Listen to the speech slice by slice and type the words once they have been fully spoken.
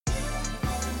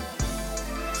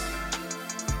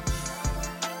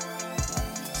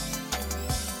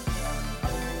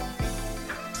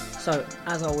So,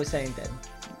 as I was saying then,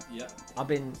 Yeah. I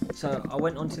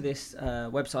went onto this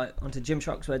website, onto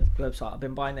Gymshark's website. I've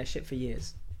been buying their shit for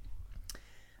years.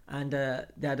 And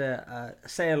they had a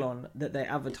sale on that they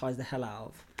advertised the hell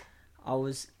out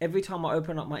of. Every time I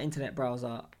open up my internet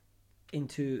browser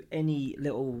into any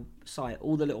little site,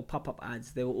 all the little pop-up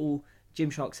ads, they were all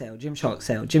Gymshark sale, Gymshark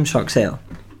sale, Gymshark sale.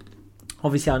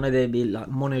 Obviously, I know they'd be like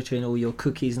monitoring all your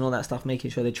cookies and all that stuff, making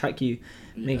sure they track you,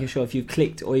 making sure if you've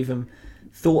clicked or even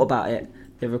thought about it,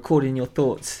 they're recording your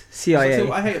thoughts. CIA. So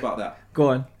what I hate about that. Go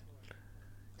on.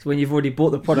 It's when you've already bought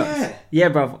the product. Yeah,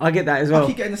 bruv. I get that as well. I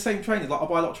keep getting the same trainers. Like I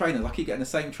buy a lot of trainers. I keep getting the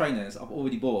same trainers I've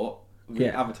already bought.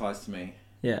 Advertised to me.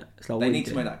 Yeah. It's like, they need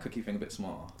to make that cookie thing a bit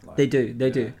smarter. Like, they do. They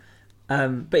do.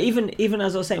 But even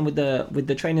as I was saying with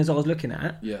the trainers I was looking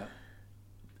at. Yeah.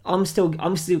 I'm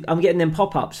getting them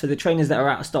pop-ups for the trainers that are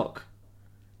out of stock.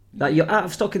 Like, you're out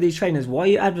of stock of these trainers. Why are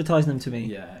you advertising them to me?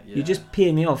 Yeah. You're just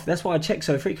peeing me off. That's why I check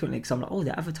so frequently, because I'm like, oh,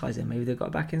 they're advertising. Maybe they've got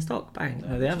it back in stock. Bang.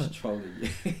 No, they haven't. Trolling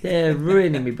you. They're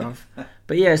ruining me, bruv.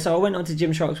 But yeah, so I went onto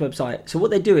Gymshark's website. So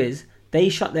what they do is they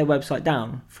shut their website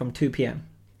down from 2 p.m.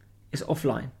 It's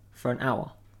offline for an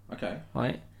hour. Okay.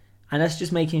 Right? And that's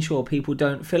just making sure people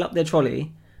don't fill up their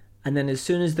trolley, and then as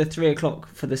soon as the 3 o'clock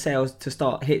for the sales to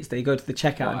start hits, they go to the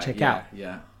checkout and check out.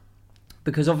 Yeah.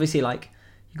 Because obviously, like,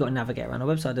 you've got to navigate around the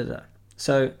website,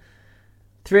 So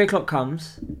 3 o'clock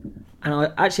comes,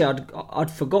 and I'd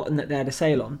forgotten that they had a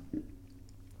sale on.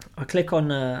 I click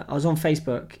on, I was on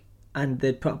Facebook, and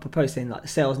they'd put up a post saying, like, the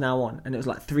sale's now on, and it was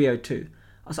like 3:02.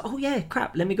 I was like, oh yeah,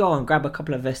 crap, let me go on, grab a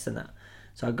couple of vests and that.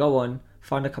 So I go on,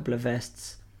 find a couple of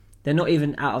vests. They're not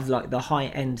even out of, like, the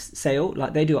high-end sale.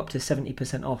 Like, they do up to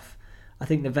 70% off. I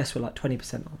think the vests were, like,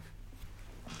 20% off.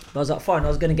 But I was like, fine, I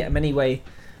was going to get them anyway.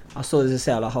 I saw there's a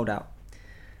sale, I hold out.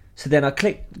 So then I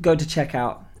go to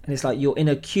checkout, and it's like, you're in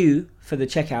a queue for the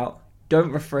checkout.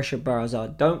 Don't refresh your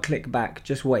browser. Don't click back.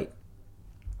 Just wait.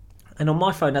 And on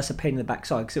my phone, that's a pain in the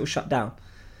backside because it will shut down.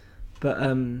 But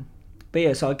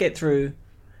yeah, so I get through,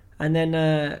 and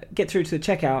then get through to the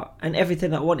checkout, and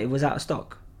everything I wanted was out of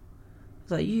stock. I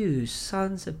was like, you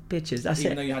sons of bitches. That's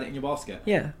Even it. though you had it in your basket?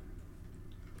 Yeah.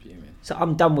 Fuming. So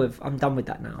I'm done with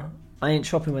that now. I ain't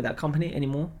shopping with that company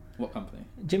anymore. What company?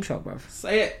 Gymshark, bruv.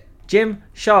 Say it.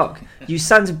 Gymshark, you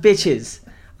sons of bitches.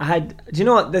 Do you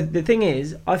know what the thing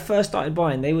is? I first started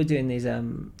buying. They were doing these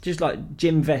just like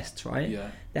gym vests, right?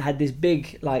 Yeah. They had this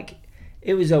big, like,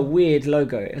 it was a weird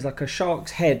logo. It was like a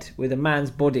shark's head with a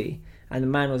man's body, and the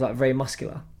man was like very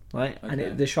muscular, right? Okay.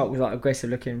 And the shark was like aggressive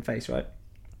looking face, right?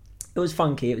 It was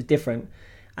funky. It was different,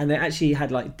 and they actually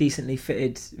had like decently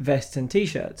fitted vests and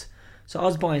t-shirts. So I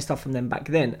was buying stuff from them back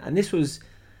then, and this was,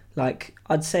 like,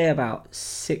 I'd say about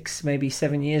 6, maybe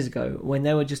 7 years ago, when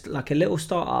they were just like a little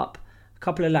start-up, a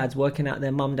couple of lads working out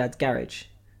their mum dad's garage.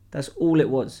 That's all it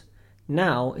was.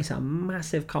 Now it's a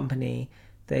massive company.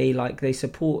 They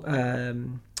support,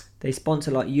 they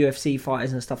sponsor like UFC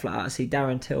fighters and stuff like that. I see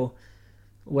Darren Till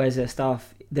wears their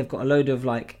stuff. They've got a load of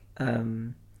like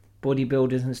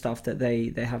bodybuilders and stuff that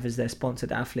they have as their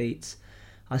sponsored athletes.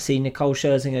 I see Nicole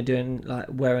Scherzinger doing, like,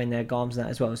 wearing their garms and that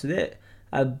as well. So they're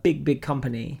a big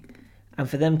company, and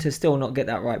for them to still not get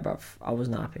that right, bruv, I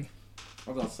wasn't happy. As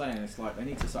I was saying, it's like they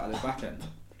need to start at their back end.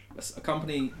 A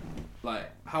company, like,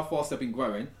 how fast they've been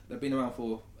growing, they've been around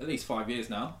for at least 5 years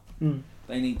now.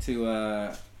 They need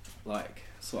to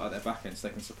sort out their back end so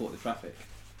they can support the traffic.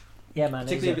 Yeah, man.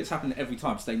 Particularly if it's happening every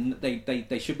time, so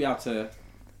they should be able to.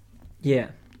 Yeah.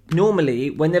 Normally,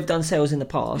 when they've done sales in the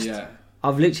past, Yeah.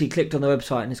 I've literally clicked on the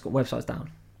website and it's got websites down.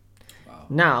 Wow.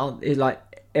 Now it's like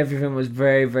everything was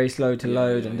very, very slow to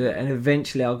load and do it, and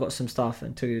eventually I got some stuff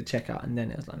and took it to checkout, and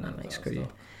then it was like, no, mate, screw you.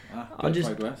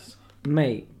 Progress.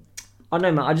 Mate, I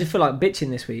know, man. I just feel like bitching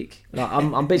this week. Like,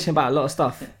 I'm bitching about a lot of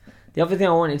stuff. The other thing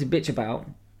I wanted to bitch about,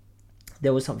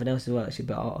 there was something else as well, actually,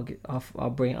 but I'll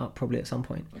bring it up probably at some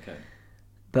point. Okay.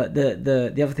 But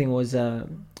the other thing was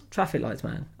traffic lights,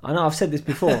 man. I know I've said this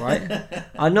before, right?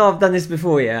 I know I've done this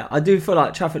before, yeah. I do feel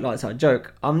like traffic lights are a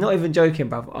joke. I'm not even joking,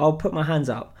 bruv. I'll put my hands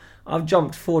up. I've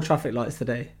jumped 4 traffic lights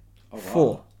today. Oh, wow.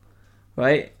 4.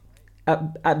 Right?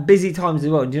 At busy times as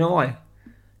well. Do you know why?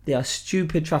 They are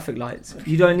stupid traffic lights.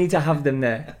 You don't need to have them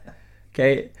there.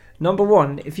 Okay? Number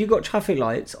one, if you've got traffic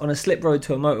lights on a slip road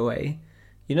to a motorway,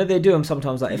 you know they do them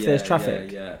sometimes, like if there's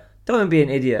traffic. Yeah. Don't be an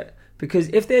idiot. Because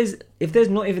if there's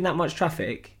not even that much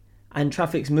traffic and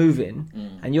traffic's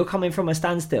moving and you're coming from a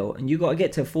standstill and you got to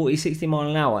get to 40, 60 mile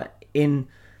an hour in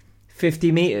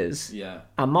 50 meters,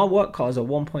 and my work cars are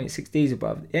 1.6 diesel,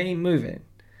 bruv, it ain't moving.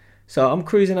 So I'm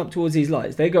cruising up towards these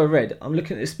lights. They go red. I'm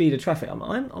looking at the speed of traffic. I'm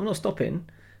not stopping,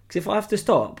 because if I have to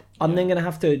stop, I'm then going to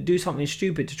have to do something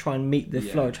stupid to try and meet the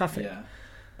flow of traffic. Yeah.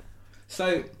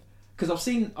 So Because I've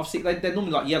seen they're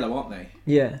normally like yellow, aren't they?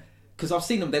 Yeah. Because I've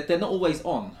seen them, they're not always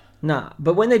on. Nah,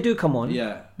 but when they do come on,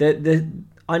 Yeah.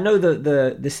 I know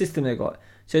the system they got.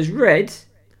 So it's red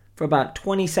for about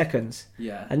 20 seconds.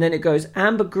 Yeah. And then it goes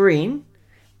amber green,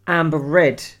 amber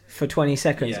red for 20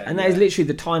 seconds. Yeah, and that is literally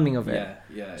the timing of it.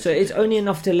 Yeah. So it's only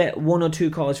enough to let 1 or 2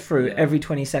 cars through Yeah. every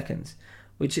 20 seconds.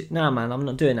 Which, nah, man, I'm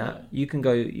not doing that. Yeah.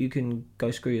 You can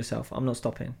go screw yourself. I'm not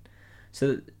stopping.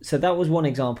 So that was one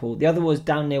example. The other was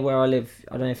down near where I live.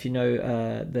 I don't know if you know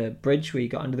the bridge where you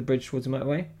got under the bridge towards the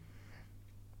motorway.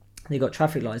 They got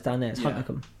traffic lights down there. It's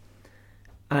Huntercombe.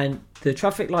 And the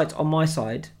traffic lights on my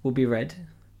side will be red.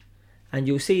 And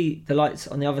you'll see the lights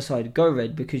on the other side go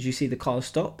red because you see the cars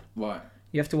stop. Right.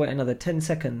 You have to wait another 10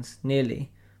 seconds nearly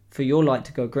for your light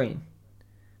to go green.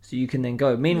 So you can then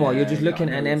go. Meanwhile, you're just looking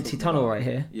at an empty tunnel right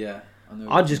here. Yeah.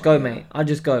 I'd just go, mate. I'd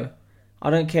just go. I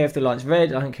don't care if the light's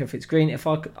red. I don't care if it's green. If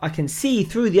I can see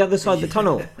through the other side of the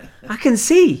tunnel. I can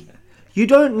see. You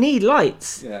don't need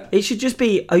lights. Yeah. It should just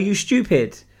be, are you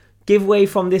stupid? Give way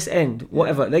from this end.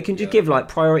 Whatever. They can just give like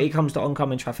priority comes to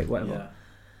oncoming traffic, whatever. Yeah.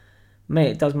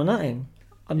 Mate, it does my nothing.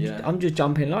 Yeah. I'm just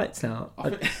jumping lights now.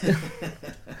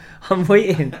 I'm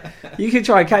waiting. You can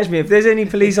try and catch me. If there's any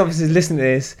police officers listening to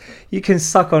this, you can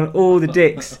suck on all the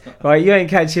dicks. Right? You ain't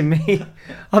catching me.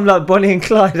 I'm like Bonnie and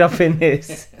Clyde up in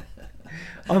this.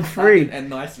 I'm free. And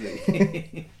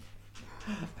nicely.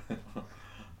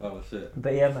 Oh, shit.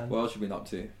 But yeah, man. What else have you been up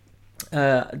to?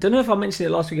 I don't know if I mentioned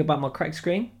it last week about my cracked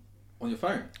screen. On your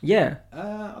phone? Yeah.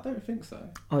 I don't think so.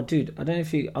 Oh, dude. I don't know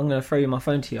if I'm going to throw you my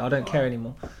phone to you. I don't care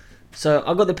anymore. So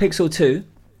I got the Pixel 2.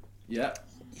 Yeah.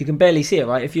 You can barely see it,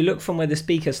 right? If you look from where the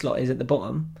speaker slot is at the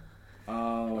bottom,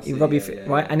 Oh, I see.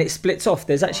 right, and it splits off.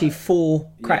 There's actually 4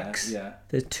 cracks. Yeah.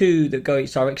 There's 2 that go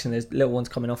each direction. There's little ones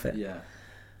coming off it. Yeah.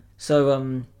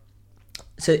 So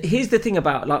so here's the thing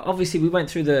about, like, obviously we went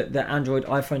through the Android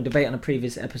iPhone debate on a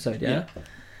previous episode, yeah.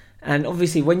 And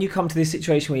obviously when you come to this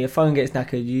situation where your phone gets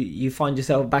knackered, you find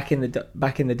yourself back in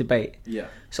the debate. Yeah.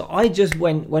 So I just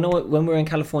went when we were in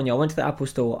California. I went to the Apple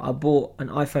store. I bought an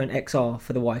iPhone XR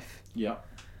for the wife. Yeah.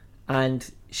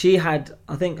 And she had,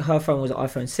 I think her phone was an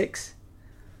iPhone 6.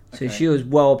 So Okay. she was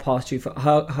well past due for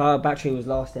her battery was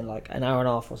lasting like an hour and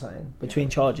a half or something between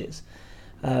charges.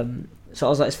 So I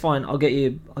was like, it's fine. I'll get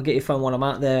your phone while I'm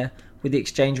out there. With the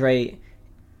exchange rate,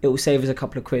 it will save us a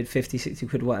couple of quid, 50, 60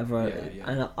 quid, whatever.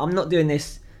 Yeah. And I'm not doing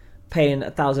this paying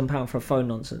 £1,000 for a phone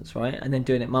nonsense, right? And then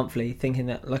doing it monthly, thinking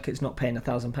that like it's not paying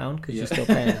 £1,000 because you're still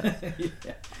paying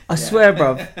it. I swear,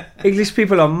 bruv, English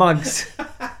people are mugs.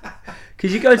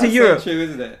 Because you go to Europe, so true,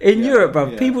 isn't it? in Europe,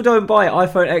 bruv, people don't buy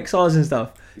iPhone XRs and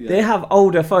stuff. Yeah. They have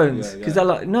older phones because Yeah. they're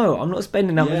like, no, I'm not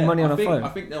spending that much money on a phone. I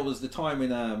think there was the time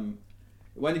in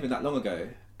it wasn't even that long ago,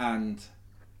 and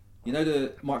you know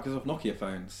the Microsoft Nokia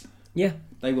phones. Yeah,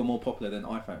 They were more popular than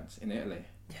iPhones in Italy.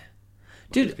 Yeah.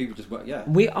 Because Dude, people just work. Yeah.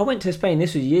 I went to Spain.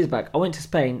 This was years back. I went to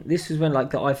Spain. This was when like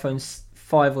the iPhone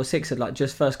 5 or 6 had like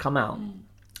just first come out,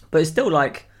 but it's still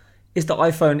like it's the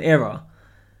iPhone era.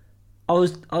 I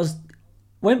was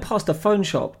went past a phone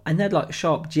shop and they had like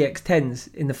Sharp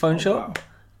GX10s in the phone shop, Wow.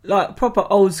 like proper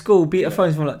old school beta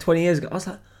phones from like 20 years ago. I was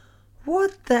like,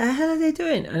 what the hell are they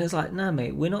doing? And it's like, nah,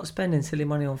 mate, we're not spending silly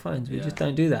money on phones. We just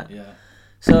don't do that. Yeah.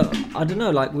 So I don't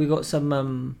know, like we got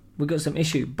some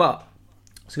issue. But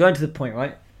so going to the point,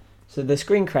 right? So the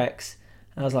screen cracks,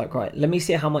 and I was like, right, let me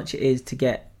see how much it is to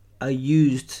get a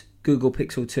used Google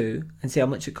Pixel 2 and see how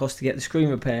much it costs to get the screen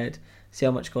repaired, see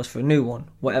how much it costs for a new one,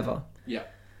 whatever. Yeah.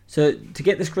 So to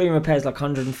get the screen repaired is like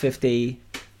 150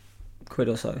 quid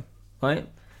or so, right?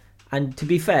 And to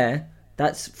be fair,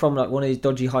 that's from like one of these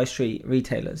dodgy high street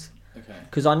retailers. Okay.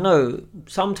 Because I know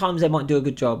sometimes they might do a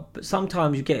good job, but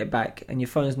sometimes you get it back and your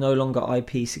phone's no longer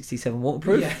IP67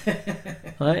 waterproof,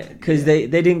 right? Because they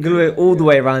didn't glue it all the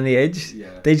way around the edge.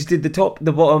 Yeah. They just did the top,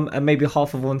 the bottom, and maybe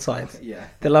half of one side. Yeah.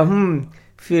 They're like,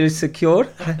 feels secure.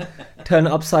 Turn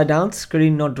it upside down,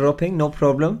 screen not dropping, no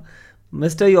problem.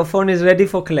 Mister, your phone is ready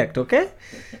for collect, okay?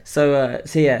 So I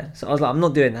was like, I'm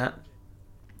not doing that.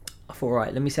 I thought,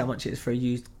 right, let me see how much it is for a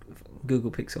used Google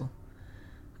Pixel.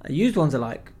 Used ones are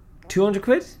like 200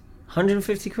 quid,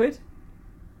 150 quid.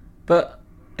 But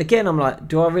again, I'm like,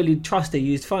 do I really trust a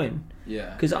used phone?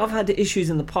 Yeah. Because I've had issues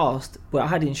in the past where I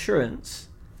had insurance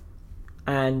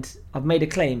and I've made a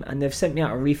claim and they've sent me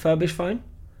out a refurbished phone.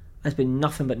 It's been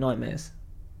nothing but nightmares.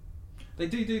 They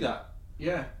do that.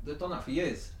 Yeah, they've done that for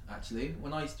years. Actually,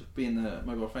 when I used to be in the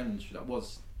mobile phone industry,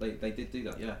 they did do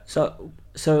that. Yeah.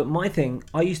 So my thing,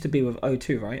 I used to be with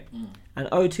O2, right? And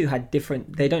O2 had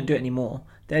different. They don't do it anymore.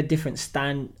 They had different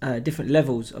different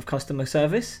levels of customer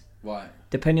service. Right.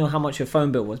 Depending on how much your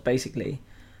phone bill was, basically.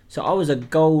 So I was a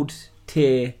gold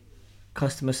tier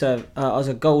customer service. I was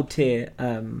a gold tier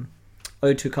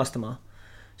O2 customer.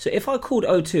 So if I called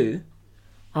O2,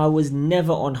 I was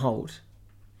never on hold.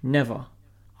 Never.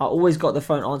 I always got the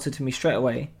phone answered to me straight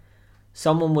away.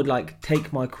 Someone would like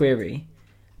take my query,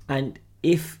 and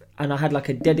I had like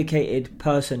a dedicated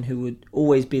person who would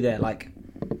always be there. Like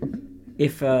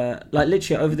if like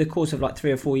literally over the course of like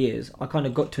 3 or 4 years, I kind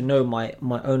of got to know my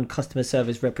own customer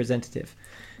service representative,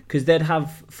 because they'd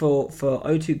have for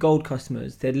O2 Gold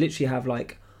customers, they'd literally have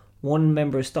like one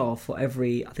member of staff for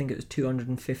every, I think it was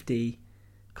 250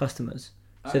 customers.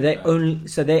 So they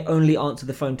only answer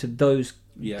the phone to those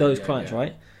clients,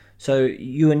 right? So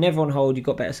you were never on hold. You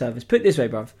got better service. Put it this way,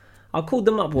 bruv. I called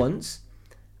them up once,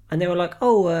 and they were like,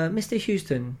 "Oh, Mr.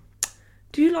 Houston,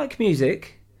 do you like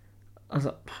music?" I was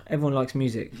like, "Everyone likes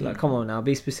music. Like, come on now,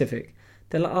 be specific."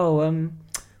 They're like, "Oh,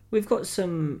 we've got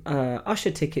some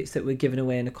Usher tickets that we're giving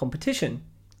away in a competition.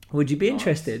 Would you be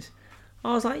interested?"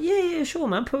 I was like, yeah, sure,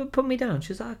 man. Put me down.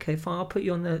 She's like, okay, fine. I'll put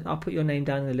your name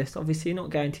down in the list. Obviously, you're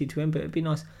not guaranteed to win, but it'd be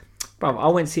nice. Bro, I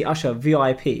went to see Usher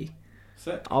VIP.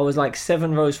 Sick. I was like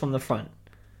 7 rows from the front.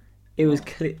 It was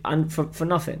and for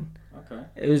nothing. Okay.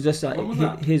 It was just like, When was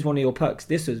that? here's one of your perks.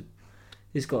 This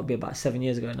got to be about 7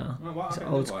 years ago now. Oh, wow, It's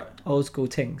okay, old school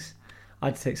things. I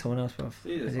had to take someone else, bruv.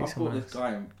 Jesus, I bought this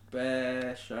guy in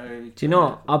bare show. Do you know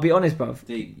what? I'll be honest, bruv.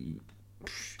 Deep.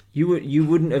 You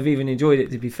wouldn't have even enjoyed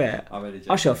it, to be fair. I really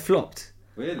Usher flopped.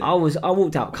 Really? I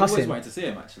walked out I've cussing. always wanted to see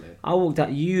him, actually. I walked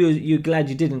out. You're glad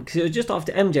you didn't, because it was just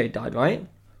after MJ died, right?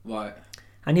 Right.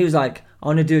 And he was like, I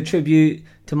want to do a tribute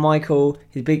to Michael,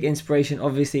 his big inspiration,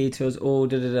 obviously, to us all,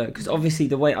 because obviously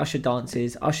the way Usher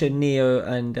dances, Usher, Neo,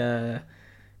 and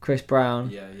Chris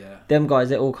Brown, Yeah. them guys,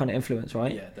 they're all kind of influenced,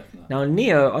 right? Yeah, definitely. Now,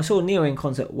 Neo, I saw Neo in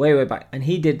concert way back, and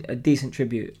he did a decent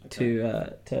tribute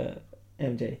to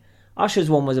MJ. Usher's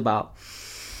one was about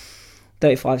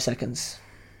 35 seconds.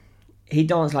 He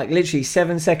danced like literally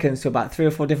 7 seconds to about 3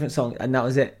 or 4 different songs, and that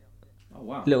was it. Oh,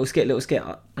 wow. Little skit.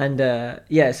 And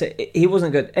so he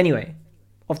wasn't good. Anyway,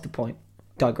 off the point,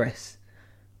 digress.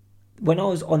 When I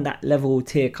was on that level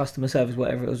tier customer service,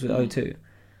 whatever it was with O2,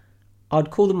 I'd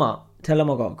call them up, tell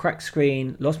them I got a cracked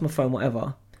screen, lost my phone,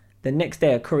 whatever. The next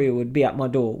day, a courier would be at my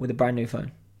door with a brand new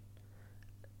phone.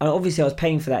 And obviously, I was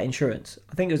paying for that insurance.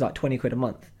 I think it was like 20 quid a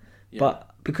month. Yeah. But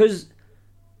because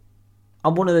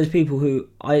I'm one of those people who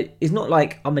it's not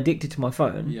like I'm addicted to my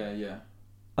phone. Yeah.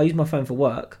 I use my phone for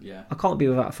work. Yeah. I can't be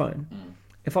without a phone. Mm.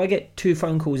 If I get 2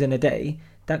 phone calls in a day,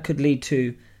 that could lead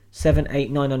to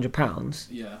 £700, £800, £900.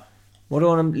 Yeah. What do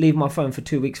I want to leave my phone for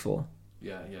 2 weeks for?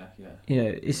 Yeah. You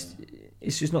know,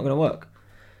 it's just not going to work.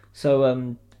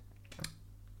 So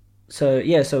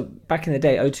so back in the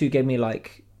day, O2 gave me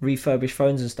like refurbished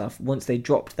phones and stuff once they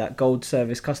dropped that gold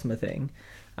service customer thing,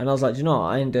 and I was like, do you know what?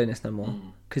 I ain't doing this no more,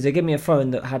 because they gave me a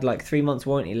phone that had like 3 months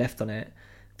warranty left on it.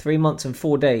 3 months and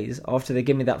 4 days after they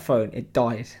give me that phone, it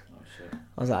died. Oh, shit.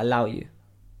 I was like, allow you.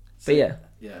 But yeah.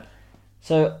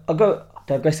 So So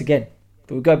digress again,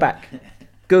 but we go back.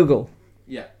 Google.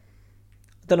 Yeah.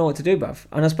 I don't know what to do, bruv.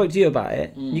 And I spoke to you about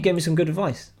it. You gave me some good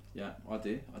advice. Yeah, I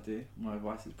do. My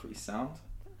advice is pretty sound.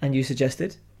 And you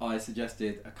suggested? I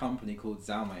suggested a company called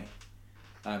Xiaomi.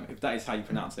 If that is how you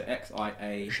pronounce it,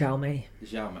 XIA. Xiaomi.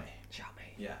 Xiaomi.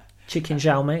 Yeah. Chicken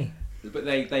Xiaomi. But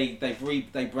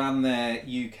they brand their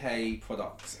UK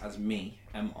products as Mi.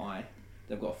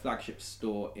 They've got a flagship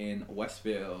store in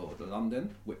Westfield,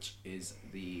 London, which is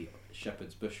the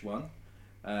Shepherd's Bush one,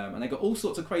 and they got all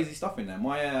sorts of crazy stuff in there.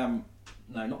 My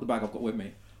no, not the bag I've got with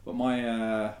me, but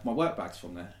my work bag's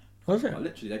from there. Was it? Like,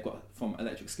 literally, they've got from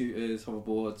electric scooters,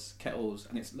 hoverboards, kettles,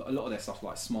 and it's a lot of their stuff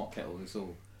like smart kettles. It's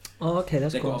all. Oh, okay,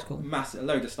 that's They've cool. got That's cool. a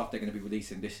load of stuff they're going to be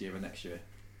releasing this year and next year.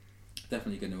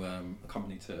 Definitely going to a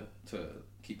company to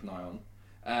keep an eye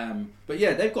on. But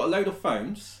yeah, they've got a load of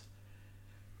phones,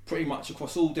 pretty much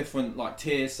across all different like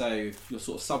tiers. So your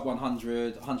sort of sub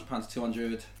 100, £100 to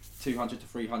 200, 200 to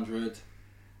 300,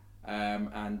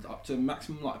 and up to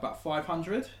maximum like about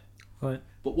 500. Right.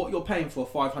 But what you're paying for a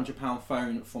 £500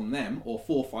 phone from them, or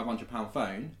for £500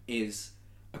 phone, is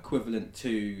equivalent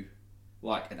to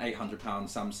like an £800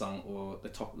 Samsung or the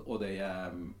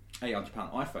 £800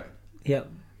 iPhone.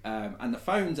 Yep. And the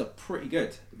phones are pretty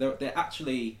good. They're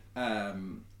actually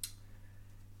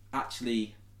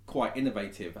quite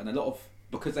innovative, and a lot of,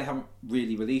 because they haven't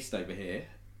really released over here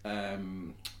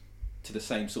to the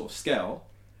same sort of scale,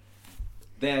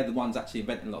 they're the ones actually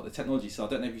inventing a lot of the technology. So I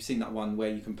don't know if you've seen that one where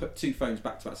you can put 2 phones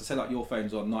back to back. So say like your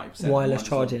phone's on 90%, Wireless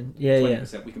charging. Yeah,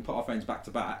 20%. We can put our phones back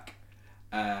to back,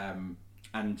 and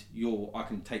I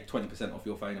can take 20% off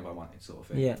your phone if I wanted, sort of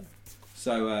thing. Yeah.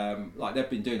 So like they've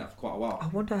been doing that for quite a while. I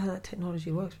wonder how that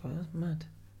technology works, bro. That's mad.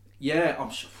 Yeah,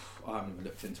 I haven't even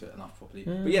looked into it enough properly.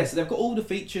 But yeah, so they've got all the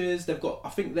features. They've got, I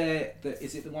think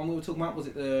is it the one we were talking about? Was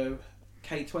it the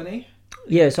K20?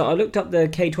 Yeah, so I looked up the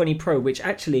K20 Pro, which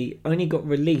actually only got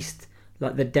released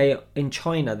like the day in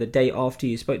China, the day after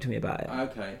you spoke to me about it.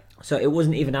 Okay. So it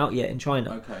wasn't even out yet in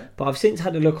China. Okay. But I've since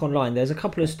had a look online. There's a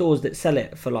couple of stores that sell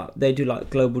it for like, they do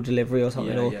like global delivery or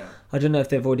something. Or I don't know if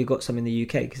they've already got some in the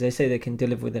UK because they say they can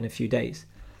deliver within a few days.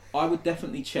 I would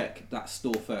definitely check that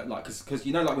store for like, because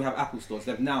you know, like we have Apple stores.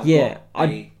 They've now got I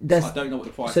don't know what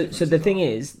the price. So the thing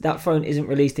is, that phone isn't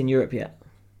released in Europe yet.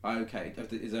 Okay,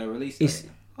 is there a release date?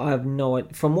 I have no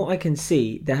idea. From what I can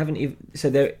see, they haven't even. So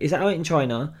there is out in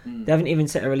China. They haven't even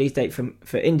set a release date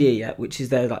for India yet, which is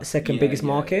their like second biggest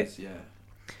market. Yeah.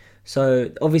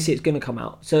 So obviously it's going to come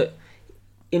out. So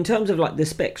in terms of like the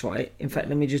specs, right? In fact,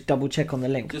 let me just double check on the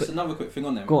link. Just another quick thing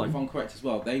on them. Go on. If I'm correct as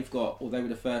well, they were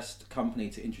the first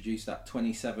company to introduce that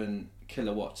 27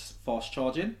 kilowatts fast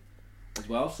charging as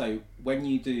well. So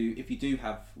if you do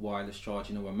have wireless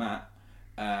charging or a mat,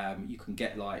 you can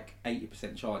get like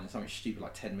 80% charge in something stupid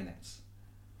like 10 minutes.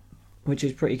 Which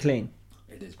is pretty clean.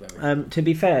 It is very. To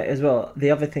be fair as well,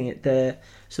 the other thing, the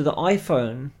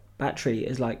iPhone battery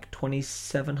is like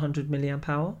 2,700 milliamp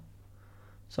hour,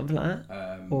 something like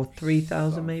that, or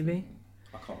 3,000 maybe.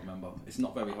 I can't remember. It's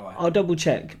not very high. I'll double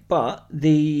check, but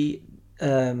the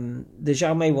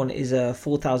Xiaomi one is a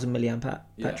 4,000 milliamp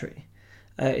battery.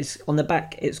 It's on the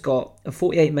back. It's got a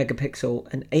 48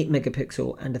 megapixel, an 8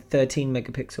 megapixel, and a 13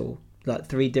 megapixel, like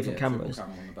 3 different cameras.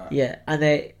 Camera on the back. Yeah, and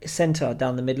they center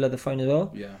down the middle of the phone as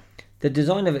well. Yeah. The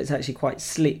design of it's actually quite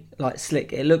slick.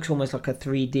 It looks almost like a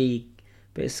 3D,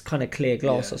 but it's kind of clear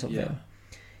glass or something. Yeah.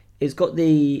 It's got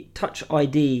the Touch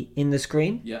ID in the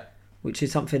screen. Yeah. Which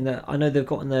is something that I know they've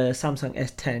got on the Samsung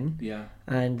S10. Yeah.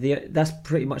 And that's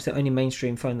pretty much the only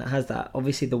mainstream phone that has that.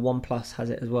 Obviously, the OnePlus has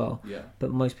it as well. Yeah.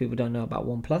 But most people don't know about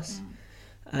OnePlus.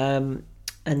 And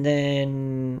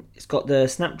then it's got the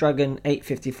Snapdragon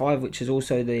 855, which is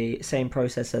also the same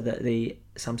processor that the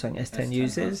Samsung S10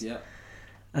 uses. Yeah.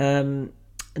 And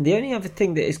the only other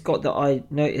thing that it's got that I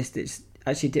noticed is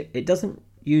actually it doesn't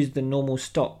use the normal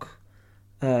stock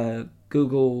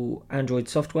Google Android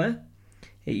software.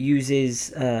 It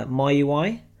uses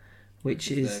MyUI, which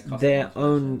is their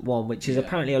own one, which is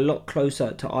apparently a lot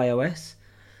closer to iOS.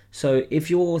 So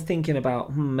if you're thinking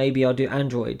about maybe I'll do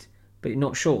Android, but you're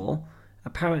not sure,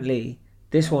 apparently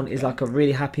this one is like a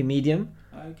really happy medium,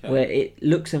 where it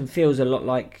looks and feels a lot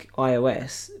like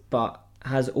iOS, but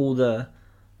has all the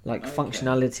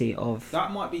functionality of.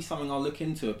 That might be something I'll look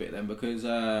into a bit then, because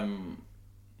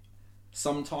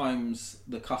sometimes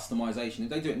the customization,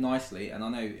 if they do it nicely, and I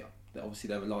know that obviously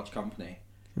they're a large company,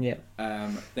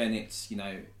 then it's,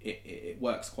 it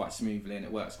works quite smoothly and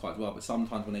it works quite well. But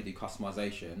sometimes when they do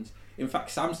customizations, in fact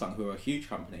Samsung, who are a huge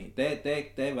company, their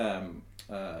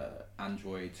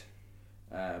Android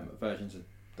versions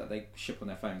that they ship on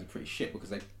their phones are pretty shit, because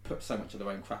they put so much of their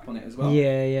own crap on it as well.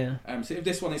 So if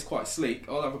this one is quite sleek,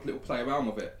 I'll have a little play around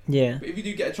with it. But if you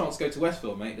do get a chance to go to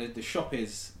Westfield, mate, the shop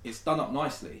it's done up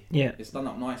nicely. It's done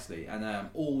up nicely, and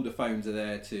all the phones are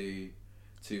there to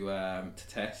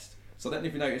test. So I don't know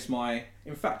if you noticed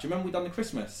in fact, do you remember we done the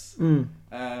Christmas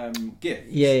gift?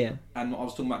 And I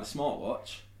was talking about the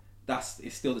smartwatch.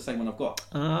 It's still the same one I've got.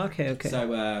 Okay.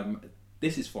 So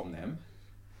this is from them,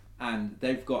 and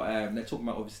they've got they're talking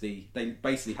about, obviously they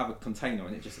basically have a container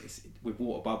and it's with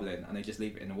water bubbling, and they just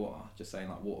leave it in the water, just saying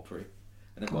like waterproof.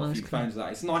 And they've got a few phones of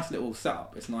that. It's a nice little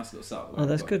setup. Oh,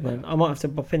 that's good, man. I might have to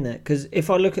pop in there, because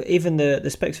if I look at even the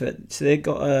specs of it, so they've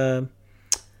got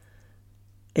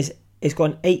it's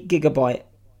got an 8 gigabyte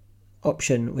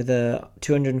option with a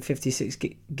 256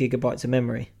 gigabytes of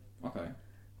memory. Okay.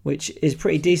 Which is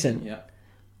pretty decent. Yeah.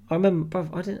 I remember,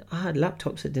 bruv, I had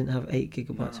laptops that didn't have 8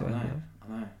 gigabytes. I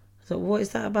know. So what is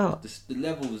that about? The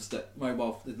levels that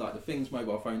the things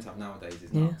mobile phones have nowadays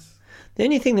is nuts. The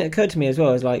only thing that occurred to me as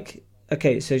well is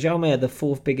okay, so Xiaomi are the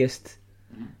 4th biggest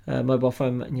mobile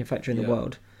phone manufacturer in the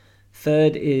world.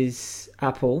 3rd is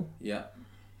Apple. Yeah.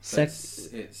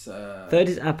 Third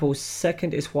is Apple,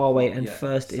 2nd is Huawei, and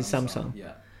 1st is Samsung.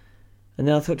 Yeah. And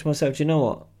then I thought to myself, do you know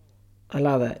what?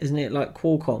 Allow that. Isn't it like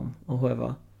Qualcomm or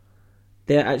whoever?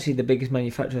 They're actually the biggest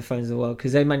manufacturer of phones in the world,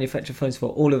 because they manufacture phones for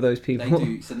all of those people. They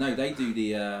do. So no, they do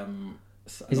the.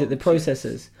 Is it the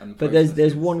processors? But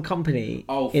there's one company.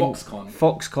 Oh, Foxconn.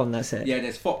 Foxconn, that's it. Yeah,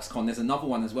 there's Foxconn. There's another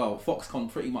one as well.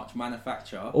 Foxconn pretty much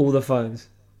manufacture all the phones.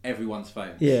 Everyone's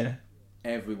phones. Yeah.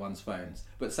 Everyone's phones.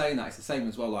 But saying that, it's the same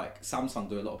as well. Like Samsung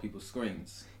do a lot of people's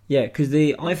screens. Yeah, because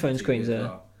the iPhone screens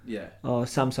are. Yeah. Oh,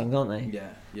 Samsung, aren't they?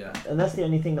 Yeah. And that's the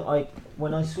only thing that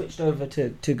when I switched over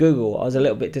to Google, I was a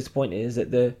little bit disappointed, is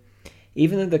that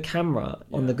even though the camera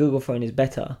on the Google phone is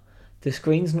better, the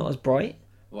screen's not as bright.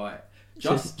 Right.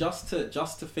 Just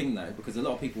to think though, because a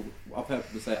lot of people, I've heard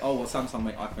people say, "Oh, well, Samsung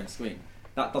make iPhone screen."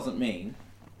 That doesn't mean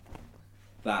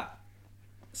that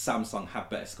Samsung have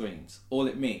better screens. All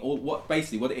it what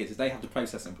it is they have the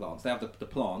processing plants. They have the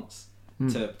plants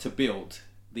to build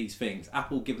these things.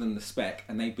 Apple give them the spec,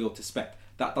 and they build to spec.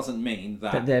 That doesn't mean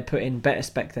that. But they're putting better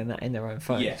spec than that in their own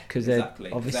phones. Yeah, because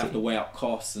exactly. Obviously, they have to weigh up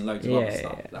costs and loads of other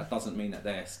stuff. Yeah. That doesn't mean that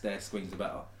their screens are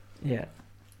better. Yeah.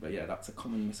 But yeah, that's a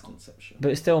common misconception.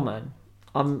 But still, man,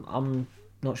 I'm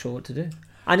not sure what to do.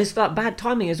 And it's like bad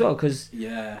timing as well, because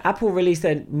Apple released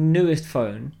their newest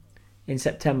phone in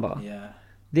September. Yeah.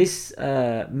 This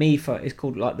Mi phone is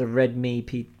called like the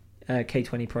Redmi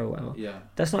K20 Pro, whatever. Yeah.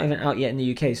 That's not even out yet in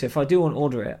the UK. So if I do want to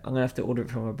order it, I'm gonna have to order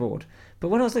it from abroad. But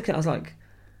when I was looking, I was like,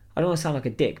 I don't want to sound like a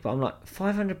dick, but I'm like,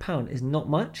 £500 is not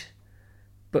much.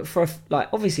 But for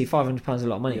obviously £500 is a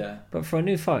lot of money. Yeah. But for a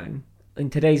new phone in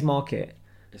today's market,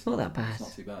 it's not that bad. It's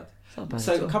not too bad. It's not bad.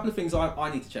 So a couple of things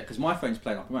I need to check, because my phone's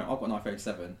playing up. I've got an iPhone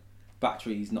 7.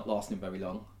 Battery's not lasting very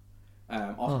long.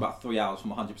 After about 3 hours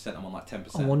from 100%, I'm on like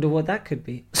 10%. I wonder what that could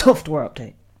be. Software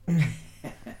update.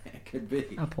 It could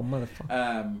be. Apple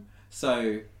motherfucker.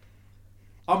 So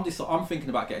I'm thinking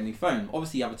about getting a new phone.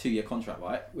 Obviously, you have a 2-year contract,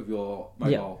 right, with your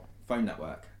mobile phone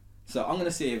network. So I'm going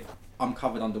to see if I'm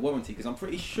covered under warranty, because I'm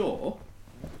pretty sure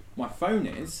my phone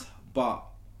is, but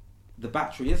the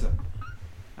battery isn't.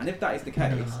 And if that is the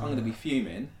case, I'm going to be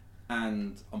fuming,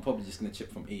 and I'm probably just going to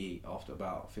chip from EE after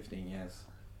about 15 years.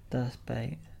 That's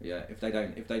bait. Yeah, if they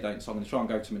don't, so I'm going to try and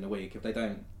go to them in a week. If they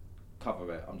don't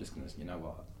cover it, I'm just going to, you know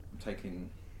what,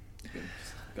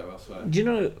 just go elsewhere. Do you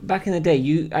know, back in the day,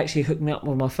 you actually hooked me up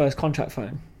with my first contract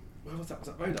phone. Where was that? Was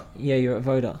that Voda? Yeah, you're at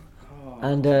Voda. Oh,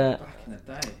 and back in the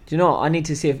day. Do you know what? I need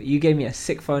to see if you gave me a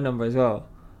sick phone number as well.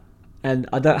 And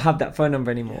I don't have that phone number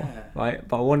anymore, right?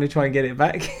 But I want to try and get it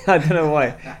back. I don't know why.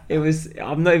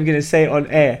 I'm not even going to say it on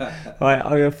air, right?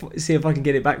 I'm going to see if I can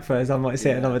get it back first. I might say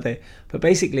it another day. But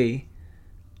basically,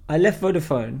 I left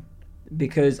Vodafone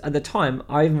because at the time,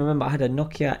 I even remember I had a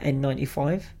Nokia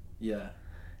N95. Yeah.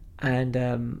 And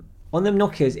on them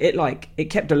Nokias, it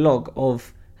kept a log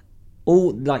of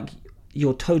all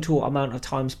your total amount of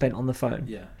time spent on the phone.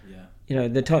 Yeah. You know,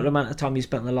 the total amount of time you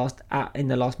spent in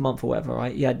the last month or whatever,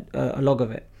 right? You had a log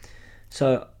of it.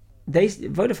 So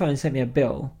Vodafone sent me a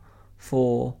bill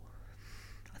for,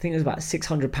 I think it was about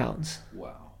 £600.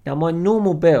 Wow. Now my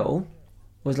normal bill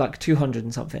was like 200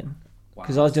 and something,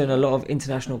 because I was doing a lot of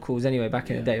international calls anyway back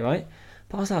in the day, right?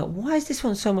 But I was like, why is this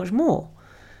one so much more?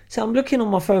 So I'm looking on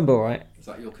my phone bill, right? Is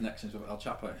that your connections with El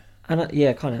Chapo? And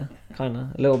yeah, kind of,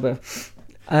 a little bit.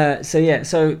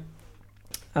 So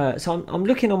I'm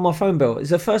looking on my phone bill.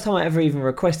 It's the first time I ever even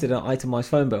requested an itemised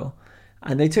phone bill,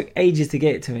 and they took ages to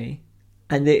get it to me.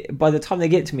 And by the time they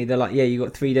get it to me, they're like, "Yeah, you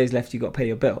got 3 days left. You got to pay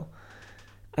your bill."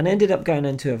 And I ended up going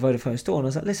into a Vodafone store, and I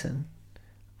was like, "Listen,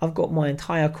 I've got my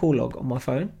entire call log on my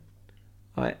phone.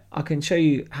 Right, I can show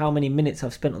you how many minutes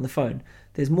I've spent on the phone.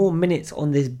 There's more minutes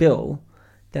on this bill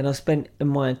than I've spent in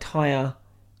my entire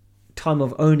time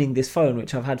of owning this phone,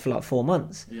 which I've had for like 4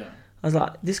 months." Yeah. I was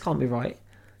like, "This can't be right."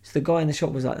 So the guy in the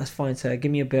shop was like, "That's fine, sir.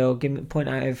 Give me a bill. Point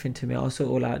out everything to me. I'll sort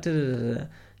it all out." So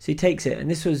he takes it, and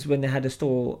this was when they had a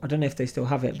store. I don't know if they still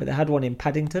have it, but they had one in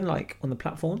Paddington, like on the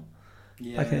platform,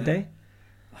 back in the day.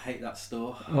 I hate that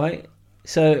store. Right.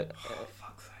 So. Oh,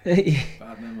 fuck's sake.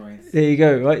 Bad memories. There you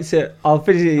go. Right. So I'll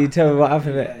finish it. You tell me what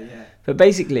happened. Yeah. But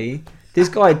basically, this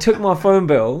guy took my phone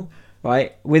bill,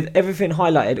 right, with everything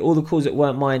highlighted, all the calls that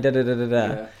weren't mine.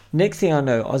 Yeah. Next thing I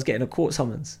know, I was getting a court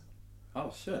summons.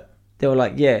 Oh shit. They were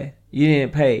like, "Yeah, you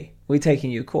didn't pay. We're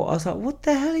taking you to court." I was like, "What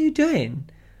the hell are you doing?"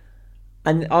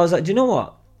 And I was like, "Do you know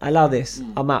what? Allow this.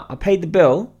 I'm out." I paid the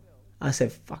bill. I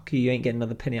said, "Fuck you. You ain't getting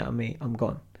another penny out of me. I'm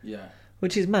gone." Yeah.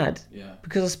 Which is mad. Yeah.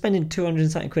 Because I was spending 200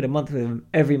 and something quid a month with them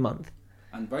every month.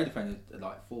 And Vodafone is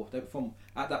like fourth. They were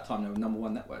at that time they were number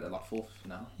one network. They're like fourth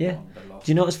now. Yeah. Do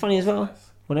you know what's funny as well?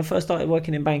 When I first started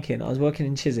working in banking, I was working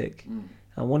in Chiswick,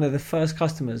 and one of the first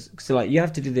customers. So you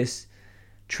have to do this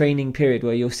training period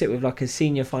where you'll sit with like a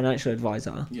senior financial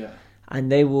advisor, and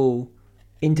they will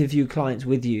interview clients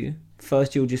with you.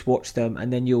 First you'll just watch them,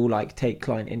 and then you'll like take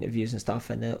client interviews and stuff,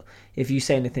 and if you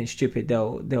say anything stupid,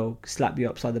 they'll slap you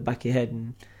upside the back of your head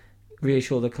and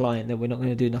reassure the client that we're not going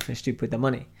to do nothing stupid with their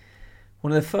money.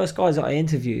 One of the first guys that I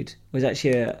interviewed was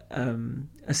actually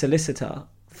a solicitor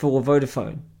for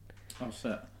Vodafone. Oh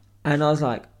shit. And I was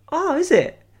like, "Oh, is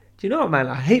it? Do you know what, man?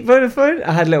 I hate Vodafone."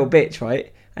 I had a little bitch,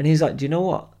 right? And he's like, "Do you know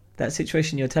what? That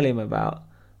situation you're telling him about,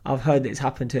 I've heard that it's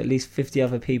happened to at least 50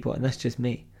 other people, and that's just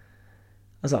me."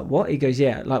 I was like, "What?" He goes,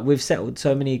 "Yeah, like we've settled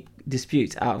so many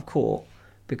disputes out of court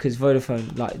because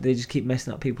Vodafone, like they just keep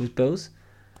messing up people's bills."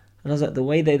 And I was like, the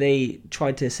way that they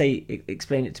tried to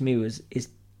explain it to me was, it's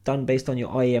done based on your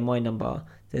IEMI number.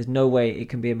 There's no way it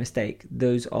can be a mistake.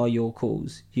 Those are your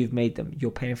calls. You've made them.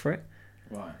 You're paying for it.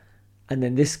 Right. And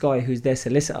then this guy who's their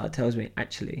solicitor tells me,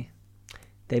 actually,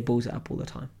 they balls it up all the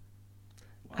time.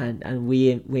 Wow. And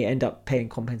we end up paying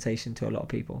compensation to a lot of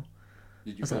people.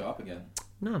 Did you put it up again?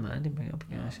 No, man, I didn't bring it up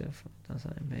again. No. I should have done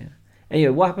something. But yeah. Anyway,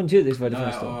 what happened to you at this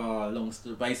Vodafone store? Long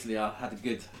story. Basically, I had a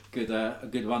good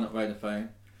run at Vodafone.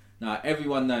 Now,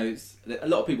 everyone knows that a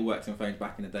lot of people worked on phones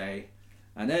back in the day,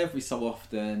 and every so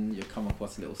often you come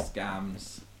across little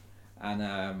scams, and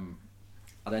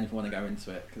I don't even want to go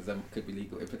into it because there could be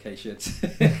legal implications.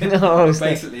 No,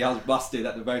 basically, I was busted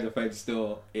at the Vodafone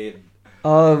store in.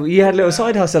 Oh, you had a little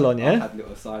side hustle on, yeah? I had a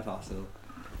little side hustle,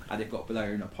 and it got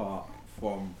blown apart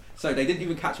from. So they didn't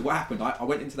even catch what happened. I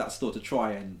went into that store to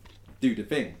try and do the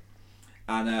thing,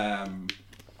 and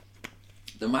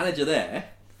the manager there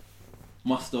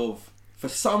must have, for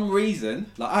some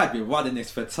reason, like I had been running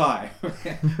this for time,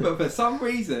 but for some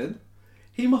reason,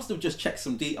 he must have just checked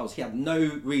some details. He had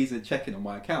no reason checking on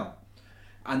my account,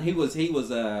 and he was,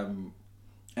 and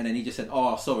then he just said,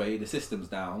 "Oh, sorry, the system's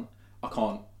down. I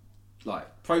can't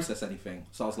like process anything."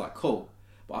 So I was like, "Cool,"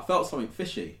 but I felt something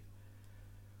fishy.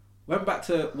 Went back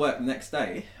to work the next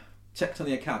day, checked on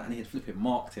the account, and he had flipping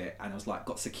marked it, and I was like,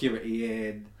 got security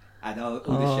in, and all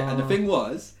this shit. And the thing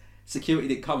was, security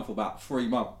didn't come for about 3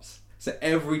 months. So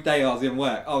every day I was in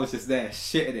work, I was just there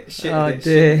shitting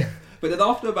it. But then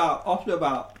after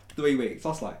about 3 weeks, I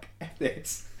was like, F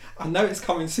this. I know it's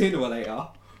coming sooner or later.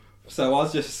 So I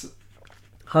was just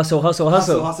hustle. I set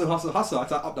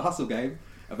up the hustle game.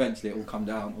 Eventually it all came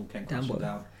crashing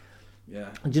down. Yeah.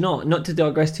 Do you know, not to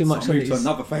digress too much on these... I moved to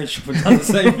another phone shop and done the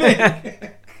same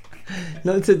thing.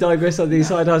 Not to digress on these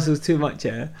side hustles too much,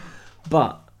 yeah.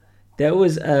 But there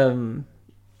was...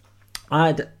 I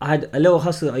had a little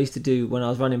hustle that I used to do when I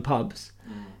was running pubs.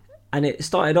 And it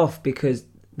started off because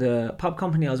the pub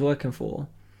company I was working for,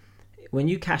 when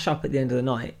you cash up at the end of the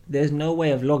night, there's no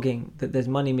way of logging that there's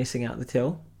money missing out the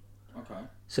till. Okay.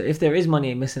 So if there is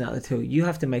money missing out the till, you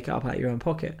have to make it up out of your own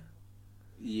pocket.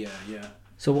 Yeah.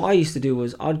 So what I used to do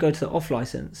was I'd go to the off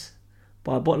license,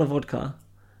 buy a bottle of vodka,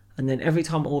 and then every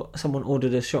time someone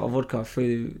ordered a shot of vodka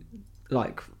through,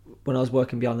 like when I was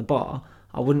working behind the bar,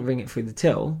 I wouldn't ring it through the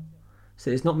till.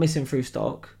 So it's not missing through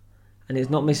stock, and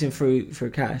it's not missing through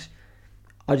cash.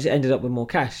 I just ended up with more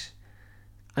cash,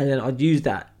 and then I'd use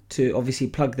that to obviously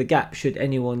plug the gap should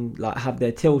anyone like have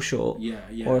their till short,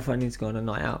 or if I need to go on a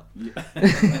night out.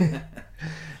 Yeah.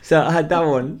 So I had that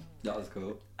one. That was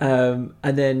cool. And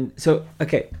then so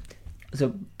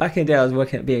back in the day I was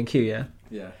working at B&Q.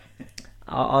 Yeah.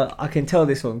 I can tell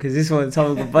this one because this one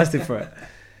someone got busted for it.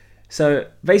 So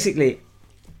basically,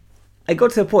 I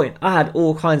got to the point I had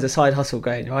all kinds of side hustle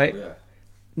going, right? Yeah.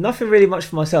 Nothing really much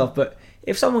for myself, but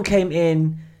if someone came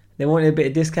in, they wanted a bit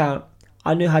of discount,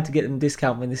 I knew how to get them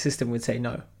discount when the system would say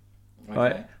no. Okay.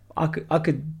 Right? I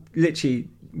could literally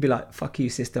be like, "Fuck you,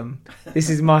 system. This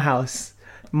is my house,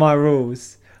 my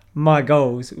rules, my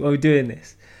goals. We're doing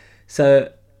this."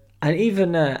 So, and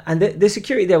even the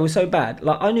security there was so bad.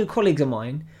 Like I knew colleagues of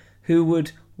mine who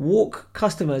would walk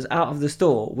customers out of the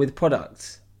store with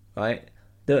products, right?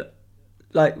 That,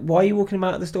 like, why are you walking them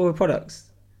out of the store with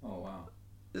products? Oh wow!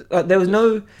 Like, there was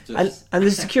and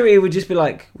the security would just be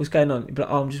like, "What's going on?" You'd be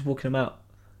like, "Oh, I'm just walking them out.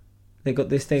 They got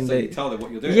this thing." So you tell them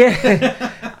what you're doing.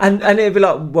 Yeah, and it'd be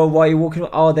like, "Well, why are you walking?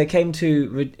 Oh, they came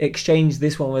to exchange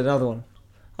this one with another one."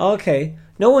 Oh, okay,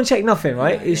 no one checked nothing,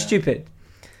 right? Yeah, it's stupid.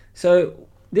 So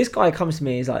this guy comes to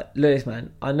me. He's like, "Lewis,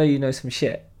 man, I know you know some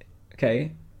shit.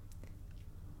 Okay,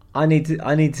 I need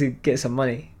to get some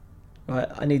money, right?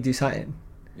 I need to do something."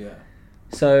 Yeah.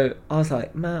 So I was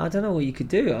like, "Man, I don't know what you could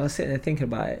do." I was sitting there thinking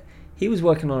about it. He was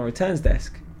working on a returns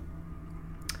desk.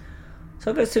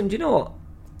 So I go to him, "Do you know what?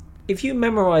 If you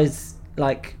memorize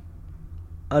like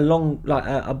a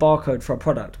barcode for a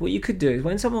product, what you could do is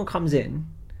when someone comes in,"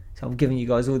 so I'm giving you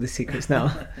guys all the secrets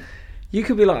now, "you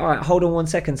could be like, all right, hold on 1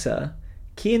 second, sir.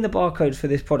 Key in the barcode for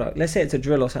this product. Let's say it's a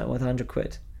drill or something worth 100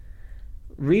 quid.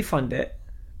 Refund it,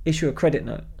 issue a credit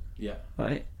note." Yeah.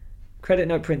 Right? Credit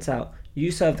note prints out. You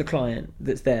serve the client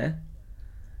that's there,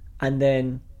 and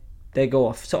then they go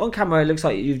off. So on camera, it looks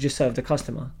like you've just served a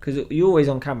customer because you're always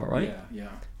on camera, right? Yeah.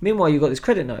 Meanwhile, you've got this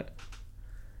credit note.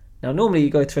 Now, normally you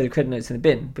go throw the credit notes in the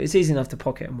bin, but it's easy enough to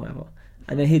pocket and whatever.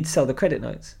 And then he'd sell the credit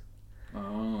notes.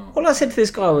 Oh. All I said to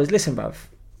this guy was, "Listen, bruv,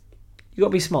 you got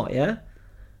to be smart, yeah?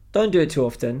 Don't do it too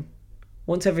often.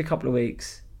 Once every couple of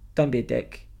weeks. Don't be a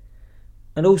dick.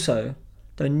 And also,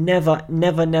 don't never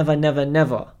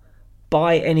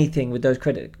buy anything with those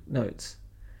credit notes.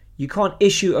 You can't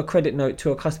issue a credit note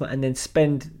to a customer and then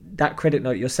spend that credit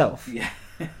note yourself. Yeah.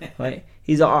 Right?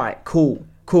 He's like, all right, cool,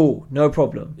 no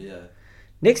problem. Yeah.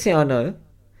 Next thing I know,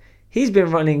 he's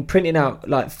been printing out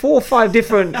like 4 or 5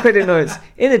 different credit notes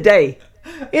in a day.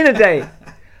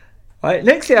 Right?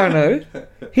 Next thing I know,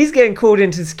 he's getting called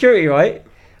into security, right?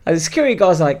 And the security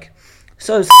guy's like,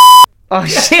 so oh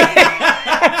shit.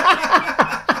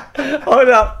 Hold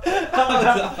up.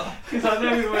 Because I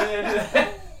know we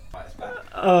went.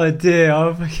 Oh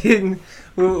dear,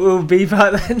 we'll beep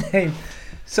out that name.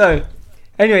 So,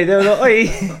 anyway, they were like, oi,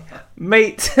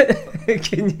 mate,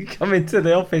 can you come into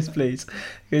the office, please?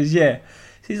 He goes, yeah.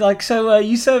 So he's like, so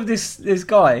you served this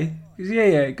guy? He goes,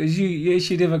 yeah, because you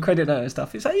issued him a credit note and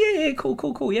stuff. He's like, yeah,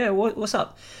 cool, yeah, what's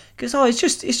up? He goes, oh, it's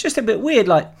just a bit weird,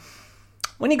 like,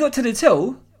 when he got to the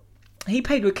till, he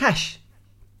paid with cash.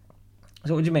 I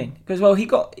said, what do you mean? He goes, well, he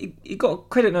got a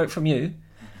credit note from you.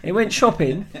 He went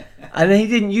shopping, and then he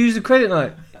didn't use the credit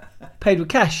note. Paid with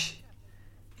cash.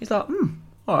 He's like,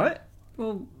 all right.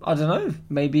 Well, I don't know.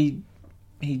 Maybe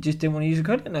he just didn't want to use a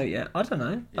credit note yet. I don't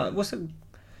know. Yeah. Like,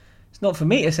 it's not for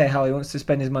me to say how he wants to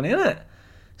spend his money, is it?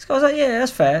 This guy's like, yeah,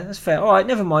 that's fair. All right,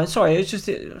 never mind. Sorry, it's just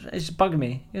bugging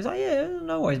me. He was like, yeah,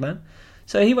 no worries, man.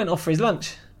 So he went off for his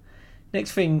lunch.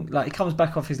 Next thing, like, he comes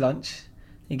back off his lunch.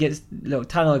 He gets a little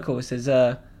tannoy call. Says,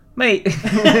 mate,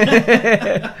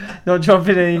 not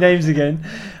dropping any names again.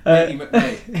 Matey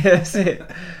McMate. Yeah, that's it,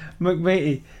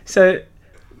 McMatey. So,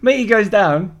 matey goes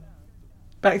down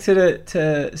back to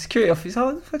the security office. Oh,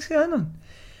 what the fuck's going on?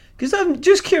 Because I'm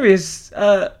just curious.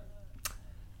 About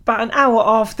an hour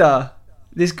after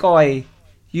this guy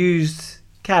used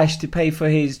cash to pay for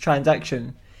his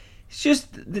transaction, it's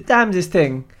just the damnedest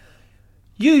thing.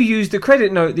 You used the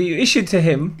credit note that you issued to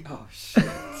him. Oh shit.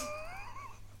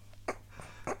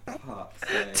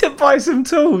 To buy some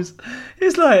tools.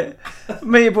 It's like,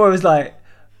 me boy was like,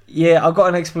 yeah, I've got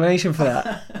an explanation for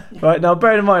that. Right, now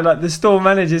bear in mind, like, the store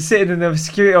manager's sitting in the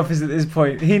security office at this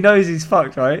point. He knows he's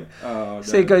fucked, right? Oh, no.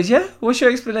 So he goes, yeah, what's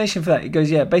your explanation for that? He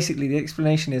goes, yeah, basically the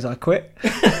explanation is I quit.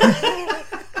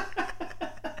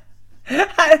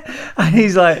 And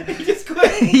he's like, He just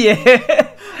quit. yeah.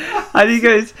 And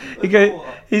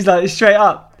he's like, straight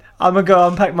up, I'm gonna go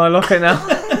unpack my locker now.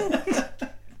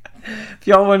 If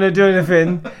y'all want to do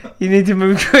anything, you need to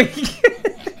move quick.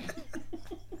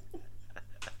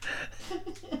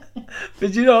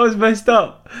 But you know what was messed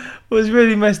up? What was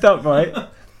really messed up, right?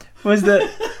 Was that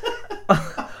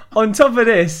on top of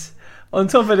this,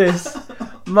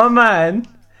 my man,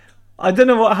 I don't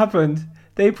know what happened.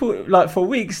 They put, like, for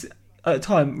weeks at a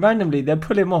time, randomly, they'd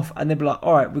pull him off and they'd be like,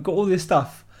 all right, we've got all this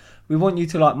stuff. We want you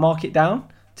to, like, mark it down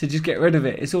to just get rid of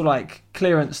it. It's all, like,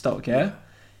 clearance stock, yeah?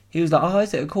 He was like, oh,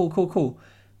 is it? Cool.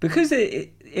 Because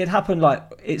it happened, like,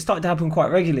 it started to happen quite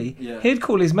regularly. Yeah. He'd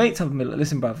call his mates up and be like,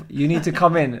 listen, bruv, you need to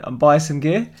come in and buy some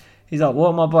gear. He's like, what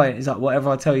am I buying? He's like, whatever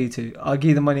I tell you to. I'll give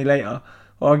you the money later,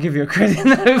 or I'll give you a credit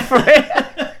note for it.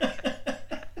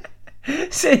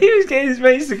 So he was getting his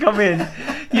mates to come in,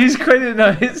 use credit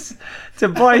notes to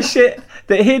buy shit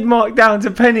that he'd marked down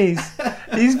to pennies.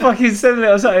 He's fucking selling it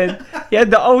or something. He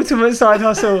had the ultimate side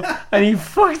hustle, and he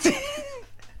fucked it.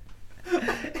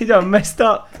 He done messed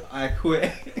up. I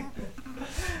quit.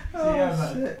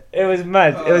 Shit. It was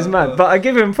mad. But I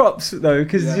give him props though,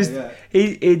 because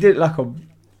he did like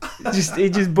he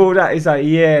just balled out. He's like,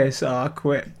 yeah, so I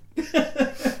quit.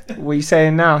 What are you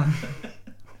saying now?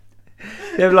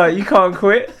 They're like, you can't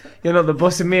quit. You're not the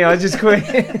boss of me. I just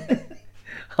quit.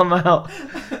 I'm out.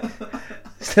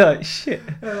 It's like, shit.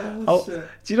 Oh, shit.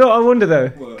 Do you know what I wonder though?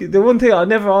 What? The one thing I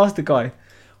never asked the guy,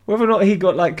 whether or not he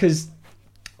got, like, because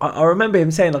I remember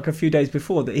him saying, like, a few days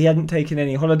before that he hadn't taken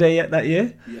any holiday yet that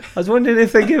year. Yeah. I was wondering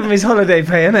if they give him his holiday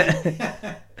pay,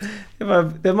 innit? They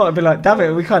might have been like, damn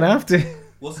it, we kind of have to.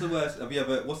 What's the worst? Have you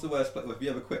ever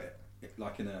quit,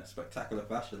 like, in a spectacular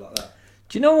fashion like that?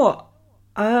 Do you know what?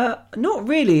 Not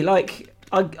really. Like,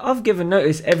 I've given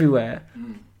notice everywhere.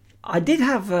 I did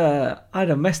have I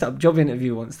had a messed up job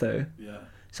interview once though. Yeah.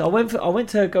 So I went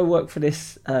to go work for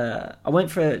this. I went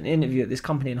for an interview at this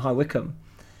company in High Wycombe,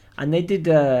 and they did.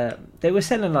 They were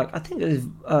selling, like, I think it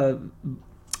was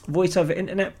voice over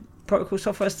internet protocol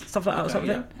software, stuff like that or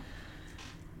something. Yeah.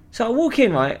 So I walk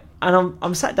in, right, and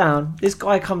I'm sat down. This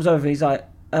guy comes over. He's like,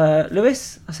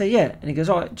 Lewis? I say, yeah. And he goes,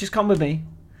 all right, just come with me.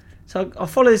 So I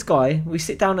follow this guy. We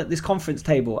sit down at this conference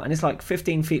table, and it's like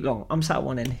 15 feet long. I'm sat at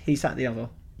one end. He sat at the other.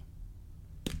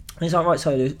 And he's like, right,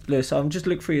 so Lewis, so I'm just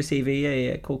looking through your CV.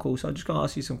 Yeah, cool. So I'm just going to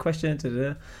ask you some questions.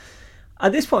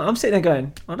 At this point, I'm sitting there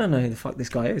going, I don't know who the fuck this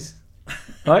guy is.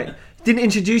 Right? Didn't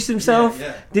introduce himself.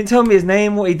 Yeah. Didn't tell me his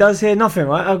name, what he does here, nothing,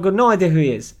 right? I've got no idea who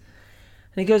he is.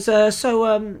 And he goes,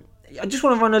 I just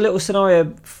want to run a little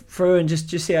scenario through and just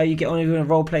see how you get on if you want to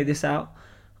role play this out.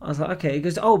 I was like, okay. He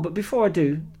goes, oh, but before I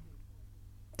do,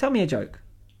 tell me a joke.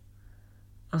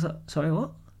 I was like, sorry,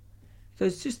 what? He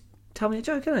goes, just tell me a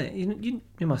joke, innit?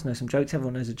 You must know some jokes.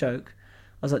 Everyone knows a joke.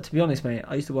 I was like, to be honest, mate,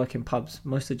 I used to work in pubs.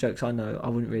 Most of the jokes I know, I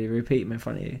wouldn't really repeat them in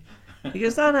front of you. He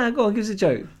goes, no, go on, give us a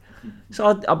joke.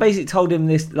 So I basically told him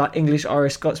this like English,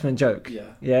 Irish, Scotsman joke.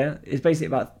 Yeah. It's basically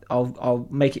about, I'll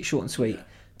make it short and sweet. Yeah.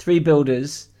 3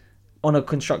 builders on a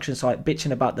construction site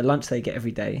bitching about the lunch they get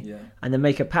every day. Yeah. And then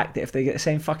make a pact that if they get the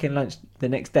same fucking lunch the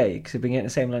next day, because they've been getting the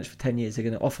same lunch for 10 years, they're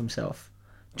going to off themselves.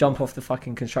 Jump off the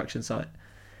fucking construction site.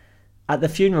 At the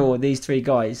funeral of these 3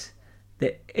 guys,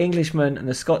 the Englishman and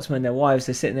the Scotsman, their wives,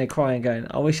 are sitting there crying, going,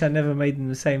 I wish I never made them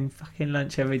the same fucking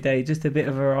lunch every day. Just a bit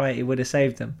of variety would have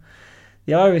saved them.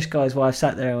 The Irish guy's wife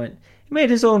sat there and went, he made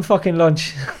his own fucking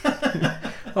lunch.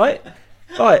 Right,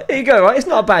 here you go, right? It's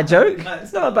not a bad joke.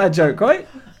 It's not a bad joke, right?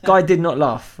 Guy did not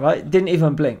laugh, right? Didn't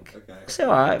even blink. Okay.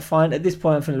 So, all right, fine. At this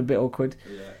point, I'm feeling a bit awkward.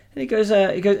 Yeah. And he goes,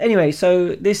 anyway,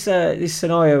 so this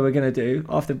scenario we're going to do,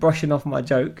 after brushing off my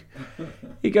joke,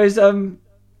 he goes,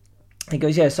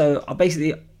 yeah, so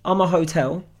I'm a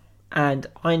hotel and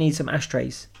I need some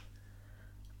ashtrays.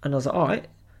 And I was like, all right.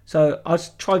 So I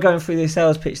try going through the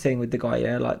sales pitch thing with the guy,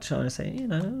 yeah, like trying to say,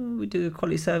 we do a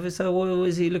quality service, so what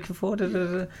is he looking for?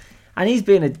 And he's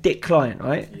being a dick client,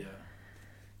 right? Yeah.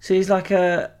 So he's like,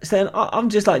 so then I'm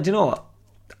just like, do you know what?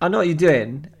 I know what you're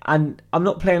doing, and I'm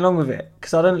not playing along with it,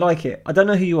 because I don't like it. I don't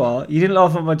know who you are. You didn't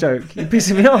laugh at my joke. You're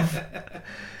pissing me off.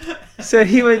 So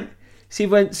he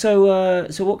went,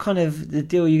 so what kind of the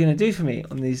deal are you going to do for me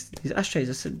on these ashtrays?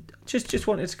 I said, just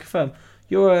wanted to confirm.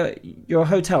 You're a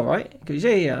hotel, right? He goes,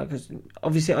 yeah. Because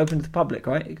obviously open to the public,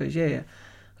 right? He goes, yeah.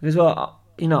 I goes, well,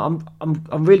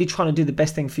 I'm really trying to do the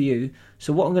best thing for you.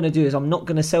 So what I'm going to do is I'm not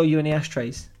going to sell you any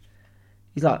ashtrays.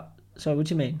 He's like, so what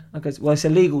do you mean? I goes, well, it's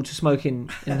illegal to smoke in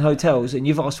hotels, and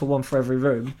you've asked for one for every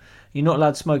room. You're not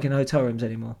allowed to smoke in hotel rooms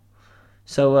anymore.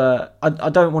 So I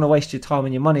don't want to waste your time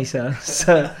and your money, sir.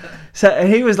 So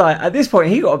and he was like, at this point,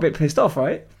 he got a bit pissed off,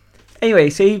 right? Anyway,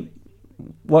 so he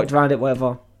worked around it,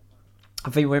 whatever. I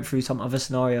think we went through some other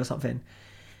scenario or something.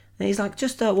 And he's like,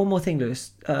 just one more thing,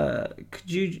 Lewis. Could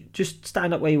you just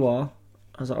stand up where you are?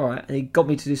 I was like, all right. And he got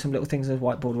me to do some little things on his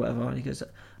whiteboard or whatever. And he goes,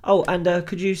 oh, and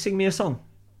could you sing me a song?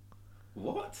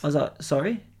 What? I was like,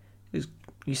 sorry? He goes,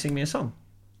 you sing me a song?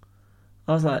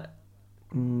 I was like,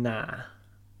 nah,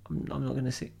 I'm not going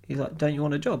to sing. He's like, don't you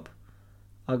want a job?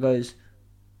 I goes,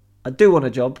 I do want a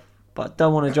job, but I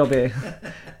don't want a job here.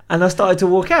 And I started to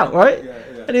walk out, right?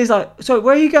 Yeah. And he's like, so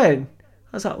where are you going?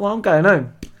 I was like, well, I'm going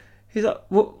home. He's like,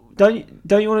 what? Don't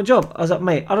you want a job? I was like,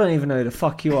 mate, I don't even know who the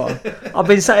fuck you are. I've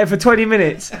been sat here for 20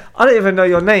 minutes. I don't even know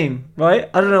your name, right?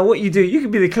 I don't know what you do. You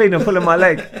could be the cleaner pulling my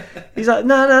leg. He's like,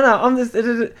 no. I'm just...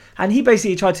 And he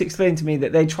basically tried to explain to me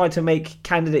that they try to make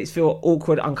candidates feel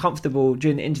awkward, uncomfortable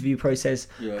during the interview process.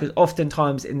 Because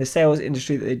oftentimes in the sales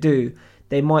industry that they do,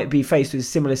 they might be faced with a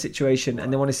similar situation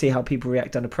and they want to see how people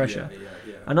react under pressure.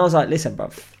 Yeah. And I was like, listen,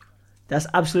 bruv, that's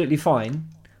absolutely fine,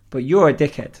 but you're a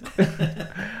dickhead.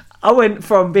 I went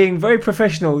from being very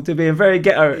professional to being very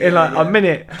ghetto in like a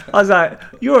minute. I was like,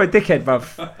 you're a dickhead,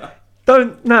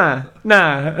 bruv.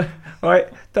 Nah. Right?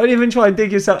 Don't even try and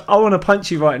dig yourself. I want to punch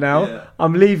you right now. Yeah.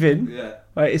 I'm leaving. Yeah.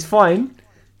 Right? It's fine.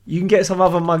 You can get some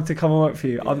other mug to come and work for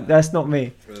you. Yeah. That's not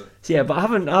me. Really? So yeah, but I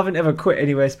haven't ever quit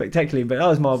anywhere spectacularly, but that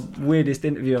was my weirdest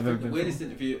interview I've ever been. The weirdest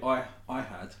interview I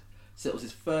had, so it was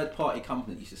this third party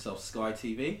company that used to sell Sky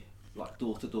TV, like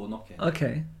door to door knocking.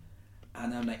 Okay.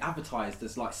 And they advertised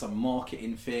as like some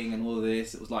marketing thing and all of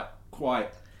this. It was like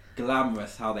quite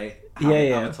glamorous how they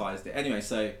advertised it. Anyway,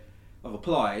 so I've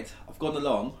applied, I've gone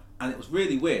along, and it was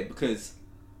really weird because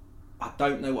I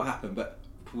don't know what happened, but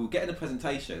we were getting a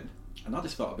presentation and I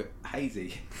just felt a bit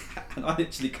hazy and I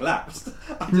literally collapsed.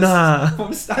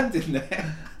 I'm standing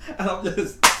there and I'm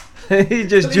just... You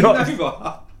just dropped.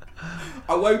 Over.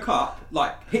 I woke up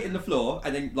like hitting the floor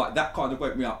and then like that kind of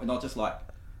woke me up and I was just like,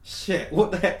 shit,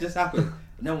 what the heck just happened?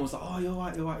 And everyone was like, oh, you're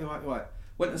right.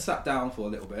 Went and sat down for a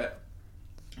little bit.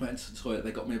 Went to the toilet.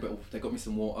 They got me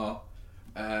some water.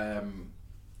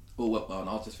 All went well, and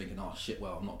I was just thinking, oh shit,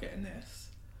 well, I'm not getting this.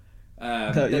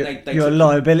 You're a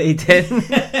liability, then.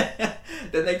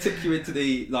 Then they took you into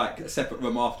the like separate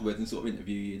room afterwards and sort of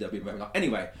interview you. They'll be very like,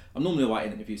 anyway, I'm normally alright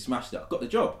in an interview. Smashed it. I got the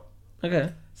job.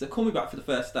 Okay. So call me back for the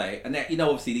first day, and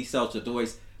obviously these sales jobs are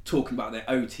always talking about their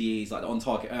OTEs, like the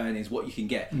on-target earnings, what you can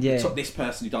get. Yeah. This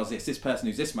person who does this person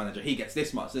who's this manager, he gets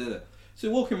this much.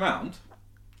 So walking around,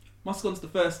 must have gone to the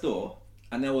first door,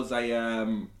 and there was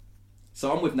a.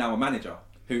 So I'm with now a manager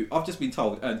who I've just been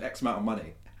told earned X amount of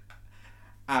money,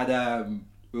 and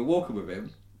we were walking with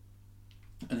him,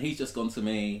 and he's just gone to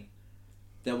me.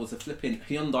 There was a flipping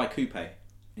Hyundai Coupe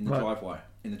in the driveway,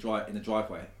 in the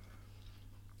driveway,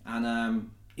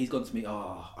 and he's gone to me.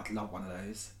 Oh, I'd love one of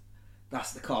those.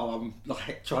 That's the car I'm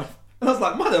like trying. And I was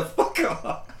like,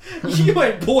 motherfucker, you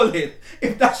ain't balling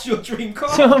if that's your dream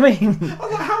car. Do you know what I mean? I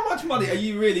was like, how much money are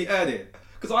you really earning?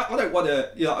 Because I don't want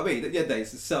to, you know what I mean? At the end of the day,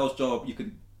 it's a sales job. You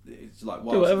can, it's like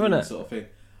do whatever, innit? sort of thing.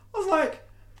 I was like,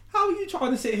 how are you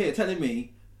trying to sit here telling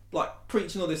me, like,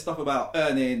 preaching all this stuff about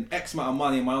earning X amount of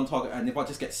money in my own target, and if I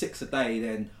just get 6 a day,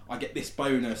 then I get this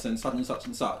bonus and such and such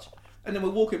and such. And then we're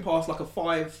walking past like it's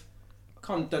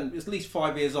at least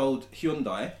 5 years old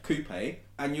Hyundai Coupe,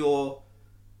 and you're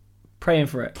praying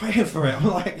for it. I'm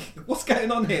like, what's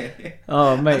going on here?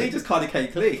 Oh, mate. And he just kind of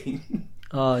came clean.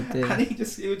 Oh, dear. And he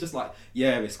was just like,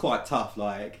 yeah, it's quite tough.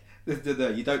 Like,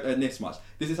 you don't earn this much.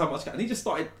 This is how much. And he just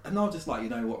started, and I was just like, you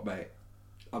know what, mate?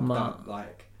 I'm done.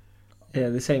 Like, yeah,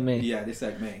 this ain't me. Yeah, this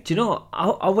ain't me. Do you know what?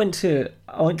 I went to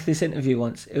this interview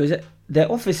once. It was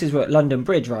their offices were at London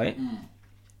Bridge, right?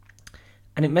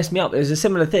 And it messed me up. It was a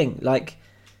similar thing. Like,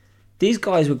 these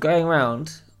guys were going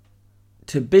around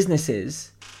to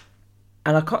businesses,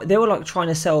 and they were like trying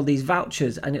to sell these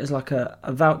vouchers, and it was like a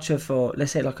voucher for,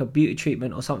 let's say, like a beauty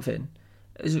treatment or something.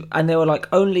 And they were like,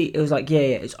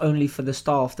 it's only for the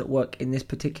staff that work in this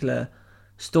particular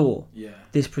store,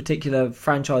 this particular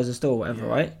franchise store, whatever,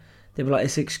 right? They were like,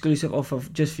 it's exclusive offer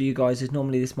just for you guys. It's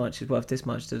normally this much. It's worth this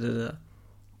much. Da, da, da.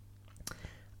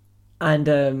 And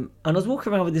I was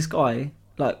walking around with this guy,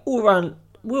 like all around.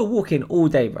 We were walking all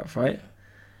day, bruv, right?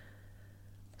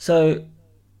 So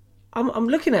I'm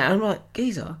looking at it, and I'm like,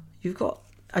 geezer, you've got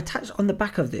attached on the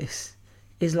back of this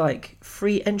is like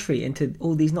free entry into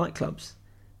all these nightclubs.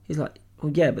 He's like,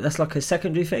 well, yeah, but that's like a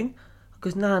secondary thing. I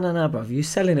goes, nah, bruv, you're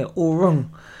selling it all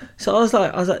wrong. So I was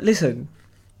like, listen,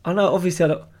 I know obviously I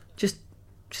don't, just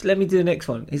let me do the next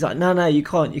one. He's like, no, you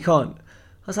can't. I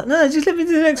was like, no, just let me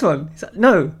do the next one. He's like,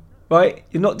 no, right?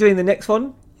 You're not doing the next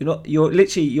one. You're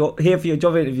here for your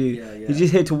job interview. Yeah. You're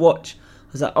just here to watch.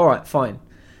 I was like, all right, fine.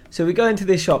 So we go into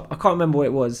this shop. I can't remember what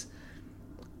it was.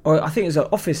 Or I think it was an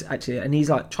office, actually. And he's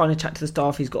like trying to chat to the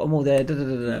staff. He's got them all there.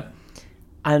 Yeah.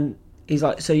 And he's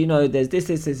like, so, there's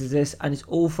this. And it's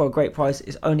all for a great price.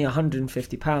 It's only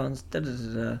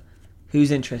 £150.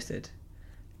 Who's interested?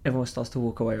 Everyone starts to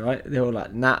walk away, right? They're all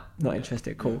like, nah, not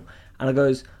interested. Cool. And I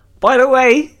goes, by the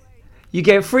way, you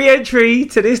get free entry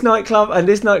to this nightclub and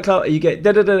this nightclub, and you get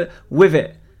with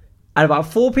it. And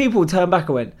about 4 people turned back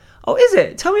and went, oh, is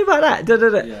it? Tell me about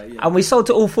that. Yeah. And we sold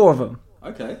to all 4 of them.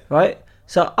 Okay. Right?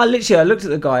 So I looked at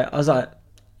the guy. I was like,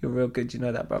 you're real good. You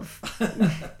know that,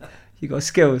 bruv. You got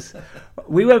skills.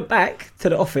 We went back to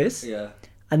the office. Yeah.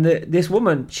 And this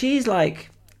woman, she's like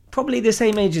probably the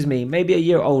same age as me, maybe a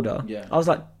year older. Yeah. I was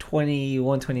like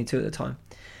 21, 22 at the time.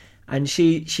 And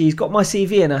she's got my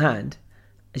CV in her hand.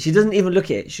 And she doesn't even look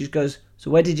at it. She just goes,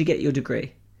 so where did you get your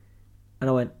degree? And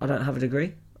I went, I don't have a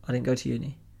degree. I didn't go to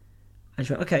uni. And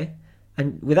she went, okay.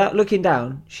 And without looking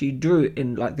down, she drew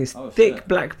in like this thick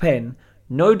black pen,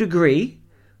 no degree,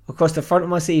 across the front of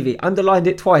my CV, underlined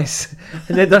it twice,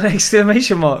 and then done an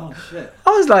exclamation mark. Oh, shit. I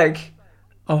was like,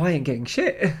 I ain't getting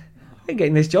shit. I ain't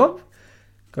getting this job.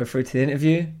 Go through to the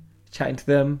interview, chatting to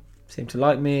them, seemed to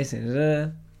like me,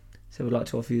 said we'd like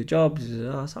to offer you a job.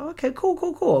 I was like, okay, cool.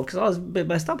 Because I was a bit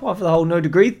messed up after the whole no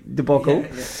degree debacle.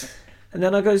 Yeah. And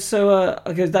then I go,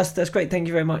 that's great, thank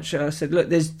you very much. I said, look,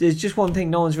 there's just one thing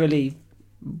no one's really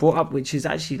brought up, which is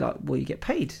actually like, well, you get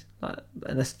paid. Like,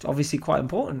 and that's obviously quite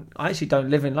important. I actually don't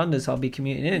live in London, so I'll be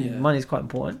commuting in. Yeah. Money's quite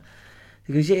important.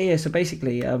 He goes, yeah. So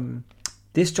basically,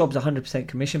 this job's 100%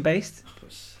 commission based.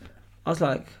 I was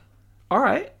like, all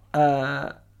right.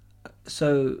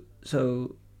 So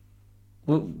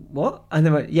what? And they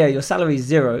went, yeah, your salary is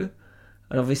 0,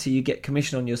 and obviously you get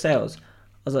commission on your sales. I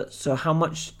was like, so how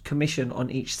much commission on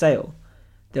each sale?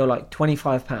 They were like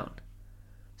 £25.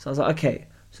 So I was like, okay.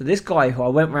 So this guy who I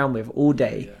went round with all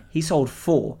day, he sold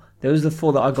 4. There was the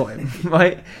 4 that I got him,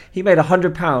 right? He made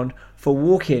 £100 for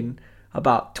walking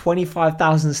about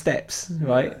 25,000 steps,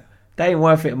 right? That ain't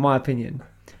worth it in my opinion.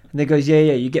 And they goes, yeah,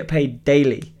 you get paid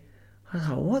daily. I was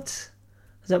like, what?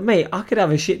 I was like, mate, I could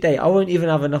have a shit day. I won't even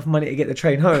have enough money to get the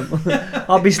train home.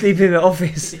 I'll be sleeping in the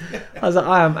office. I was like,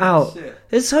 I am out. Shit.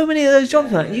 There's so many of those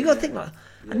jobs, man. You got to think like,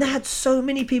 and they had so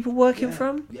many people working for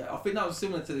them. Yeah, I think that was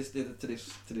similar to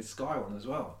this Sky one as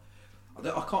well.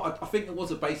 I think it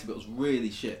was a basic, but it was really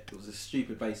shit. It was a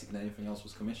stupid basic, and everything else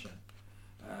was commission.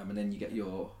 And then you get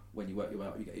when you work your way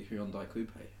up, you get your Hyundai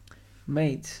Coupe.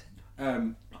 Mate.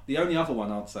 The only other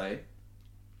one I'd say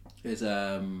is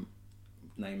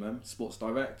name them Sports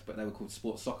Direct, but they were called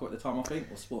Sports Soccer at the time, I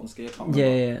think, or Sport and Ski. I can't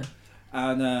remember. Yeah.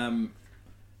 And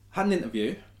Had an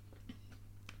interview.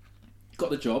 Got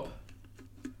the job.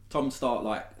 Told me to start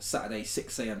like Saturday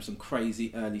 6 a.m. Some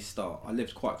crazy early start. I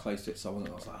lived quite close to it, so I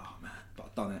was like, oh man, but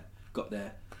I've done it. Got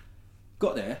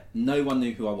there. No one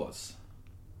knew who I was.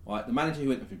 Right, the manager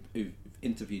who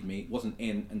interviewed me wasn't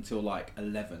in until like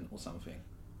 11 or something.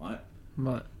 Right.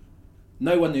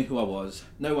 No one knew who I was.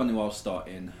 No one knew I was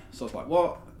starting. So I was like,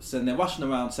 what? So then they're rushing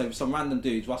around. So some random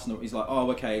dude's rushing. He's like, oh,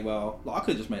 okay, well, like, I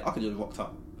could have just rocked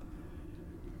up.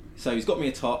 So he's got me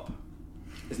a top.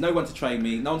 There's no one to train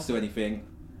me. No one to do anything.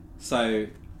 So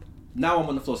now I'm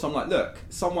on the floor. So I'm like, look,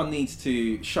 someone needs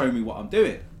to show me what I'm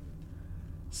doing.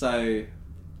 So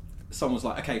someone's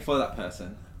like, okay, follow that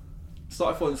person.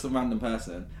 Started following some random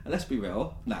person. And let's be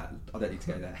real. Nah, I don't need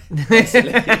to go there.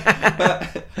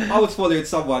 But I was following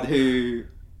someone who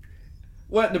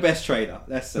weren't the best trainer.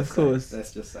 Let's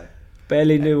just say.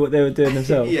 Barely knew what they were doing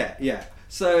themselves. Yeah.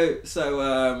 So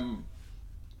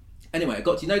anyway, I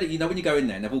got to, you know when you go in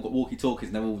there and they've all got walkie-talkies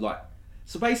and they're all like,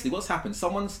 so basically what's happened,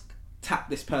 someone's tapped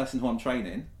this person who I'm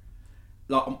training.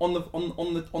 Like, I'm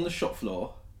on the shop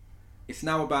floor. It's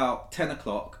now about 10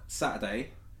 o'clock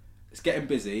Saturday. It's getting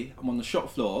busy. I'm on the shop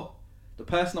floor. The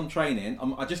person I'm training,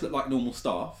 I just look like normal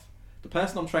staff. The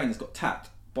person I'm training has got tapped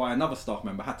by another staff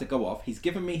member, had to go off. He's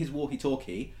given me his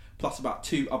walkie-talkie plus about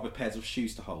 2 other pairs of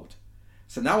shoes to hold.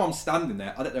 So now I'm standing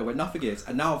there, I don't know where nothing is,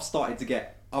 and now I've started to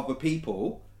get other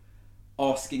people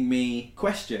asking me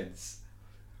questions.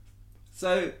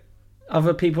 So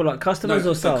other people like customers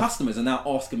or staff? So customers are now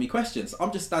asking me questions.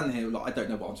 I'm just standing here like, I don't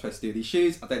know what I'm supposed to do with these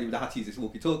shoes. I don't even know how to use this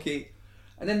walkie-talkie.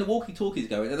 And then the walkie-talkie's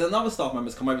going, and then another staff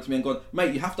member's come over to me and gone,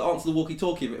 mate, you have to answer the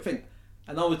walkie-talkie. But I think,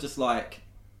 and I was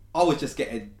just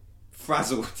getting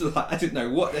frazzled. Like, I didn't know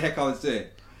what the heck I was doing.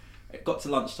 It got to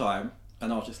lunchtime,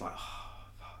 and I was just like, oh,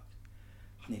 fuck,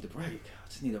 I need a break. I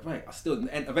just need a break.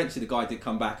 And eventually the guy did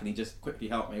come back, and he just quickly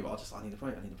helped me, but I need a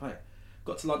break.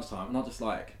 Got to lunchtime, and I was just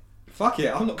like, fuck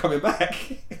it, I'm not coming back.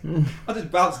 I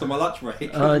just bounced on my lunch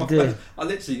break. Oh dear. I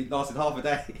literally lasted half a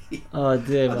day. Oh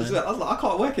dear, man. I was like, I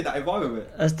can't work in that environment.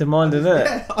 That's demanding, isn't it?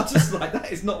 Yeah, I was just like,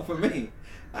 that is not for me.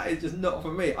 That is just not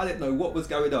for me. I didn't know what was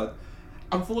going on.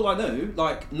 And for all I know,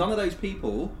 like, none of those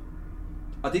people,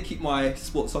 I did keep my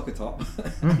sports soccer top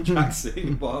and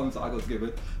tracksuit bottoms that I got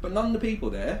given, but none of the people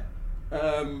there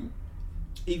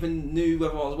even knew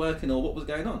whether I was working or what was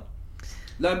going on.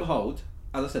 Lo and behold,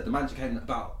 as I said, the manager came at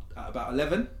about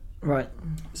 11. Right.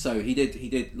 So he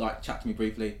did like chat to me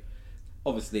briefly.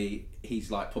 Obviously, he's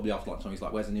like, probably after lunchtime, he's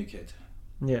like, where's the new kid?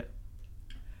 Yeah.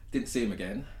 Didn't see him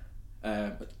again.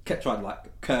 But kept trying to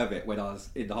like curve it when I was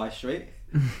in the high street.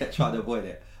 Kept trying to avoid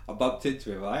it. I bumped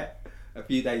into him, right? A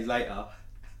few days later,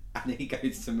 and he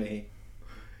goes to me.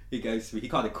 He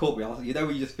kind of caught me. I was like, you know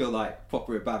when you just feel like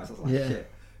proper embarrassed? I was like, yeah.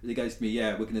 Shit. And he goes to me,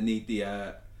 yeah, we're going to need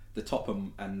the top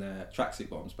and the tracksuit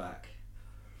bottoms back.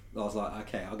 I was like,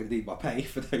 okay, I'm going to need my pay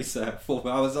for those 4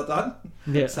 hours I've done.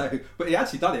 Yeah. So, but he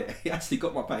actually done it. He actually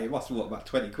got my pay. It must have been about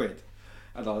 20 quid.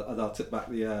 And I took back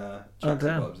the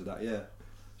tracksuit bottoms and that, yeah.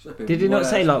 Did he not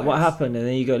say like what happened and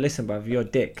then you go, listen bruv, you're a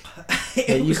dick?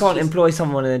 You can't employ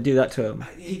someone and then do that to him.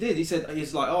 He did. He said,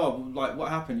 he's like, oh, like what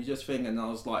happened? You just think, and I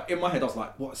was like, in my head I was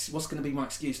like, what's going to be my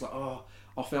excuse? Like, oh,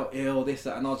 I felt ill, this,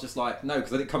 that, and I was just like, no,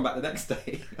 because I didn't come back the next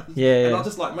day. Yeah. And I was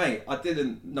just like, mate, I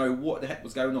didn't know what the heck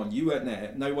was going on. You weren't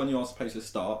there. No one knew I was supposed to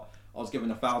start. I was given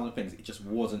 1,000 things. It just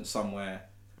wasn't somewhere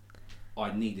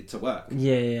I needed to work.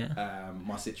 Yeah.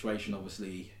 My situation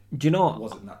obviously, do you know what?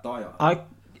 Wasn't that dire.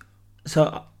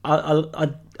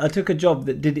 I took a job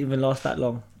that didn't even last that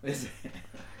long. Is it?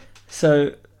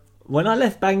 So when I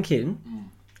left banking,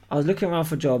 I was looking around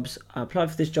for jobs. I applied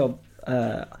for this job.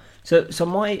 So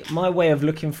my way of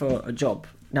looking for a job.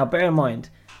 Now bear in mind,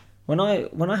 when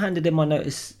I handed in my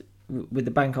notice with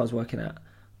the bank I was working at,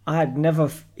 I had never,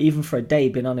 even for a day,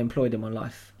 been unemployed in my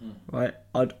life. Right?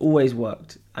 I'd always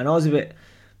worked, and I'd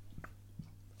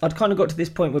kind of got to this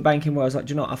point with banking where I was like,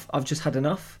 do you know what? I've just had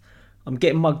enough. I'm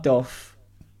getting mugged off.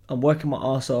 I'm working my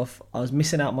arse off. I was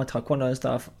missing out my taekwondo and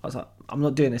stuff. I was like, I'm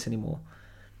not doing this anymore.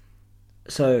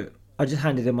 So I just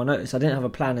handed in my notice. I didn't have a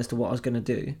plan as to what I was going to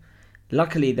do.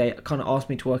 Luckily, they kind of asked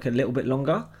me to work a little bit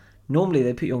longer. Normally,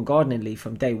 they put you on gardening leave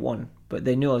from day one, but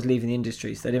they knew I was leaving the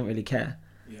industry, so they didn't really care.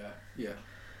 Yeah.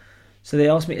 So they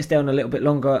asked me to stay on a little bit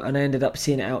longer, and I ended up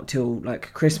seeing it out till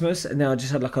like Christmas, and then I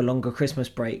just had like a longer Christmas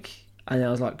break, and then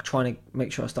I was like trying to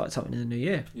make sure I started something in the new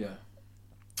year. Yeah.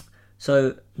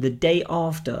 So the day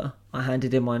after I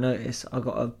handed in my notice, I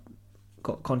got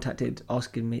contacted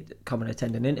asking me to come and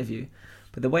attend an interview.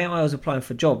 But the way I was applying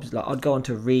for jobs, like I'd go on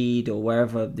to Reed or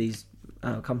wherever these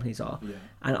companies are,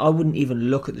 and I wouldn't even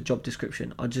look at the job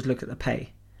description. I'd just look at the pay.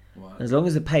 Right. As long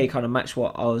as the pay kind of matched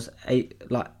what I was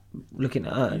looking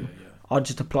to earn, I'd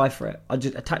just apply for it. I'd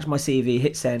just attach my CV,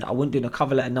 hit send. I wouldn't do no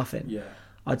cover letter, nothing. Yeah.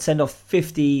 I'd send off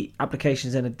 50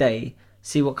 applications in a day,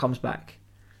 see what comes back.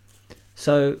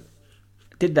 So,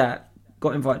 did that,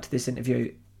 got invited to this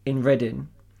interview in Reading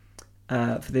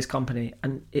for this company,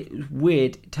 and it was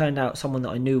weird. It turned out someone that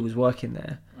I knew was working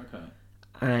there. Okay.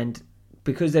 And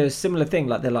because there's a similar thing,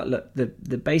 like they're like, look,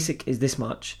 the basic is this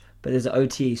much, but there's an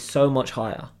OTE so much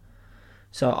higher.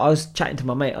 So I was chatting to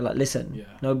my mate. I'm like, listen,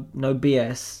 no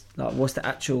BS. Like, what's the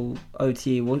actual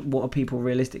OTE? What are people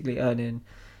realistically earning?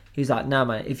 He's like, nah,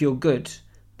 mate. If you're good,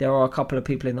 there are a couple of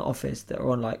people in the office that are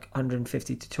on like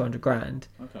 150 to 200 grand.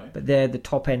 Okay. But they're the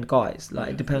top end guys.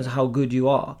 Like, it depends on how good you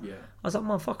are. Yeah. I was like,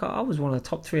 motherfucker, I was one of the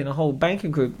top 3 in the whole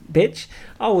banking group, bitch.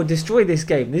 I will destroy this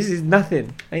game. This is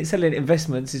nothing. I ain't selling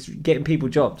investments. It's getting people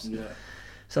jobs. Yeah.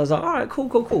 So I was like, all right,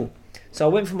 cool. So I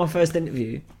went for my first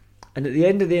interview. And at the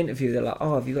end of the interview, they're like,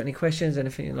 oh, have you got any questions,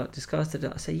 anything you like discussed?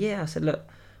 I said, yeah. I said, look,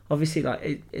 obviously,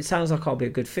 like, it sounds like I'll be a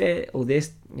good fit, all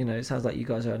this, it sounds like you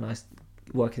guys are a nice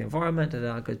working environment,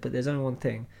 but there's only one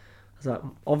thing. I was like,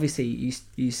 obviously,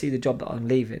 you see the job that I'm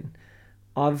leaving.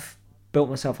 I've built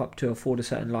myself up to afford a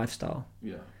certain lifestyle.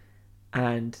 Yeah.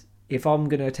 And if I'm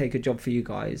going to take a job for you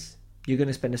guys, you're going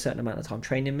to spend a certain amount of time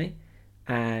training me.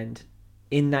 And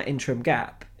in that interim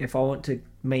gap, if I want to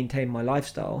maintain my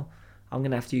lifestyle, I'm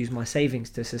going to have to use my savings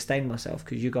to sustain myself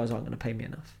because you guys aren't going to pay me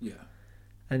enough. Yeah.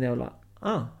 And they were like,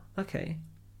 oh, okay.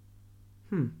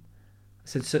 I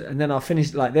said, so, and then I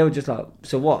finished, like, they were just like,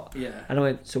 so what? Yeah. And I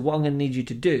went, so what I'm going to need you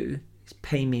to do is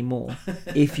pay me more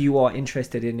if you are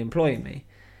interested in employing me.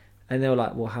 And they were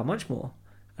like, well, how much more?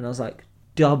 And I was like,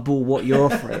 double what you're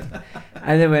offering.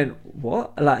 And they went,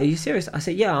 what? Like, are you serious? I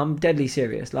said, yeah, I'm deadly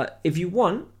serious. Like, if you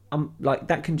want, I'm like,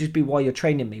 that can just be while you're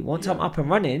training me. Once I'm up and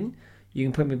running, you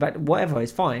can put me back, whatever,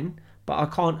 it's fine, but I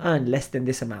can't earn less than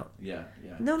this amount. Yeah.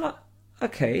 And they're like,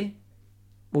 okay,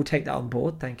 we'll take that on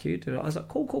board, thank you. I was like,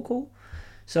 cool.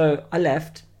 So I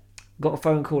left, got a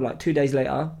phone call like 2 days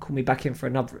later, called me back in for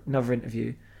another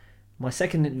interview. My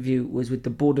second interview was with the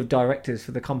board of directors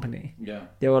for the company. Yeah.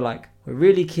 They were like, we're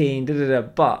really keen,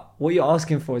 but what you're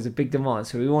asking for is a big demand,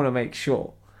 so we want to make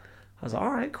sure. I was like, all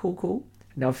right, cool.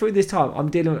 Now through this time,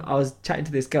 I was chatting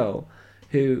to this girl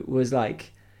who was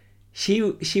like, she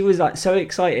was like so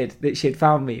excited that she had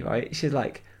found me, right? She's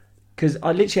like, because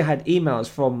I literally had emails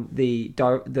from the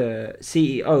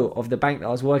CEO of the bank that I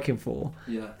was working for,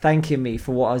 thanking me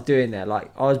for what I was doing there.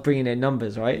 Like, I was bringing in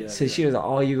numbers, right? She was like,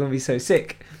 oh, you're going to be so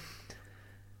sick.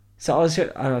 So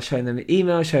I was showing them the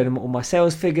email, showing them all my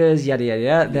sales figures, yada, yada,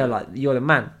 yada. They're like, you're the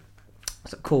man. I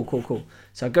was like, cool.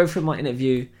 So I go through my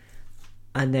interview,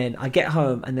 and then I get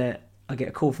home, and then I get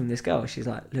a call from this girl. She's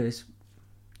like, Lewis,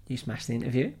 you smashed the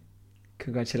interview.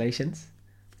 Congratulations.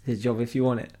 There's a job if you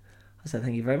want it. I said,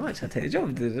 thank you very much. I'll take the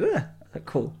job. I was like,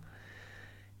 cool.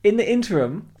 In the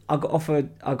interim, I got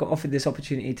offered this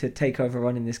opportunity to take over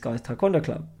running this guy's taekwondo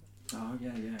club. Oh,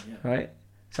 yeah. Right?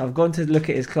 So I've gone to look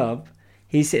at his club.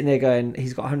 He's sitting there going,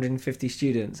 he's got 150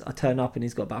 students. I turn up and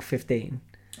he's got about 15,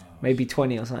 maybe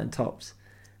 20 or something tops.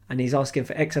 And he's asking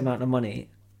for X amount of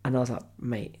money. And I was like,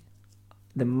 mate,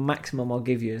 the maximum I'll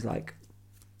give you is like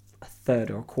a third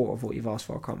or a quarter of what you've asked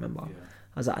for. I can't remember. Yeah.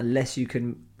 I was like, unless you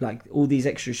can, like, all these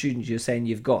extra students you're saying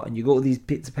you've got, and you've got all these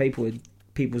bits of paper with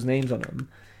people's names on them,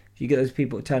 if you get those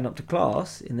people to turn up to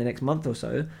class in the next month or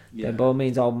so, then by all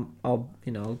means I'll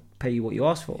pay you what you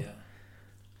asked for. Yeah.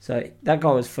 So that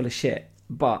guy was full of shit.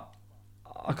 But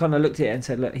I kind of looked at it and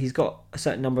said, look, he's got a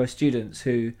certain number of students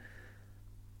who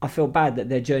I feel bad that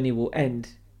their journey will end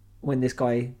when this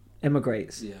guy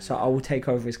emigrates. Yeah, so I will take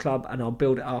over his club and I'll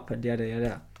build it up and yada,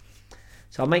 yada.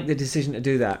 So I make the decision to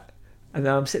do that. And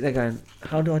then I'm sitting there going,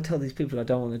 how do I tell these people I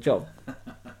don't want the job? Do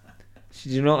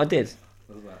you know what I did?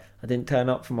 What was that? I didn't turn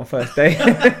up for my first day.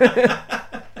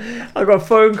 I got a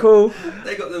phone call.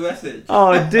 They got the message.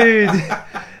 Oh, dude.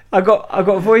 I got a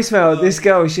voicemail. This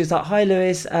girl, she was like, hi,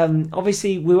 Lewis.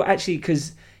 Obviously, we were actually,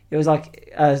 because it was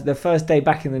like the first day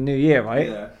back in the new year, right?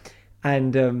 Yeah.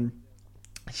 And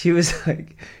she was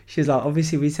like,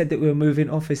 obviously, we said that we were moving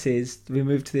offices. We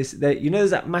moved to this.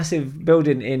 There's that massive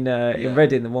building in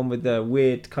Reading, the one with the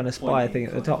weird kind of spire thing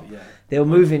at the top. Yeah. They were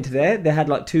moving to there. They had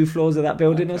like 2 floors of that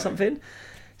building or something.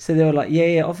 So they were like,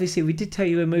 yeah. Obviously, we did tell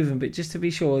you we're moving, but just to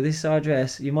be sure, this is our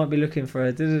address. You might be looking for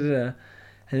a da-da-da.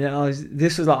 And then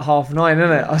this was like 9:30,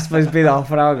 isn't it? I was supposed to be there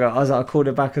half an hour ago. I was like, I called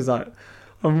her back. I was like,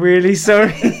 I'm really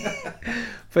sorry,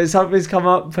 but something's come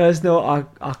up personal.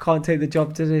 I can't take the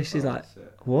job today. She's like,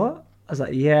 what? I was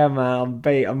like, yeah, man,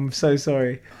 I'm so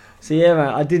sorry. So yeah, man,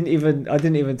 I didn't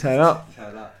even turn up.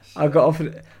 I got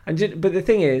offered, but the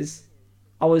thing is,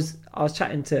 I was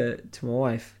chatting to my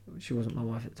wife. She wasn't my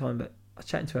wife at the time, but was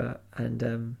chatting to her,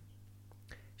 and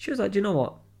she was like, "Do you know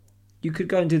what? You could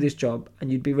go and do this job,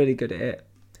 and you'd be really good at it.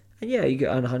 And yeah, you could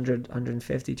earn 100,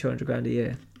 150, 200 grand a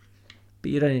year,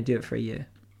 but you'd only do it for a year.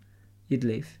 You'd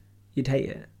leave. You'd hate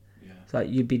it. Yeah. It's like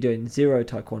you'd be doing zero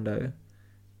taekwondo,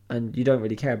 and you don't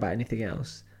really care about anything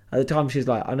else." At the time, she's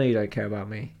like, "I know you don't care about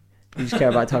me. You just care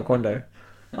about taekwondo."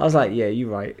 I was like, "Yeah, you're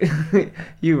right.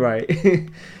 You're right."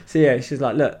 So yeah, she's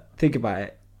like, "Look, think about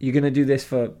it. You're gonna do this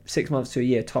for 6 months to a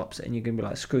year tops, and you're gonna be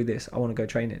like, screw this. I want to go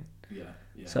training." Yeah.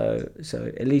 Yeah.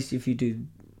 So at least if you do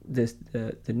this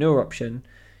the newer option,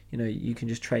 you know, you can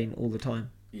just train all the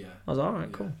time. Yeah. I was like, all right,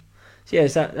 Yeah. cool. So yeah,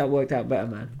 so that worked out better,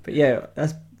 man. But yeah,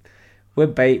 we're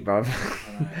bait, bruv.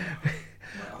 I know.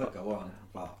 I could go on,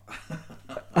 but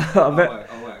I bet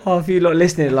I won't. half you lot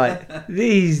listening like,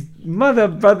 these brother,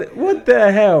 what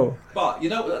the hell? But you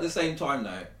know, at the same time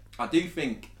though, I do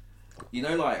think, you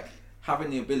know, like having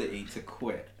the ability to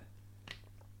quit.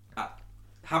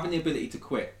 Having the ability to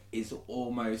quit is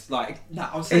almost like,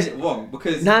 I'm saying it wrong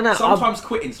because sometimes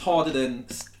quitting's harder than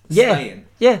staying.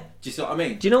 Yeah. Do you see what I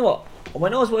mean? Do you know what?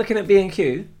 When I was working at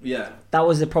B&Q, Yeah. that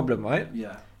was the problem, right?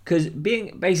 Yeah. Because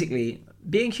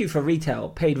B&Q for retail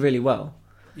paid really well.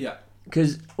 Yeah.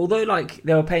 Because although like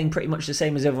they were paying pretty much the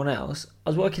same as everyone else,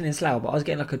 I was working in Slough, but I was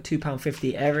getting like a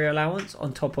 £2.50 area allowance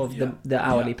on top of the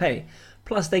hourly pay.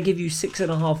 Plus they give you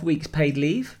 6.5 weeks paid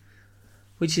leave,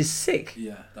 which is sick.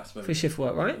 Yeah, that's very for shift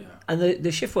work, right? Yeah. And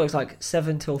the shift work's like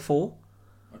 7 till 4.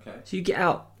 Okay. So you get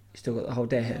out, you still got the whole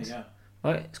day ahead. Yeah.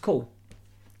 Right? It's cool.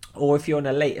 Or if you're on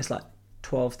a late, it's like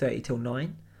 12:30 till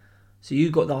 9. So you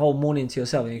got the whole morning to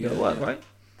yourself and you go to work, right?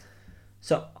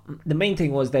 So the main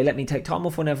thing was they let me take time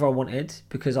off whenever I wanted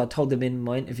because I told them in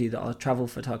my interview that I'll travel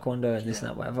for taekwondo and this and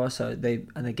that, whatever. So they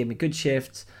gave me good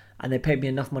shifts and they paid me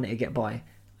enough money to get by.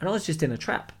 And I was just in a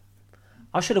trap.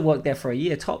 I should have worked there for a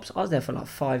year tops. I was there for like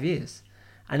 5 years.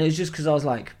 And it was just because I was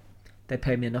like, they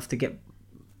paid me enough to get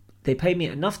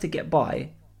by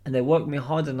and they worked me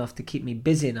hard enough to keep me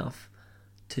busy enough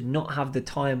to not have the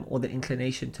time or the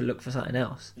inclination to look for something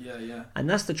else. Yeah, yeah. And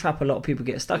that's the trap a lot of people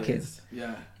get stuck in.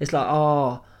 Yeah. It's like,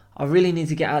 oh, I really need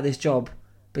to get out of this job,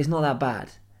 but it's not that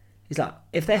bad. It's like,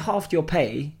 if they halved your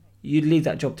pay, you'd leave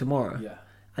that job tomorrow. Yeah.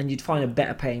 And you'd find a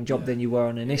better paying job than you were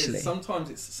on initially. Sometimes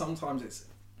it's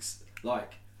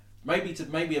like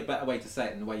maybe a better way to say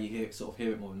it, and the way you hear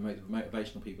it more than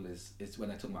motivational people is when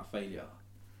they're talking about failure.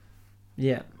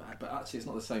 Yeah. But actually, it's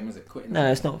not the same, is it? Quitting. No,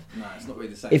 it's not. No, it's not really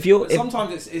the same.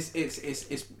 Sometimes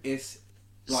it's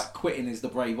like quitting is the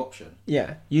brave option.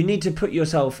 Yeah. You need to put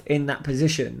yourself in that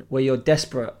position where you're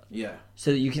desperate. Yeah.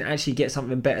 So that you can actually get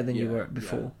something better than you were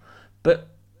before. Yeah.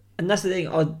 And that's the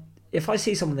thing. If I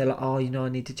see someone, they're like, oh, I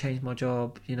need to change my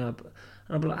job, and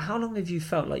I'll be like, how long have you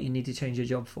felt like you need to change your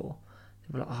job for?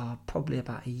 They'll be like, oh, probably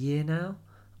about a year now.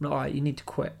 I'm like, all right, you need to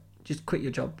quit. Just quit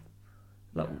your job.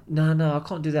 Like, no, I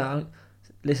can't do that.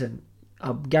 Listen,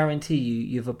 I guarantee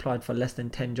you've applied for less than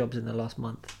 10 jobs in the last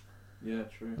month. Yeah,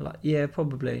 true. Like, yeah,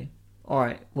 probably. All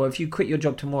right, well, if you quit your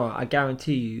job tomorrow, I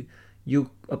guarantee you'll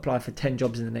apply for 10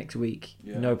 jobs in the next week.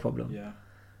 Yeah. No problem. Yeah.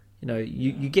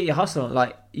 You get your hustle on.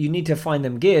 Like, you need to find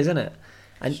them gears, isn't it?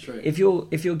 And if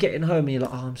you're getting home and you're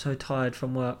like, oh, I'm so tired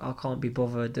from work, I can't be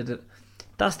bothered.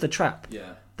 That's the trap.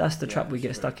 Yeah. That's the trap we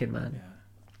get stuck in, man.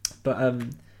 Yeah. But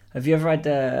have you ever had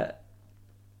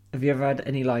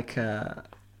any like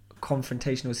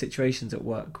confrontational situations at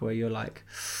work where you're like,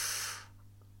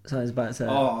 something's about to...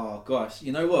 Oh gosh,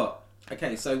 you know what?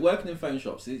 Okay, so working in phone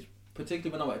shops,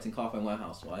 particularly when I worked in Carphone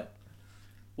Warehouse, right?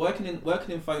 Working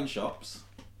in phone shops,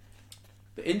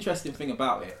 the interesting thing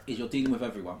about it is you're dealing with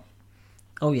everyone.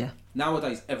 Oh yeah.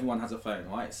 Nowadays, everyone has a phone,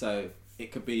 right? So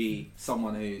it could be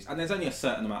someone and there's only a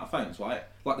certain amount of phones, right?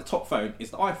 Like the top phone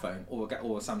is the iPhone or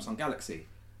a Samsung Galaxy.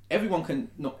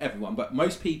 Not everyone, but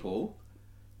most people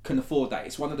can afford that.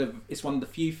 It's one of the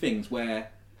few things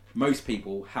where most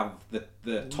people have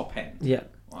the top end. Yeah.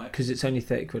 Right? Because it's only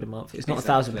 30 quid a month. It's not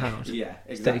Exactly. £1,000. Yeah,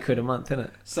 exactly. It's 30 quid a month, isn't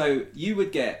it? So you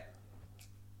would get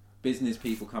business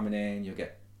people coming in, you'll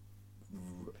get...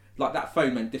 Like that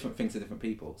phone meant different things to different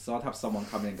people. So I'd have someone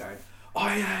come in and go,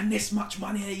 I earn this much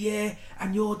money a year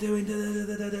and you're doing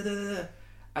da-da-da-da-da-da-da.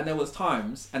 And there was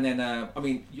times, and then,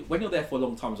 when you're there for a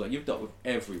long time as well, you've dealt with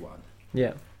everyone.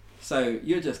 Yeah. So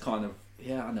you're just kind of,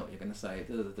 yeah, I know what you're going to say.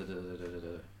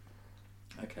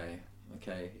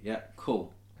 Okay, yeah,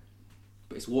 cool.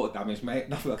 But it's water damage, mate.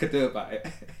 Nothing I could do about it.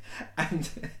 And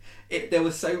there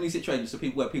were so many situations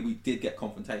where people did get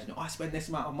confrontation. I spend this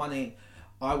amount of money.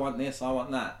 I want this. I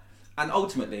want that. And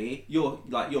ultimately, you're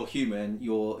human.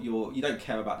 You don't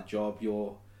care about the job.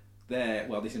 You're there.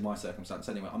 Well, this is my circumstance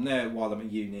anyway. I'm there while I'm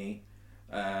at uni.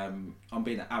 I'm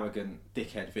being an arrogant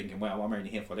dickhead, thinking, well, I'm only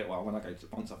here for a little while. When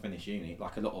once I finish uni,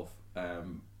 like a lot of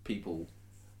people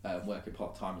working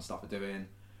part time and stuff are doing,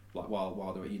 like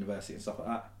while they're at university and stuff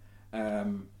like that.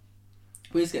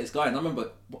 We used to get this guy, and I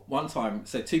remember one time,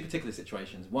 so two particular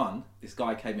situations. One, this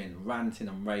guy came in ranting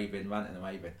and raving, and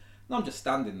I'm just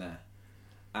standing there,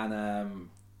 and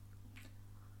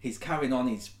he's carrying on.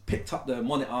 He's picked up the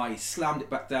monitor, he slammed it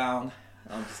back down.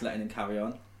 I'm just letting him carry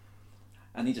on,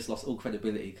 and he just lost all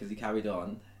credibility because he carried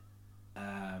on,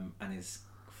 and his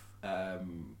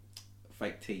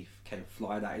fake teeth came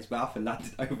flying out his mouth and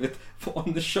landed over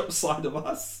on the shop side of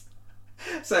us.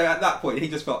 So at that point, he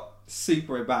just felt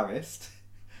super embarrassed,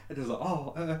 and he was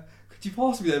like, could you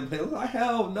pass me them? I was like,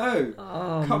 hell no,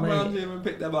 come round here and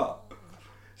pick them up.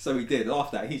 So he did.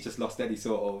 After that, he's just lost any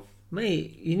sort of...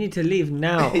 Mate, you need to leave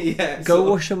now. Yeah, go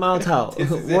wash your mouth out.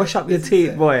 Wash up your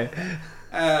teeth, boy.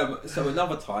 So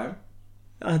another time...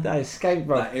 that escaped,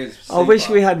 bro. I wish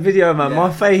we had video, man.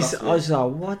 My face, I was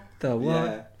like, what the what?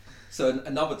 Yeah. So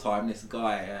another time, this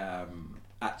guy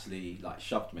actually like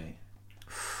shoved me.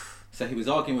 So he was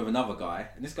arguing with another guy,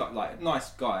 and this guy, like,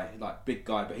 nice guy, like big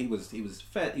guy, but he was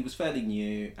fairly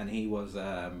new, and he was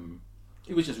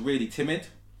just really timid.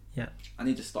 Yeah. And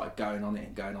he just started going on it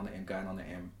and going on it and going on at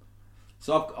him.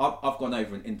 So I've gone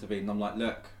over and intervened. I'm like,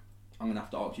 look, I'm gonna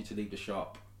have to ask you to leave the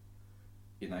shop.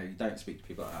 You know, you don't speak to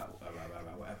people like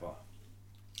that, whatever.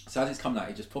 So as he's coming out,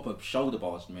 he just proper shoulder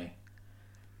barged me.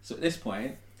 So at this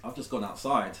point, I've just gone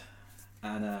outside,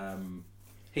 and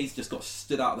he's just got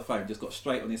stood out of the phone, just got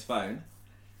straight on his phone,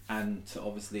 and to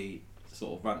obviously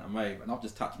sort of rant and rave. And I've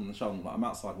just tapped him on the shoulder, like, I'm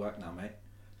outside work now, mate.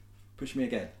 Push me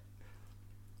again.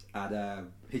 And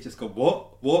he just gone,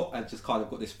 what? And just kind of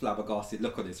got this flabbergasted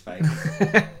look on his face.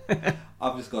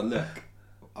 I've just gone, look,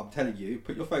 I'm telling you,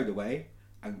 put your phone away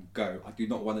and go. I do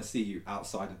not want to see you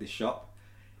outside of this shop.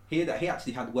 He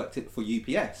actually had worked it for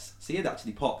UPS. So he had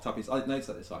actually parked up his... I didn't notice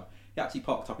at this time. He actually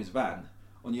parked up his van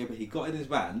on the... But he got in his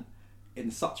van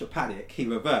in such a panic, he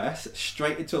reversed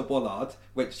straight into a bollard,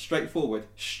 went straight forward,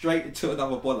 straight into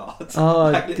another bollard. Oh,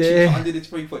 like literally dear. landed his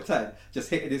 3'10", just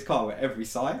hitting his car at every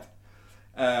side.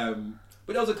 But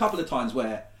there was a couple of times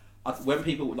where I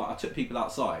took people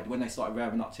outside when they started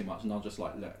revving up too much, and I was just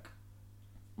like, look,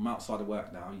 I'm outside of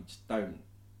work now. You just don't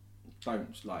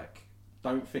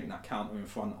think that counter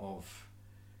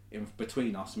in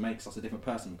between us makes us a different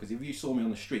person. Because if you saw me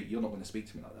on the street, you're not going to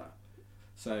speak to me like that.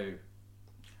 So,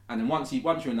 and then once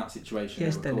you're in that situation,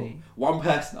 yes, Denny. One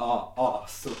person, I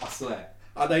swear,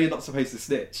 I know you're not supposed to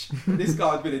snitch. But this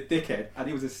guy's been a dickhead, and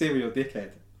he was a serial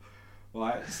dickhead.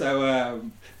 Right, so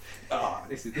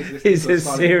this he's a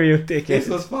funny. serial dickhead. This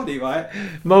was funny, right?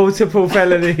 Multiple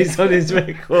felonies on his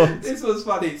record. This was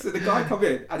funny. So the guy come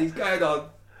in and he's going on.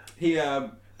 He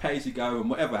pay as you go and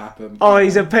whatever happened. Oh,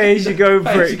 he's a pay as you go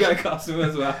pay prick. as you go customer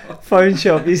as well. Phone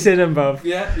shop, you seen him, bruv.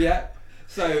 Yeah.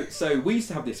 So we used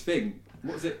to have this thing.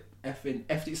 What was it?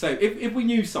 FD. So if we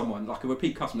knew someone like a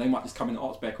repeat customer, they might just come in and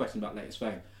ask bare questions about latest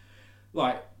phone.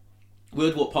 Like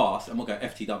we'd walk past and we'll go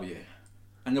FTW.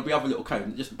 And there'll be other little code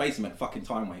that just basically meant fucking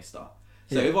time waster.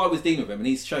 So if I was dealing with him and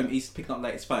he's picking up the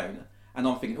latest phone, and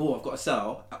I'm thinking, I've got to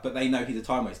sell, but they know he's a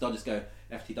time waster, I'll just go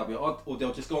FTW, or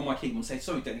they'll just go on my keyboard and say,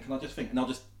 sorry Denny, can I just think, and I'll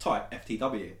just type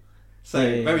FTW.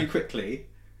 So very quickly,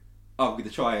 I'm going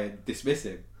to try and dismiss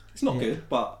him. It's not good,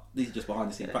 but these are just behind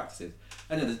the scenes practices.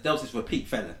 And then there was this repeat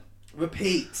felon.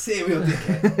 Repeat, serial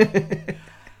dickhead.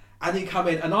 And he come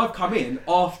in, and I've come in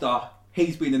after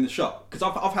he's been in the shop, because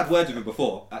I've had words with him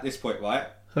before at this point, right?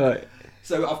 Right.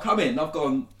 So I've come in and I've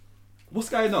gone, what's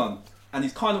going on? And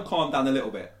he's kind of calmed down a little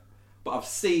bit. But I've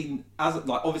seen,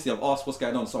 obviously I've asked what's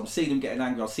going on, so I'm seeing him getting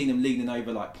angry, I've seen him leaning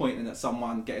over, like pointing at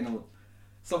someone, getting all...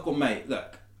 So I've gone, mate,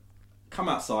 look, come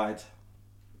outside,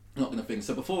 I'm not going to think.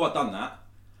 So before I've done that,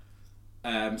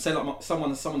 say like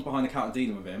someone's behind the counter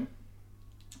dealing with him,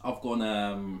 I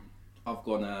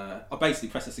basically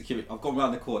pressed the security. I've gone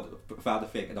around the corner, found the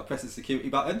thing, and I pressed the security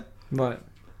button. Right.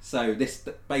 So this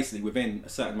basically within a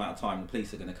certain amount of time, the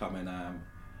police are going to come and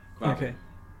grab him.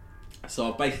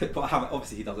 So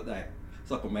obviously he doesn't there.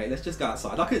 So I go, mate, let's just go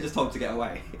outside. I could have just told him to get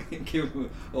away and kill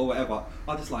him or whatever.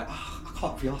 I'm just like, I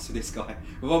can't be arsed with this guy.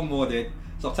 One morning,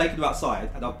 so I've taken him outside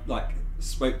and I've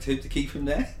spoke to him to keep him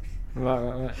there.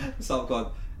 Right. So I've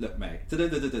gone, look, mate,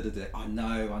 I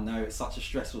know, it's such a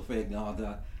stressful thing.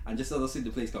 And just as I see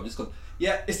the police come, I've just gone,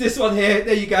 yeah, it's this one here,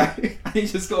 there you go. And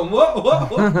he's just gone,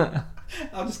 what?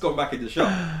 I've just gone back in the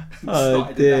shop.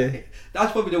 Oh dear.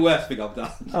 That's probably the worst thing I've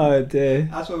done. Oh dear.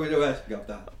 That's probably the worst thing I've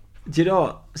done. Do you know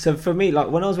what? So for me, like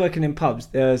when I was working in pubs,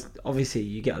 there's obviously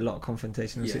you get a lot of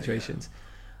confrontational situations. Yeah.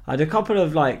 I had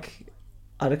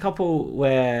a couple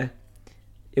where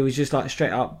it was just like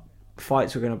straight up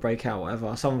fights were going to break out,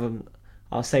 whatever. Some of them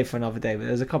I'll save for another day, but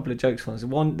there's a couple of jokes ones.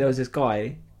 There was this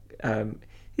guy,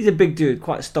 he's a big dude,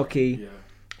 quite stocky. Yeah.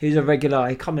 He was a regular.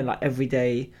 He come in like every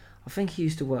day. I think he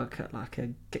used to work at like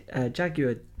a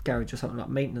Jaguar garage or something, like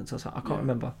maintenance or something. I can't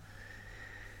remember.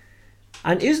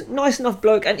 And he was a nice enough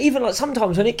bloke. And even like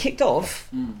sometimes when it kicked off,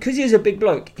 because he was a big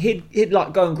bloke, he'd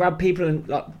like go and grab people and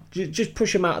like just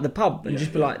push them out of the pub and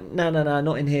just be like, no,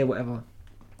 not in here, whatever.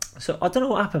 So I don't know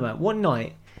what happened, man. One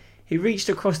night he reached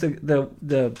across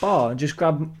the bar and just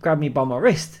grabbed me by my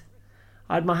wrist.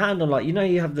 I had my hand on, like, you know,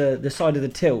 you have the side of the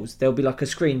tills. There'll be like a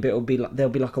screen, but there'll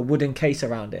be like a wooden case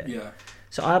around it. Yeah.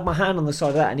 So I had my hand on the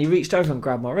side of that, and he reached over and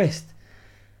grabbed my wrist.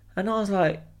 And I was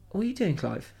like, "What are you doing,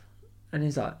 Clive?" And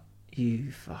he's like,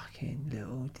 "You fucking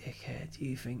little dickhead.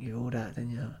 You think you're all that, then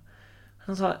you know?" And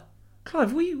I was like,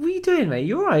 "Clive, what are you doing, mate?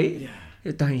 You alright?"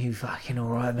 Yeah. "Don't you fucking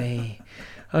alright, mate?"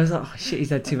 I was like, "Oh shit,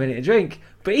 he's had too many to drink."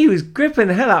 But he was gripping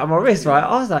the hell out of my wrist, right?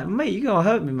 I was like, "Mate, you gotta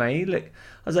hurt me, mate." Look, I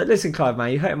was like, "Listen, Clive,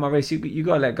 man, you're hurting my wrist. You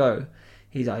gotta let go."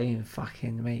 He's like, "You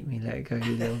fucking make me let go,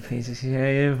 you little piece of shit."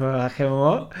 Yeah, fucking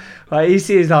what? Like, you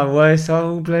see his like worst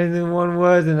song playing in one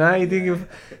word and that. You think of.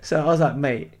 So I was like,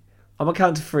 "Mate, I'm gonna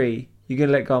count to 3. You're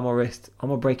gonna let go of my wrist. I'm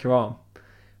gonna break your arm."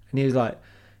 And he was like,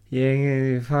 "You ain't gonna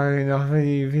do fucking nothing,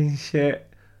 you piece of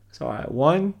shit." So alright,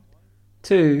 1,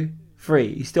 2,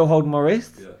 3. He's still holding my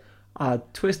wrist. Yeah. I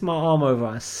twist my arm over,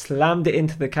 I slammed it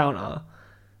into the counter.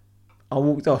 I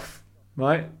walked off.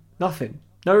 Right? Nothing.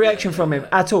 No reaction from him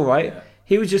at all. Right? Yeah.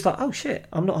 He was just like, "Oh shit,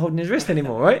 I'm not holding his wrist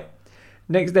anymore," right?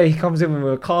 Next day he comes in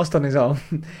with a cast on his arm.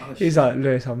 He's like,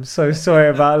 "Lewis, I'm so sorry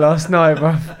about last night,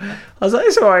 bruv." I was like,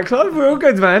 "It's alright, Clive, we're all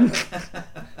good, man."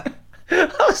 I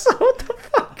was like, "What the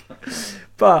fuck?"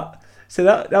 But, so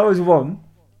that was one.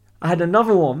 I had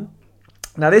another one.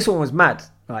 Now this one was mad,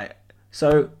 right?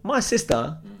 So my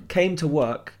sister came to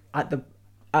work at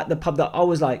the pub that I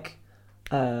was like,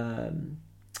 I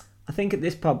think at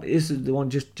this pub, this is the one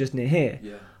just near here.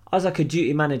 Yeah. I was like a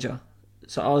duty manager,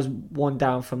 so I was one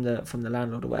down from the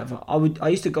landlord or whatever. I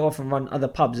used to go off and run other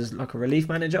pubs as like a relief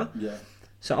manager. Yeah.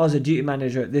 So I was a duty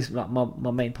manager at this, like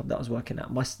my main pub that I was working at.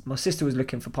 My sister was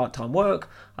looking for part-time work.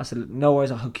 I said, "No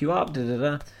worries, I'll hook you up."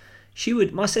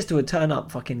 My sister would turn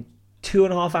up fucking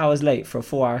 2.5 hours late for a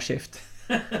 4-hour shift.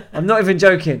 I'm not even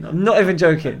joking. And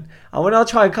when I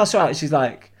try and cuss her out, she's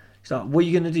like, "What are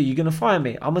you gonna do? You're gonna fire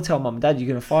me?" "I'm gonna tell mum and dad you're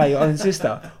gonna fire your own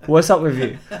sister. What's up with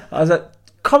you?" I was like,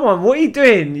 "Come on, what are you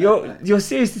doing? You're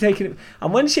seriously taking it."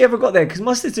 And when she ever got there, because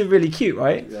my sister's really cute,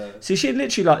 right? Yeah. So she'd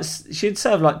literally she'd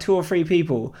serve like 2 or 3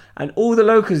 people, and all the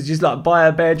locals would just like buy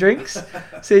her bare drinks.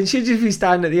 So she'd just be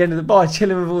standing at the end of the bar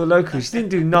chilling with all the locals. She didn't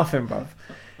do nothing, bruv.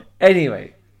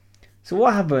 Anyway, so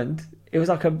what happened? It was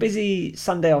like a busy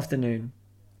Sunday afternoon,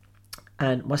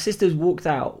 and my sister's walked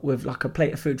out with like a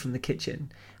plate of food from the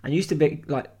kitchen, and used to be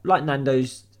like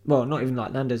Nando's. Well, not even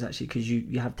like Nando's actually, because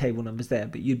you have table numbers there,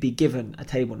 but you'd be given a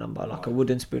table number, like a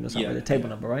wooden spoon or something with a table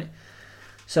number, right?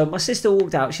 So my sister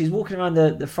walked out. She's walking around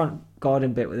the front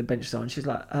garden bit with the benches on. She's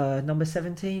like, number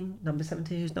 17? Number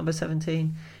 17? Who's number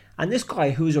 17? And this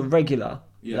guy, who was a regular,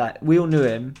 like, we all knew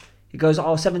him. He goes,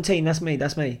 "Oh, 17, that's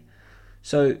me.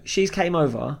 So she's came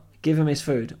over, give him his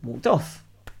food, walked off.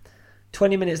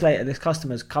 20 minutes later, this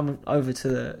customer's come over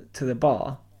to the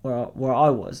bar where I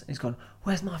was. He's gone,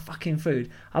 "Where's my fucking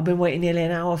food? I've been waiting nearly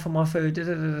an hour for my food." I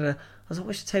was like,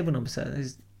 "What's your table number, sir?"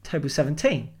 "It's table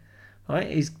 17. Right?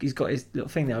 He's got his little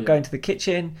thing there. I go into the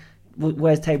kitchen.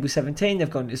 "Where's table 17? They've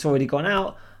gone. It's already gone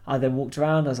out." I then walked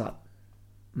around. I was like,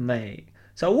 "Mate."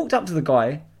 So I walked up to the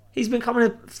guy. He's been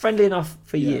coming friendly enough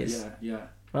for years. Yeah.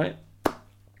 Right?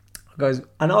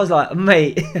 And I was like,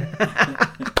 "Mate,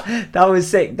 that was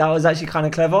sick. That was actually kind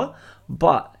of clever.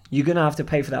 But you're gonna have to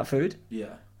pay for that food."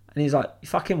 Yeah. And he's like, "You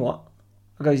fucking what?"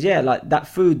 I goes, "Yeah, like that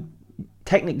food,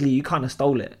 technically you kind of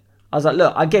stole it." I was like,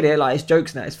 "Look, I get it, like it's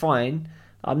jokes and that, it's fine.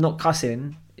 I'm not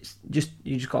cussing. It's just,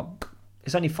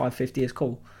 it's only $5.50, it's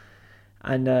cool."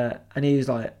 And he was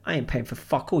like, "I ain't paying for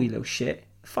fuck all, you little shit.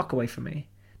 Fuck away from me."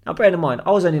 Now, bearing in mind,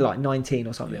 I was only like 19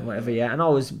 or something, and I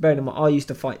was, bearing in mind, I used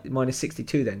to fight minus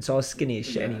 62 then, so I was skinny as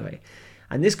shit anyway.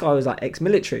 And this guy was like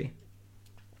ex-military.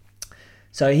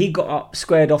 So he got up,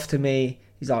 squared off to me.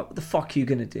 He's like, "What the fuck are you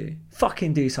going to do?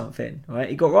 Fucking do something," right?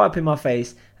 He got right up in my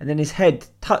face, and then his head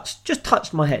just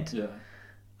touched my head. Yeah.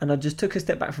 And I just took a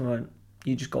step back from him.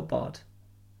 "You just got barred,"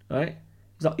 right?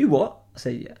 He's like, "You what?" I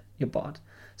said, "Yeah, you're barred."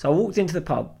 So I walked into the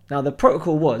pub. Now, the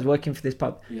protocol was, working for this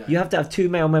pub, you have to have 2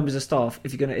 male members of staff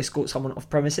if you're going to escort someone off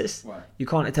premises. Right. You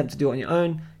can't attempt to do it on your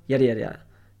own, yada, yada,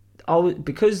 yada.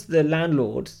 Because the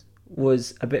landlord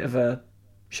was a bit of a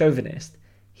chauvinist,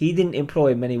 he didn't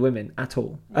employ many women at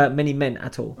all, many men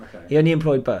at all. Okay. He only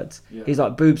employed birds. Yeah. He's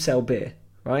like, boob sell beer,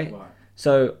 right?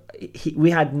 So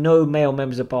we had no male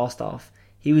members of bar staff.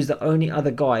 He was the only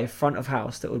other guy front of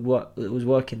house that was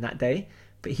working that day,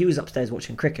 but he was upstairs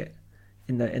watching cricket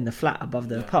in the flat above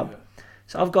the pub. Yeah.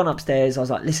 So I've gone upstairs. I was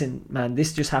like, listen, man,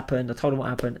 this just happened. I told him what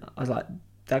happened. I was like,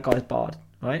 that guy's barred,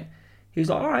 right? He was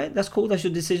like, all right, that's cool. That's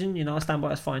your decision. You know, I stand by.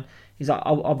 That's fine. He's like,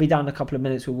 I'll be down in a couple of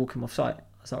minutes. We'll walk him off site.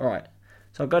 I was like, all right.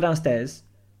 So I go downstairs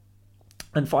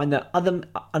and find that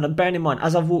and bearing in mind,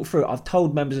 as I've walked through, I've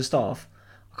told members of staff,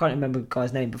 I can't remember the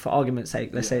guy's name, but for argument's sake,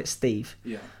 let's say it's Steve.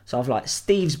 Yeah. So I've like,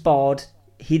 Steve's barred.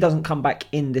 He doesn't come back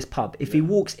in this pub. If he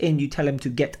walks in, you tell him to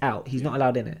get out. He's not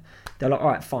allowed in it. They're like, all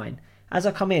right, fine. As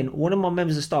I come in, one of my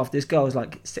members of staff, this girl is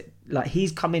like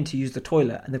he's come in to use the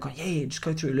toilet, and they're going, yeah, just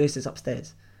go through. Lewis is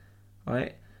upstairs,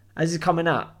 right? As he's coming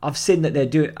out, I've seen that they're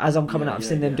doing. As I'm coming out, I've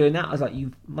seen them doing that. I was like,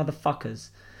 you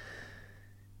motherfuckers.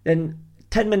 Then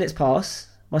 10 minutes pass.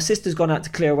 My sister's gone out to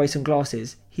clear away some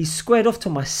glasses. He's squared off to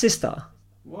my sister.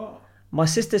 What? My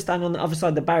sister's standing on the other side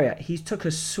of the barrier. He took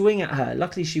a swing at her.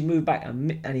 Luckily, she moved back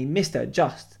and he missed her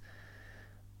just.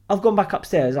 I've gone back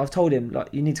upstairs. I've told him, like,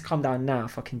 you need to calm down now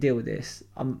if I can deal with this.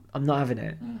 I'm not having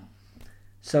it.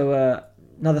 So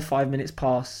another 5 minutes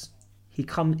pass.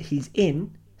 He's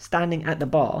in, standing at the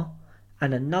bar,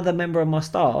 and another member of my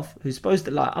staff who's supposed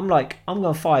to, like, I'm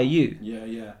going to fire you.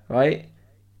 Yeah. Right?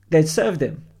 They'd served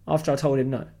him after I told him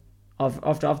no.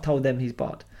 After I've told them he's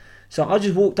barred. So I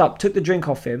just walked up, took the drink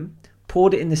off him,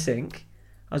 poured it in the sink.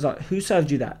 I was like, who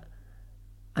served you that?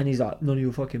 And he's like, none of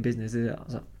your fucking business, is it? I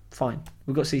was like, fine.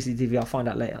 We've got CCTV, I'll find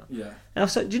out later. Yeah. And I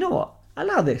was like, do you know what?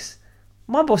 Allow this.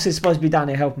 My boss is supposed to be down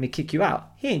here helping me kick you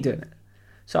out. He ain't doing it.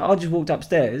 So I just walked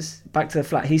upstairs, back to the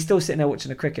flat. He's still sitting there watching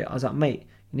the cricket. I was like, mate,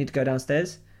 you need to go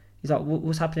downstairs. He's like,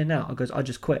 what's happening now? I goes, I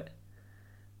just quit.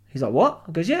 He's like, what?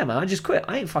 I goes, yeah, man, I just quit.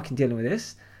 I ain't fucking dealing with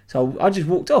this. So I just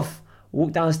walked off.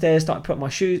 Walked downstairs, started putting my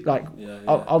shoes, like,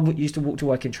 I used to walk to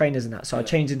work in trainers and that, so I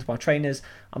changed into my trainers.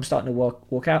 I'm starting to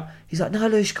walk out. He's like, no,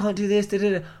 Lewis, you can't do this.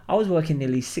 I was working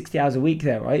nearly 60 hours a week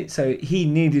there, right? So he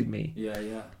needed me.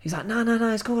 Yeah. He's like, no,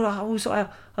 it's cool. I was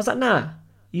like, nah,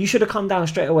 you should have come down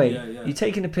straight away. You're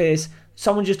taking a piss.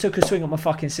 Someone just took a swing at my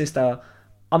fucking sister.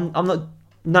 I'm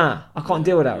not, I can't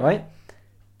deal with that, right?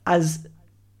 As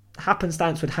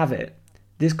happenstance would have it,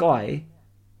 this guy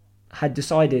had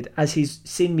decided, as he's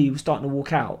seen me starting to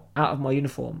walk out of my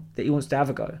uniform, that he wants to have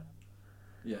a go.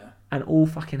 Yeah. And all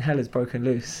fucking hell has broken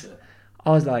loose. Yeah. I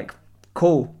was like,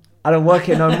 cool, I don't work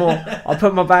here no more. I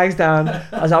put my bags down.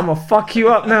 I was like, I'm gonna fuck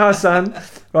you up now, son.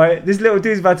 Right? This little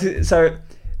dude's about to... So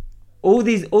all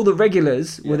the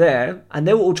regulars were there, and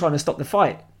they were all trying to stop the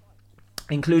fight,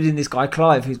 including this guy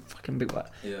Clive, who's fucking big.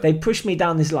 Yeah. They pushed me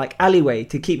down this like alleyway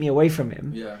to keep me away from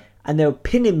him. Yeah. And they were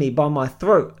pinning me by my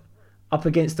throat up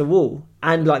against the wall,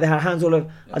 and like they had hands all over.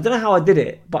 I don't know how I did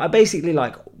it, but I basically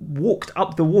like walked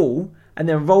up the wall and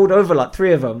then rolled over like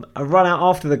 3 of them and run out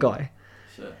after the guy.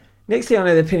 Sure. Next thing I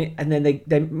know, they're pinning, and then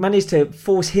they managed to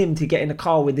force him to get in a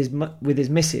car with his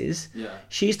missus. Yeah.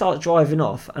 She starts driving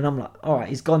off, and I'm like, all right,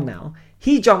 he's gone now.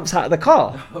 He jumps out of the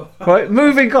car, right?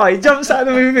 Moving car. He jumps out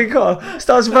of the moving car,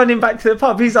 starts running back to the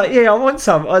pub. He's like, yeah, I want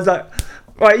some. I was like,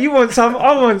 right, you want some?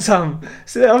 I want some.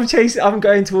 So I'm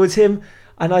going towards him.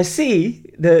 And I see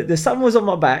the sun was on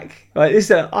my back. Right,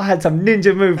 I had some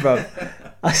ninja move, bro.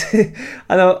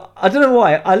 I don't know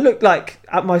why. I look like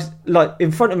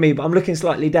in front of me, but I'm looking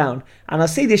slightly down. And I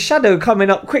see this shadow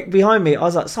coming up quick behind me. I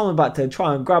was like, someone about to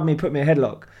try and grab me, put me in a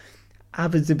headlock.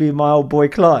 Happens to be my old boy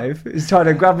Clive, who's trying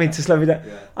to grab me to slow me down.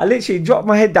 Yeah. I literally dropped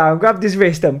my head down, grabbed his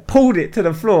wrist, and pulled it to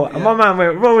the floor. And my man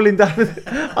went rolling down.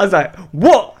 I was like,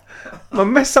 what? I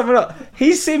messed something up.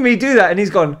 He's seen me do that, and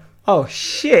he's gone, oh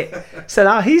shit. So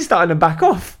now he's starting to back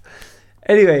off.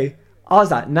 Anyway, I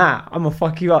was like, nah, I'm gonna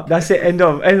fuck you up. That's it, end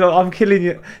of. I'm killing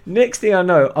you. Next thing I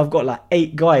know, I've got like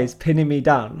 8 guys pinning me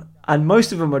down, and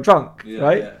most of them are drunk,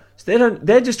 right? Yeah. So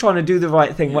they're just trying to do the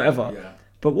right thing, whatever. Yeah.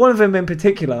 But one of them in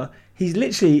particular, he's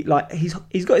literally like,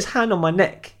 he's got his hand on my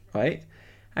neck, right?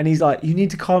 And he's like, you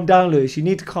need to calm down, Lewis, you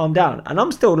need to calm down. And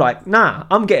I'm still like, nah,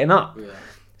 I'm getting up. Yeah.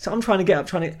 So I'm trying to get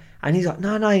up, and he's like,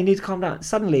 no, you need to calm down.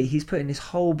 Suddenly, he's putting his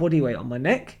whole body weight on my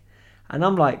neck. And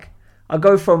I'm like, I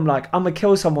go from like, I'm going to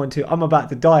kill someone to I'm about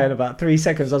to die in about 3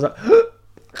 seconds. I was like,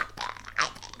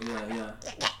 yeah.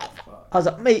 I was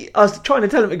like, mate, I was trying to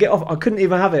tell him to get off. I couldn't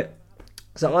even have it.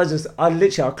 So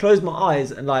I closed my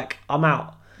eyes and like, I'm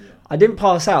out. Yeah. I didn't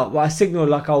pass out, but I signaled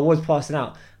like I was passing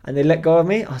out. And they let go of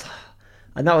me. I was like,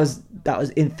 and that was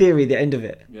in theory the end of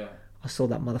it. Yeah. I saw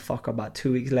that motherfucker about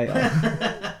 2 weeks later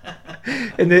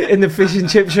in the fish and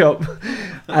chip shop.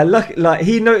 And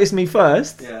he noticed me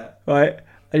first, right?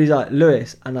 And he's like,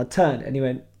 Lewis. And I turned and he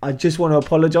went, I just want to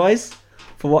apologise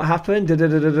for what happened. And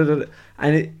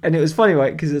it was funny,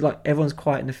 right? Because it's like everyone's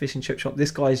quiet in the fish and chip shop.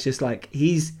 This guy's just like,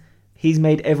 he's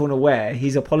made everyone aware.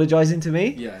 He's apologising to me.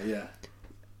 Yeah.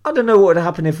 I don't know what would have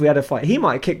happened if we had a fight. He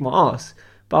might have kicked my ass.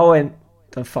 But I went,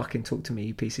 don't fucking talk to me,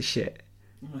 you piece of shit.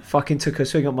 Fucking took a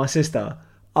swing at my sister.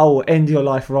 I will end your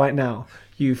life right now.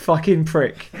 You fucking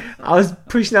prick. I was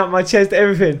pushing out my chest,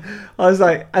 everything. I was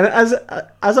like, and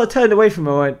as I turned away from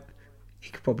him, I went, he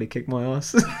could probably kick my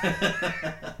ass.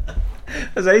 I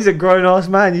was like, he's a grown ass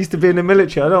man. He used to be in the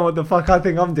military. I don't know what the fuck I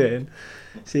think I'm doing.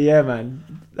 So yeah, man,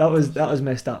 that was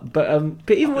messed up. But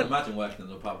even I can imagine working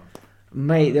in the pub.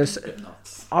 Mate, there was.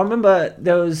 I remember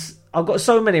there was. I've got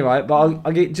so many, right? But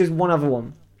I'll get just one other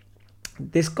one.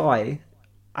 This guy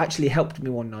actually helped me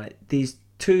one night. These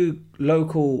two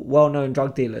local, well-known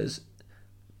drug dealers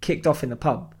kicked off in the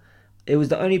pub. It was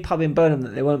the only pub in Burnham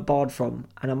that they weren't barred from,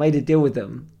 and I made a deal with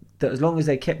them that as long as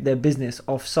they kept their business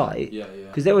off-site,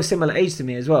 because they were similar age to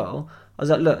me as well. I was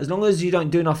like, look, as long as you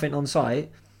don't do nothing on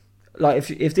site,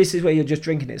 like if this is where you're just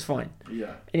drinking, it's fine.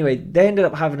 Yeah. Anyway, they ended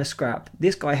up having a scrap.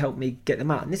 This guy helped me get them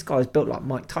out, and this guy was built like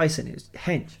Mike Tyson. He was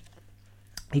hench.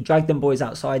 He dragged them boys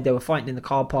outside. They were fighting in the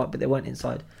car park, but they weren't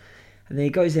inside. And then he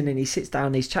goes in and he sits down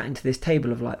and he's chatting to this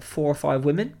table of like 4 or 5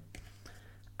 women.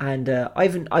 And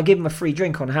I give him a free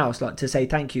drink on house, like to say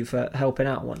thank you for helping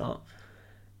out and whatnot.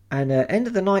 And end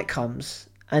of the night comes,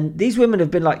 and these women have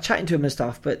been like chatting to him and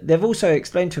stuff, but they've also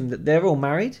explained to him that they're all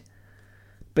married.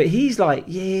 But he's like,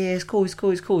 yeah, it's cool,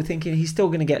 thinking he's still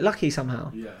going to get lucky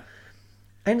somehow. Yeah.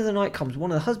 End of the night comes,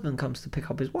 one of the husbands comes to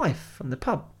pick up his wife from the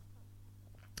pub.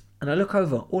 And I look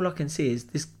over, all I can see is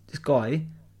this guy,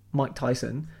 Mike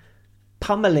Tyson,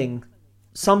 pummeling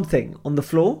something on the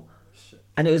floor. Shit.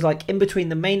 And it was like in between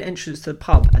the main entrance to the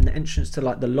pub and the entrance to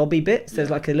like the lobby bits.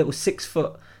 There's like a little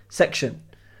 6-foot section.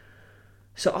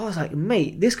 So I was like,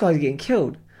 mate, this guy's getting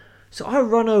killed. So I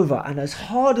run over and as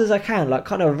hard as I can, like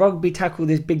kind of rugby tackle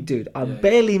this big dude. I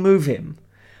barely move him.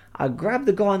 I grab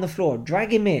the guy on the floor,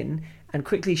 drag him in and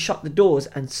quickly shut the doors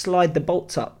and slide the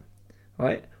bolts up.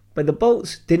 Right? But the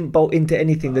bolts didn't bolt into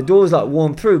anything. The door's like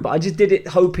worn through, but I just did it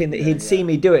hoping that he'd see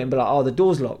me do it and be like, oh, the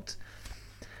door's locked.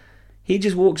 He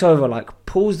just walks over, like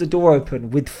pulls the door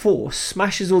open with force,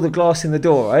 smashes all the glass in the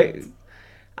door, right?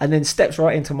 And then steps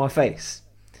right into my face.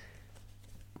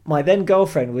 My then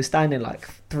girlfriend was standing like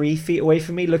 3 feet away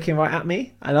from me, looking right at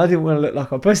me, and I didn't want to look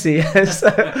like a pussy. so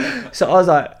I was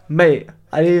like, mate,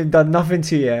 I ain't even done nothing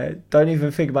to you yet. Don't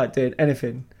even think about doing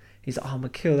anything. He's like, oh, I'm gonna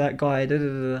kill that guy. Da, da,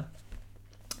 da, da.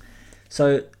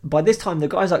 So by this time, the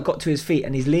guy's like got to his feet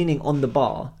and he's leaning on the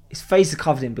bar. His face is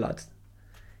covered in blood.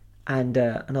 And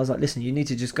I was like, listen, you need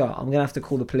to just go. I'm gonna have to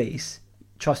call the police.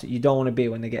 Trust me, you don't want to be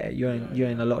when they get it. You're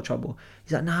in a lot of trouble.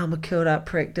 He's like, nah, I'm gonna kill that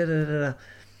prick. Da, da, da, da.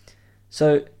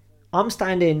 So I'm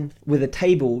standing with a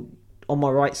table on my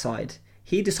right side.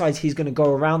 He decides he's gonna go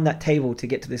around that table to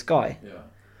get to this guy. Yeah.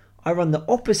 I run the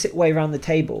opposite way around the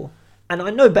table, and I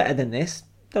know better than this.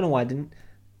 Don't know why I didn't.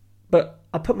 But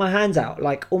I put my hands out,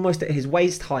 like almost at his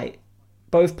waist height,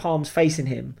 both palms facing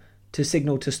him to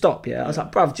signal to stop, I was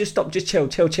like, bruv, just stop, just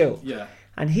chill. Yeah.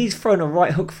 And he's thrown a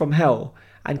right hook from hell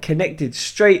and connected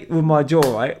straight with my jaw,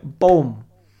 right? Boom.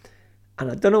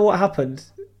 And I don't know what happened.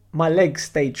 My legs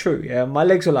stayed true, My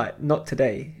legs were like, not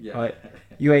today, right?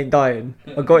 You ain't dying.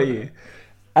 I got you.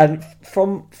 And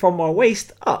from my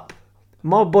waist up,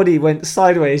 my body went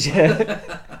sideways,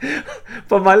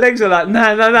 but my legs were like, no,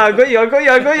 I got you.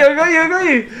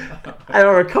 And I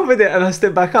recovered it and I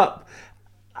stood back up.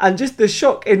 And just the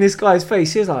shock in this guy's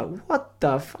face, he was like, what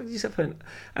the fuck just happened?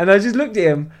 And I just looked at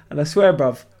him and I swear,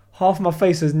 bruv, half my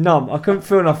face was numb. I couldn't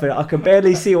feel nothing. I could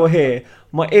barely see or hear.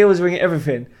 My ear was ringing,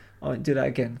 everything. I went, do that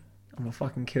again. I'm gonna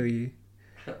fucking kill you.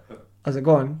 I was like,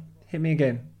 go on, hit me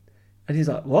again. And he's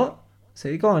like, what?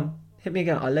 So go on, hit me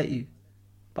again, I'll let you.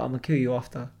 But I'm gonna kill you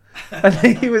after. And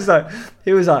then he was like,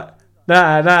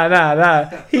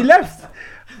 nah. He left.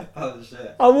 Oh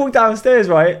shit. I walked downstairs,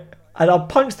 right? And I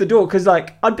punched the door because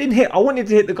like I'd been hit. I wanted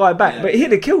to hit the guy back, but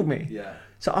he'd have killed me. Yeah.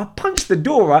 So I punched the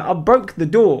door, right? I broke the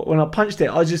door when I punched it.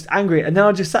 I was just angry. And then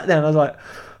I just sat there and I was like,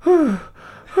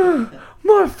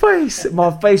 my face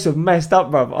was messed up,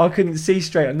 bruv. I couldn't see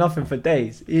straight or nothing for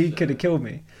days. He could have killed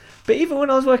me. But even when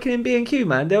I was working in B&Q,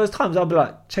 man, there was times I'd be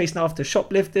like chasing after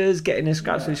shoplifters, getting in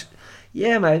scraps with...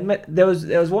 Yeah, man. There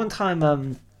was one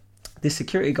time this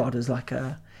security guard was like...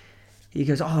 he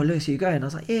goes, oh, Lewis, are you going? I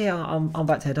was like, yeah, I'm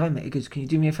about to head home, mate. He goes, can you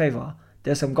do me a favour?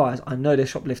 There's some guys, I know they're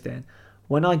shoplifting.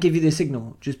 When I give you the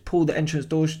signal, just pull the entrance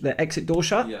door, the exit door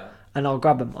shut, and I'll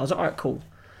grab them. I was like, all right, cool.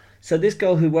 So this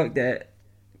girl who worked there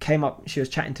came up, she was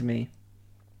chatting to me,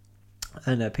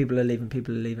 and people are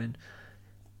leaving.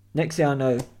 Next thing I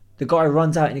know, the guy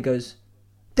runs out and he goes,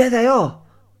 "There they are."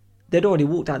 They'd already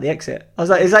walked out the exit. I was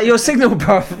like, "Is that your signal,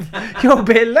 bro? You're a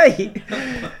bit late."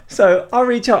 So I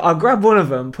reach out, I grab one of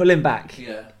them, pull him back.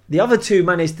 Yeah. The other two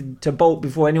managed to bolt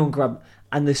before anyone grabbed,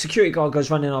 and the security guard goes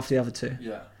running after the other two.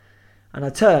 Yeah. And I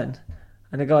turn,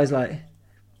 and the guy's like,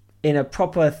 in a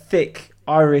proper thick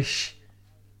Irish,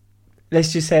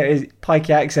 let's just say it is pikey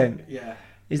accent. Yeah.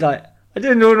 He's like, "I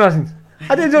didn't do nothing.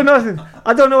 I didn't do nothing.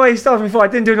 I don't know why you stopped me for. I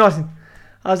didn't do nothing."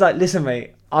 I was like, "Listen,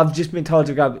 mate, I've just been told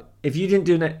to grab. If you didn't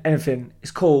do anything,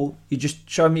 it's cool. You just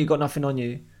show me you got nothing on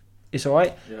you. It's all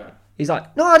right." Yeah. He's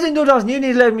like, "No, I didn't do nothing. You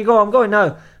need to let me go. I'm going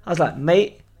now." I was like,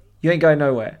 "Mate, you ain't going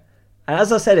nowhere." And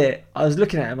as I said it, I was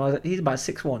looking at him. I was like, he's about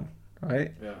 6'1",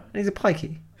 right? Yeah. And he's a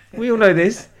pikey. We all know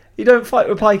this. You don't fight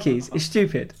with pikeys. It's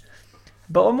stupid.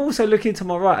 But I'm also looking to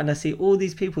my right and I see all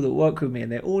these people that work with me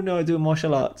and they all know I do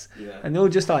martial arts. Yeah. And they're all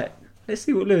just like, "Let's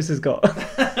see what Lewis has got."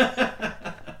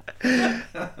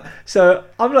 So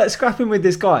I'm like scrapping with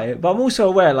this guy, but I'm also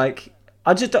aware, like,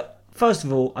 first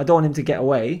of all, I don't want him to get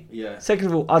away. Yeah. Second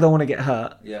of all, I don't want to get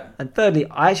hurt. Yeah. And thirdly,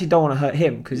 I actually don't want to hurt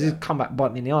him because Yeah. he'll come back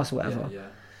bite me in the ass or whatever. Yeah.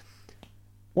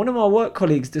 One of my work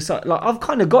colleagues decided, like, I've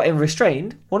kind of got him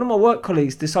restrained. One of my work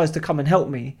colleagues decides to come and help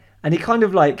me, and he kind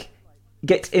of like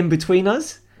gets in between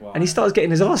us, Wow. and he starts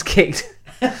getting his ass kicked.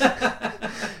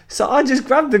 So I just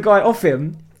grab the guy off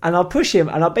him, and I push him,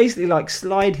 and I basically like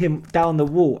slide him down the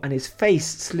wall, and his face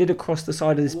slid across the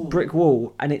side of this brick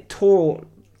wall, and it tore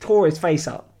his face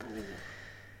up.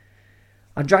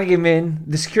 I drag him in.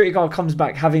 The security guard comes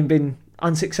back, having been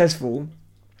unsuccessful,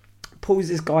 pulls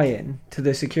this guy in to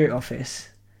the security office.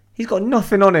 He's got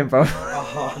nothing on him, bro.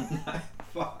 Oh no!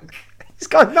 Fuck. He's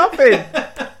got nothing.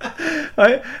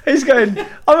 Right? He's going, "I'm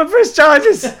gonna press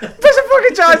charges. Press a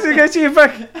fucking charges against you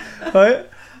back." Right?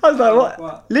 I was like,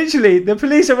 what? Literally, the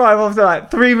police arrive after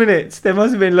like 3 minutes. They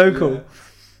must have been local. Yeah.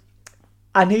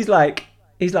 And he's like,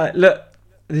 "Look,"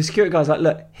 the security guy's like,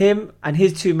 "Look, him and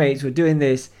his two mates were doing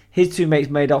this. His two mates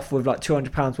made off with like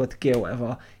 £200 worth of gear or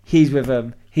whatever. He's with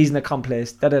them. He's an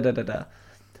accomplice. Da da da da da."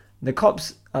 The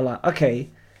cops are like, "Okay."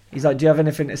 He's like, "Do you have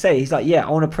anything to say?" He's like, "Yeah,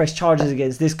 I want to press charges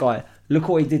against this guy. Look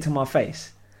what he did to my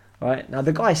face." Right? Now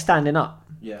the guy's standing up.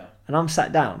 Yeah. And I'm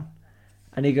sat down.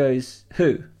 And he goes,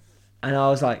 "Who?" And I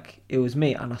was like, "It was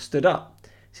me." And I stood up.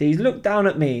 So he's looked down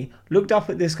at me, looked up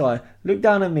at this guy, looked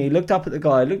down at me, looked up at the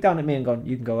guy, looked down at me and gone,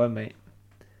 "You can go home, mate."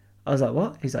 I was like,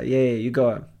 "What?" He's like, yeah, you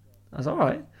go home. I was like, "All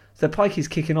right." So the pikey's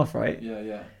kicking off, right? Yeah.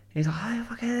 Yeah. He's like, "Oh,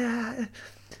 fucking."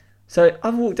 So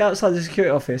I've walked outside the security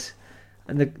office,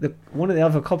 and the one of the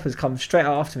other coppers comes straight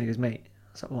out after me. He goes, "Mate."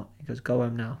 I was like, "What?" He goes, "Go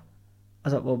home now." I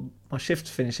was like, "Well, my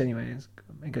shift's finished anyway."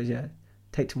 He goes, "Yeah,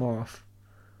 take tomorrow off."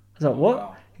 I was like, "What?"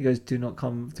 Wow. He goes, "Do not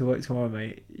come to work tomorrow,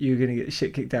 mate. You're gonna get the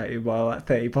shit kicked out of you by like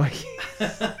 30 pikeys."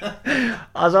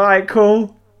 I was like, "All right,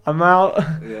 cool. I'm out."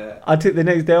 Yeah. I took the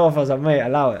next day off. I was like, "Mate,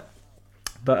 allow it."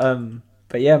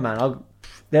 But yeah, man.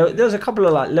 There was a couple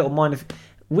of like little minor.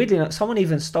 Weirdly enough, someone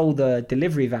even stole the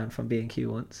delivery van from B&Q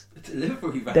once. The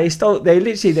delivery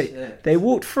van. They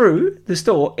walked through the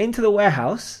store into the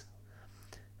warehouse,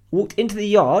 walked into the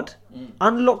yard,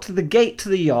 unlocked the gate to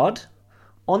the yard.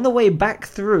 On the way back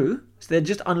through, so they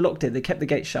just unlocked it. They kept the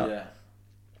gate shut. Yeah.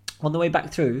 On the way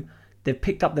back through, they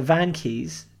picked up the van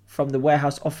keys from the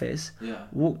warehouse office, Yeah.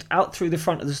 walked out through the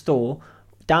front of the store,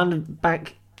 down the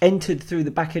back, entered through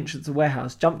the back entrance of the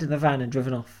warehouse, jumped in the van and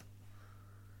driven off.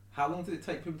 How long did it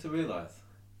take people to realise?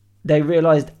 They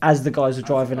realised as the guys were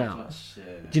driving Oh, out.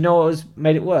 shit. Do you know what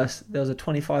made it worse? There was a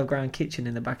 25 grand kitchen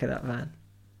in the back of that van.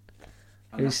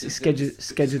 And It was that's scheduled.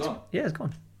 It's gone. Yeah, it's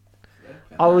gone.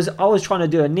 Okay. I was trying to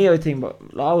do a Neo thing, but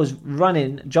I was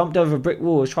running, jumped over a brick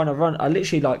wall, was trying to run. I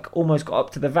literally like almost got up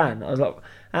to the van. I was like,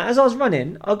 and as I was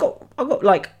running, I got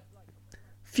like a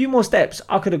few more steps.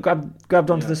 I could have grabbed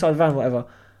onto the side of the van, or whatever.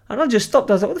 And I just stopped.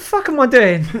 I was like, "What the fuck am I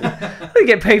doing? I didn't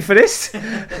get paid for this."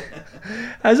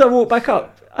 As I walked back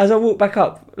up,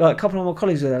 like a couple of my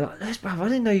colleagues were there, like, "Les, bruv, I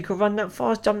didn't know you could run that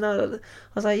fast, jump that." I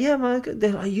was like, "Yeah, man."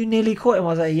 They're like, "You nearly caught him." I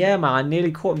was like, "Yeah, man, I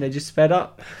nearly caught him. They just sped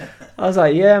up." I was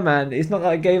like, "Yeah, man. It's not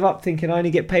that I gave up thinking I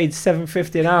only get paid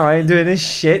 $7.50 an hour. I ain't doing this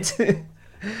shit."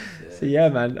 So yeah,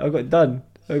 man, I got done.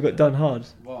 I got done hard.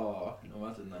 Wow, I can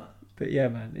imagine that. But yeah,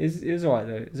 man, it was alright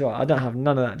though. It's alright. I don't have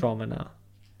none of that drama now.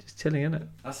 Just chilling, innit?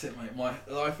 That's it, mate. My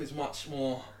life is much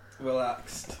more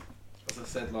relaxed. As I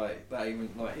said, like that,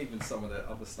 even some of the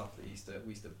other stuff that we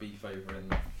used to beef over in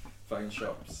phone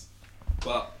shops.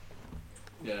 But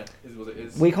yeah, is what it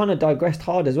is. We kind of digressed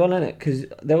hard as well, innit? Because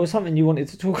there was something you wanted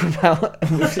to talk about.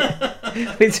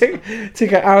 We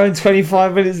took an hour and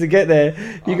 25 minutes to get there.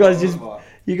 You guys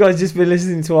just been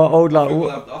listening to our old like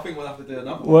I think we'll have to do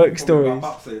another work one. stories. Wrap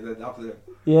up soon, then have to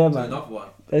yeah, do man. another one.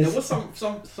 There was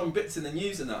some bits in the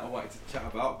news and that I wanted to chat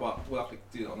about, but we'll have to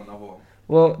do that on another one.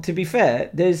 Well, to be fair,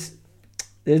 there's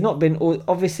not been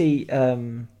obviously.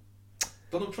 Donald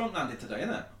Trump landed today,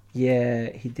 innit?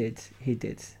 Yeah, he did.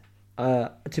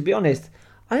 To be honest,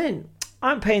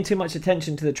 I'm paying too much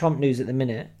attention to the Trump news at the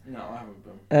minute. No, I haven't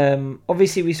been.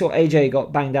 Obviously we saw AJ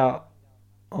got banged out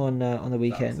on the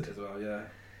weekend. That was it as well, yeah.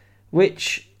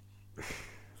 Which,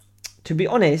 to be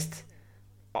honest,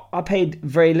 I paid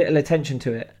very little attention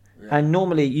to it. Yeah. And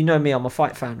normally, you know me, I'm a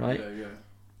fight fan, right?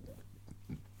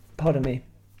 Yeah. Pardon me.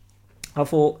 I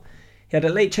thought he had a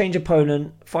late change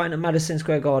opponent, fighting at Madison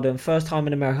Square Garden, first time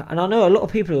in America. And I know a lot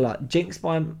of people are like jinxed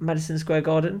by Madison Square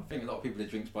Garden. I think a lot of people are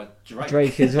jinxed by Drake.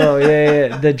 Drake as well,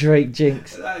 yeah. The Drake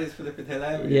jinx. That is flipping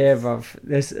hilarious. Yeah, bruv.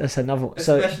 That's another one.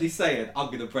 Especially saying, I'm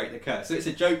going to break the curse. So it's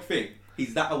a joke thing.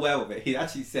 He's that aware of it. He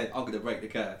actually said, I'm going to break the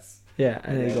curse. Yeah,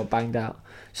 and then he got banged out.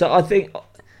 So I think...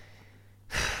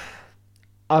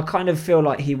 I kind of feel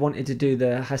like he wanted to do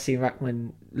the Hasim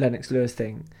Rahman Lennox Lewis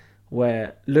thing,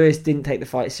 where Lewis didn't take the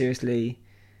fight seriously.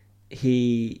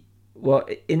 In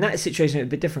that situation it was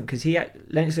a bit different because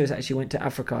Lennox Lewis actually went to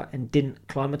Africa and didn't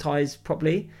acclimatise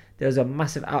properly. There was a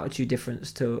massive altitude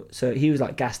difference so he was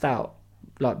like gassed out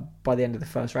like by the end of the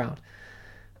first round.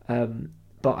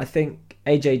 But I think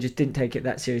AJ just didn't take it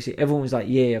that seriously. Everyone was like,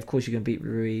 yeah, of course you're going to beat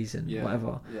Ruiz and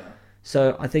whatever. Yeah.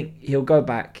 So I think he'll go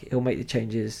back, he'll make the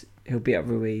changes, he'll beat up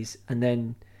Ruiz, and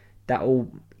then that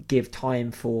will give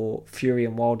time for Fury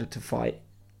and Wilder to fight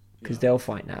because they'll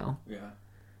fight now. Yeah.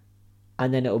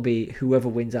 And then it'll be whoever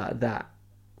wins out of that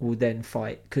will then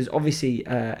fight because obviously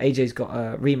AJ's got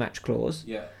a rematch clause.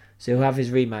 Yeah. So he'll have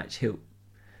his rematch.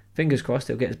 Fingers crossed,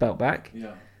 he'll get his belt back.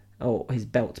 Yeah. Or his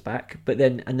belt's back. But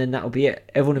then that'll be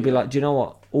it. Everyone will be like, do you know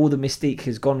what? All the mystique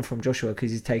has gone from Joshua because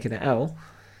he's taken an L.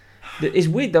 It's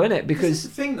weird though, isn't it? Because this is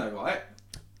the thing though, right?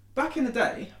 Back in the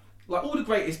day, like all the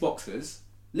greatest boxers,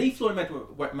 leave Floyd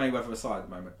Mayweather aside at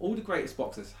the moment, all the greatest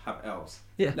boxers have L's.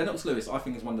 Yeah. Lennox Lewis, I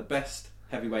think, is one of the best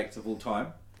heavyweights of all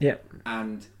time. Yeah.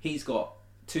 And he's got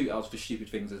 2 L's for stupid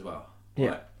things as well. Yeah.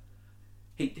 Right?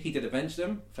 He did avenge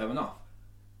them, fair enough.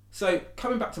 So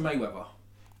coming back to Mayweather,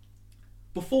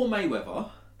 before Mayweather,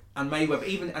 and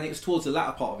it was towards the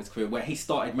latter part of his career where he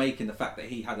started making the fact that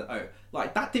he had an O.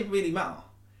 Like that didn't really matter.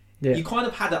 Yeah. You kind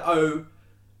of had an O.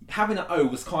 Having an O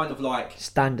was kind of like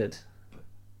standard.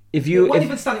 It wasn't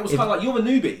even standard. It was kind of like you're a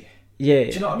newbie. Yeah.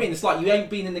 Do you know what I mean? It's like you ain't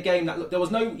been in the game.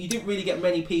 You didn't really get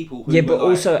many people. Who yeah, but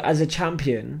also as a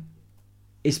champion,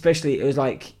 especially, it was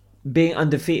like being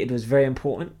undefeated was very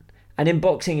important. And in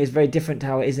boxing, it's very different to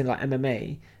how it is in like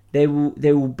MMA. They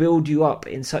will build you up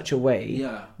in such a way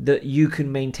that you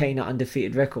can maintain an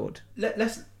undefeated record.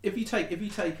 If you take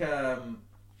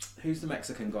who's the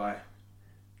Mexican guy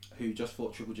who just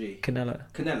fought Triple G? Canelo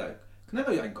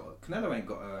ain't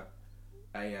got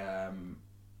a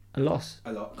loss.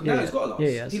 Canelo's got a loss.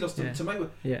 Yeah, he lost to Mayweather.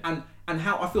 Yeah. And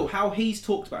how I feel how he's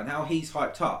talked about and how he's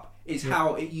hyped up is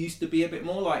how it used to be a bit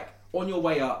more like on your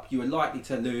way up you were likely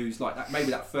to lose like that,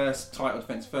 maybe that first title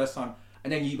defense first time,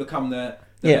 and then you become the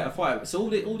better fighter. So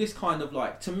all this kind of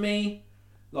like to me,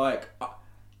 like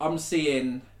I'm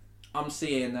seeing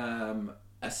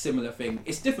a similar thing.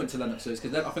 It's different to Lennox Lewis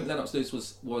because I think Lennox Lewis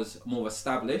was more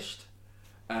established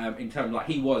in terms of, like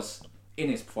he was in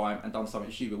his prime and done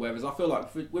something stupid. Whereas I feel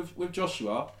like with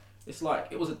Joshua, it's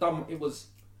like we'll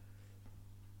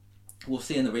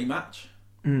see in the rematch,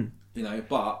 you know.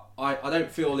 But I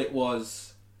don't feel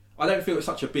it's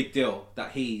such a big deal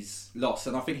that he's lost,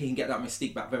 and I think he can get that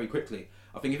mystique back very quickly.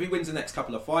 I think if he wins the next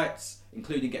couple of fights,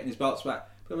 including getting his belts back,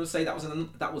 people will say that was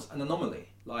an anomaly.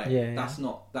 Like that's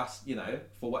you know,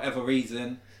 for whatever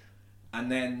reason, and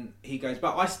then he goes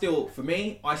back. I still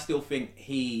think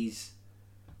he's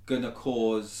gonna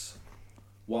cause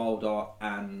Wilder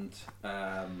and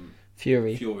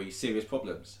Fury serious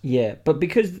problems. Yeah, but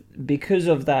because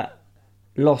of that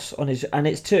loss on his, and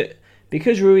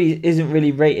because Ruiz isn't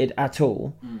really rated at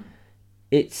all.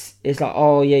 It's like,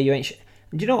 oh yeah, you ain't shit.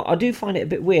 Do you know what? I do find it a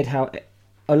bit weird how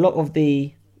a lot of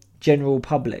the general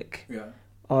public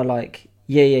are like,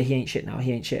 yeah, he ain't shit now,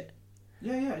 he ain't shit.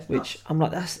 Yeah, it's which nuts. I'm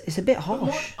like, it's a bit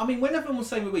harsh. When everyone was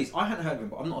saying Ruiz, I hadn't heard of him,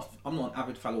 but I'm not an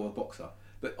avid follower of boxer.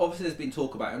 But obviously there's been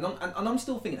talk about him, and I'm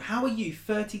still thinking, how are you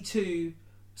 33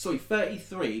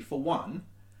 for one,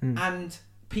 and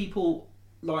people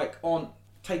like aren't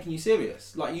taking you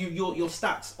serious? Like your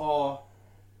stats are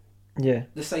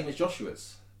the same as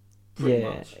Joshua's. Pretty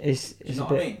much. It's you know a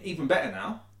what bit... I mean? Even better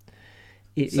now.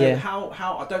 How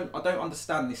I don't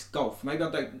understand this golf. Maybe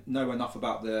I don't know enough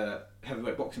about the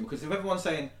heavyweight boxing, because if everyone's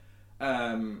saying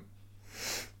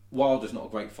Wilder's not a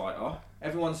great fighter,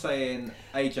 everyone's saying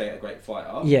AJ a great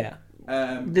fighter. Yeah.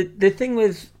 The thing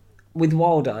with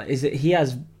Wilder is that he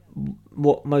has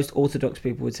what most orthodox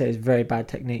people would say is very bad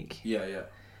technique. Yeah.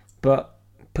 But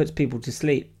puts people to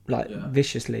sleep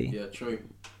viciously. Yeah, true.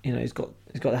 You know, he's got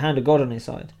the hand of God on his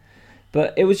side.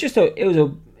 But it was just an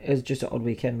odd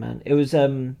weekend, man. It was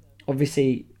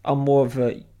obviously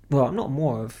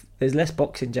there's less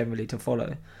boxing generally to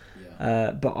follow.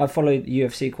 Yeah. But I followed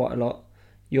UFC quite a lot.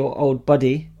 Your old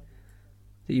buddy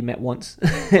that you met once,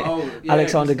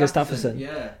 Alexander Gustafsson.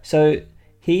 Yeah. So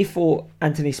he fought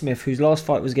Anthony Smith, whose last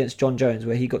fight was against John Jones,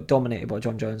 where he got dominated by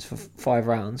John Jones for 5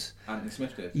 rounds. Anthony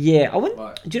Smith did. Yeah, I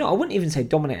wouldn't even say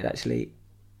dominated actually.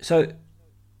 So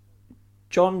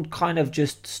John kind of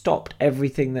just stopped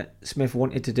everything that Smith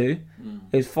wanted to do.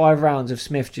 It was 5 rounds of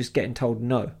Smith just getting told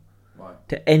no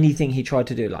to anything he tried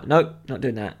to do. Like, nope, not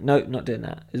doing that. Nope, not doing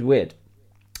that. It was weird.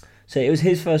 So it was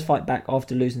his first fight back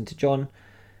after losing to John.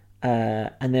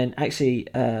 And then actually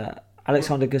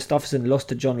Alexander Gustafsson lost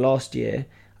to John last year.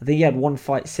 I think he had one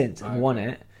fight since and won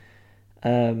it.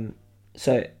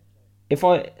 So if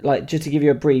I, like, just to give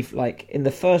you a brief, like, in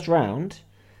the first round,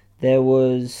 there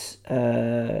was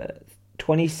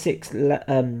 26...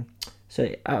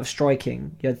 so out of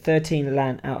striking, you had 13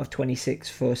 land out of 26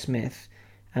 for Smith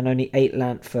and only 8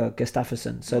 land for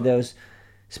Gustafsson. So there was...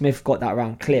 Smith got that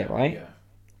round clear, right? Yeah.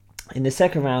 In the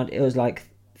second round, it was like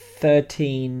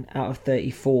 13 out of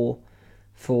 34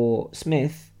 for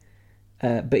Smith,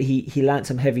 but he landed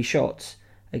some heavy shots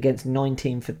against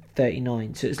 19 for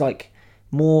 39. So it's like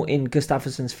more in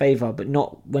Gustafsson's favour, but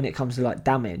not when it comes to like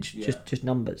damage, just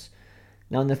numbers.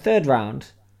 Now in the third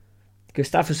round,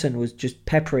 Gustafsson was just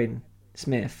peppering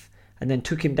Smith and then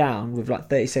took him down with like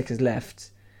 30 seconds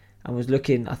left and was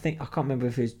looking, I can't remember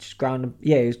if he was just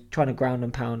he was trying to ground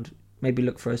and pound, maybe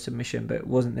look for a submission, but it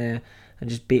wasn't there, and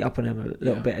just beat up on him a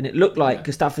little bit. And it looked like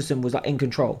Gustafsson was like in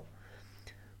control.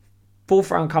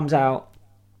 Fourth round comes out,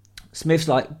 Smith's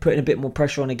like putting a bit more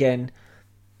pressure on again.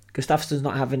 Gustafsson's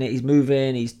not having it, he's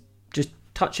moving, he's just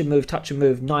touch and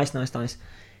move, nice.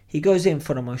 He goes in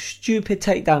for the most stupid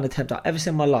takedown attempt I've ever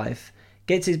seen in my life,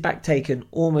 gets his back taken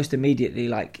almost immediately.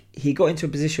 Like, he got into a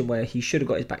position where he should have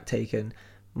got his back taken,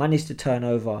 managed to turn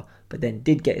over, but then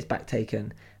did get his back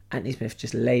taken. Anthony Smith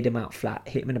just laid him out flat,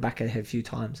 hit him in the back of the head a few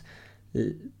times.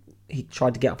 He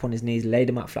tried to get up on his knees, laid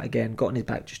him out flat again, got on his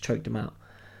back, just choked him out.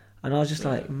 And I was just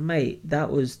like, mate,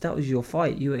 that was your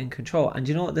fight. You were in control. And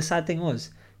do you know what the sad thing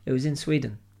was? It was in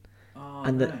Sweden.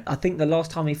 I think the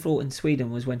last time he fought in Sweden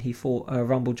was when he fought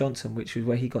Rumble Johnson, which was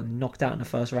where he got knocked out in the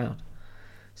first round.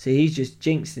 So he's just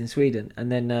jinxed in Sweden.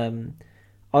 And then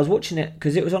I was watching it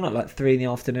because it was on at like 3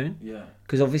 PM. Yeah.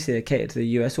 Because obviously they cater to the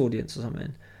US audience or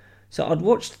something. So I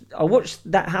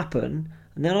watched that happen,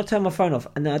 and then I turned my phone off,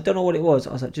 and then I don't know what it was.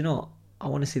 I was like, do you know what? I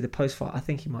want to see the post-fight. I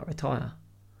think he might retire.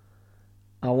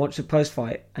 I watched the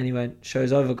post-fight, and he went,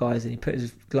 show's over, guys, and he put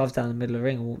his gloves down in the middle of the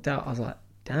ring and walked out. I was like,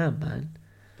 damn, man.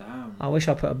 Damn. I wish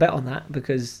I put a bet on that,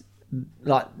 because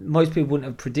like most people wouldn't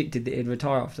have predicted that he'd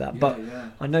retire after that. But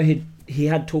I know he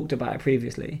had talked about it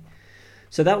previously.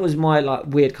 So that was my like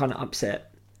weird kind of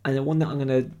upset. And the one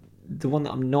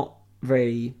that I'm not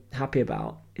very happy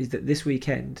about is that this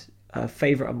weekend, a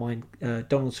favourite of mine,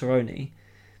 Donald Cerrone,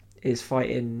 is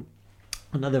fighting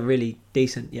another really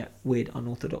decent yet weird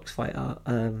unorthodox fighter,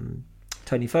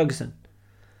 Tony Ferguson.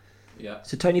 Yeah.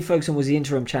 So Tony Ferguson was the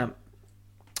interim champ.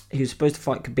 He was supposed to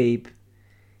fight Khabib.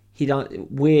 He done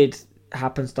weird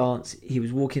happenstance. He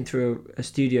was walking through a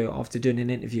studio after doing an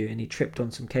interview, and he tripped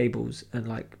on some cables and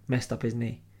like messed up his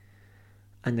knee.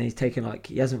 And then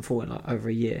he hasn't fought in like over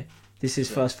a year. This is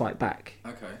his first fight back.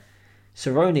 Okay.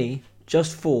 Cerrone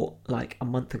just fought like a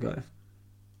month ago,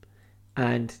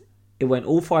 and it went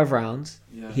all 5 rounds.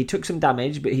 Yeah. He took some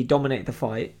damage, but he dominated the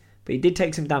fight. But he did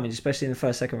take some damage, especially in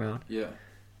the second round. Yeah.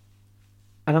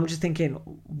 And I'm just thinking,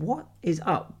 what is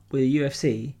up with the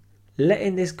UFC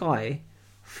letting this guy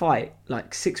fight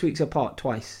like 6 weeks apart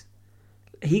twice?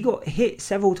 He got hit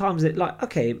several times. He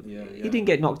didn't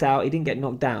get knocked out, he didn't get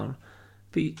knocked down,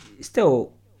 but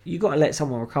still, you got to let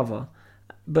someone recover.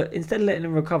 But instead of letting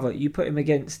him recover, you put him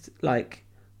against like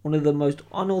one of the most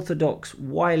unorthodox,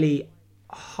 wily,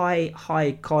 high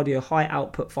cardio, high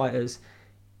output fighters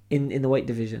in the weight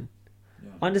division. Yeah.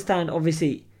 I understand,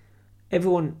 obviously,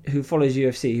 everyone who follows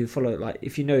UFC,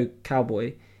 if you know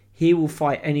Cowboy, he will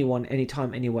fight anyone,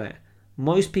 anytime, anywhere.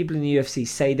 Most people in the UFC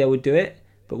say they would do it,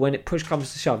 but when it push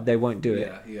comes to shove, they won't do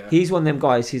it. Yeah. He's one of them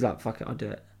guys. He's like, fuck it, I'll do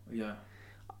it. Yeah.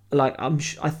 Like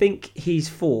I think he's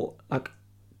fought like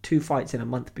 2 fights in a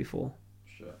month before.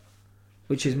 Sure.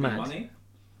 Which is mad. Money?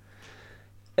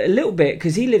 A little bit,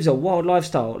 because he lives a wild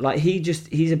lifestyle. Like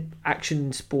he's a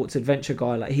action sports adventure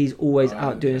guy. Like he's always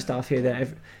out doing stuff here,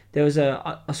 there. There was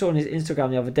I saw on his Instagram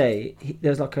the other day. There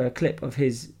was like a clip of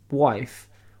his wife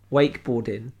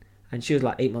wakeboarding, and she was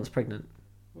like 8 months pregnant.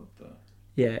 What the?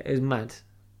 Yeah, it was mad.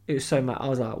 It was so mad. I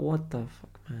was like, what the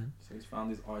fuck, man? So he's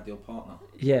found his ideal partner.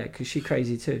 Yeah, because she's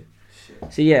crazy too.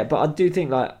 Shit. So yeah, but I do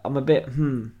think like I'm a bit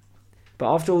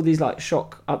But after all these like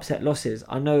shock upset losses,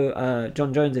 I know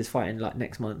John Jones is fighting like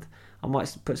next month. I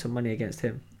might put some money against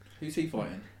him. Who's he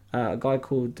fighting? A guy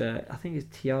called I think it's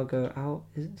Thiago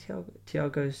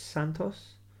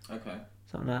Santos. Okay.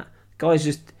 Something like that. Guy's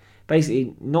just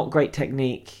basically not great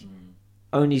technique,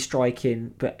 only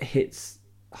striking, but hits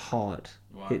hard.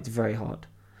 Wow. Hits very hard.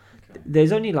 Okay.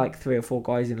 There's only like 3 or 4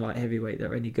 guys in light heavyweight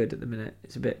that are any good at the minute.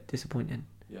 It's a bit disappointing.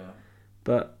 Yeah.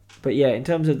 But yeah, in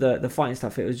terms of the fighting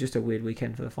stuff, it was just a weird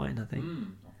weekend for the fighting, I think.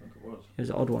 I think it was. It was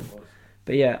an odd one.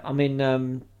 But yeah, I mean,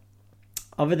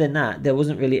 other than that, there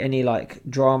wasn't really any like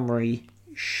drama-y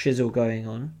shizzle going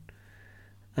on.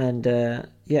 And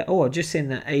yeah, I've just seen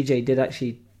that AJ did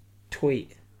actually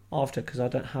tweet after, because I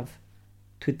don't have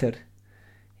Twitter.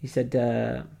 He said...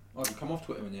 Oh, you come off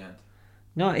Twitter in the end?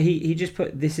 No, he just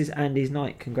put, "This is Andy's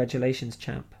night, congratulations,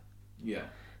 champ." Yeah.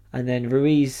 And then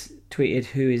Ruiz tweeted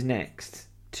who is next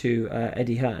to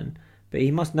Eddie Hearn. But he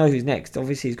must know who's next.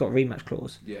 Obviously, he's got a rematch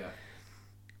clause. Yeah.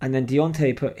 And then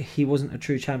Deontay put, "He wasn't a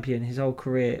true champion. His whole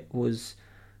career was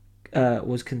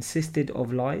consisted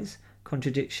of lies,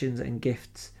 contradictions and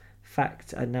gifts,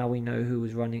 facts, and now we know who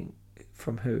was running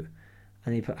from who."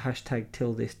 And he put hashtag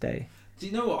till this day. Do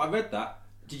you know what? I read that.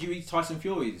 Did you read Tyson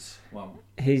Fury's one?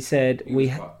 He said, He we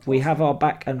was have our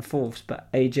back and forths,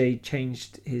 but AJ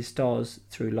changed his stars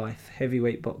through life.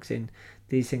 Heavyweight boxing.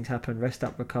 These things happen. Rest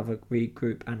up, recover,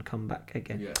 regroup, and come back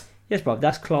again. Yeah. Yes, bruv,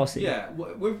 that's classy. Yeah.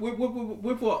 With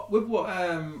what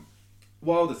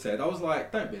Wilder said, I was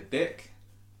like, don't be a dick.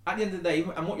 At the end of the day,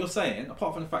 and what you're saying,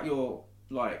 apart from the fact you're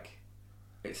like,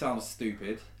 it sounds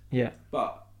stupid. Yeah.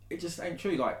 But it just ain't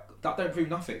true. Like, that don't prove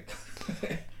nothing.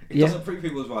 It Yeah. doesn't prove he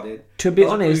was running. To be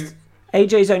Doesn't honest, prove-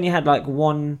 AJ's only had like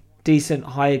one decent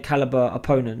high caliber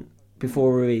opponent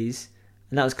before Ruiz,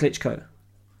 and that was Klitschko.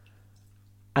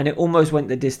 And it almost went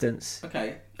the distance.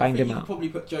 Okay. Banged him you out. could probably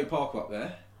put Joe Parker up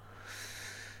there.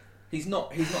 He's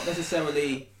not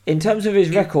necessarily In terms of his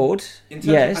record, in terms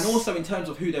yes. and also in terms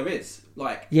of who there is.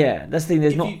 Like, yeah, that's the thing.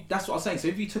 There's if not. that's what I was saying. So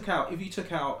if you took out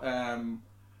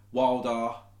Wilder,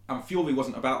 and Fury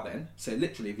wasn't about then. So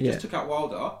literally, if you just took out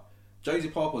Wilder, Josie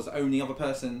Parker was the only other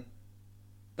person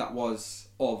that was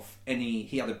of any.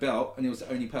 He had a belt, and he was the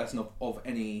only person of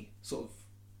any sort of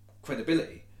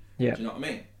credibility. Yeah. Do you know what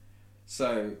I mean?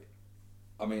 So,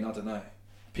 I mean, I don't know.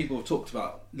 People have talked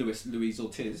about Luis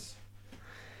Ortiz.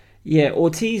 Yeah,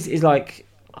 Ortiz is like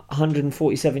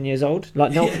 147 years old.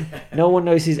 Like no one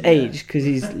knows his age because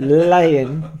he's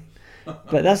lying.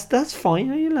 But that's fine.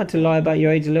 You're allowed to lie about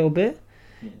your age a little bit.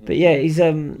 But yeah, he's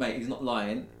Mate, he's not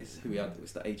lying. It's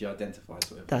it's the age he identifies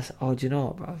with. That's do you know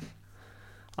what, bruv?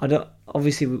 I don't.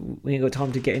 Obviously, we ain't got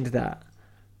time to get into that.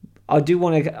 I do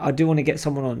want to get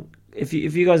someone on. If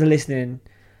you guys are listening,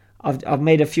 I've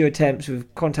made a few attempts. We've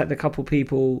contacted a couple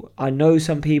people. I know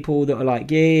some people that are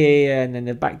like yeah, and then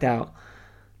they've backed out.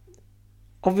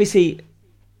 Obviously,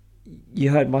 you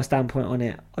heard my standpoint on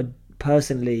it.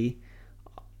 Personally,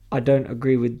 I don't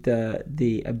agree with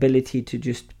the ability to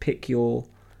just pick your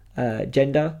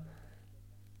gender.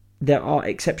 There are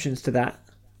exceptions to that,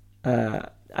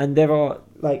 and there are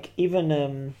like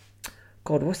even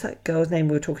God, what's that girl's name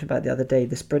we were talking about the other day?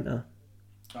 The sprinter.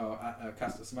 Oh,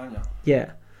 Caster Semenya.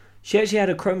 Yeah, she actually had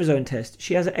a chromosome test.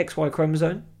 She has an XY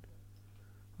chromosome.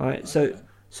 Right, Okay.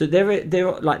 so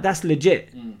they're like that's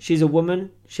legit. She's a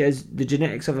woman. She has the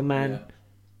genetics of a man. Yeah.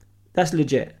 That's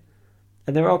legit,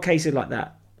 and there are cases like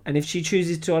that. And if she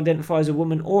chooses to identify as a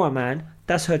woman or a man,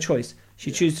 that's her choice.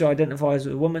 She chooses to identify as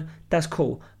a woman, that's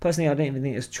cool. Personally, I don't even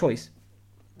think it's a choice.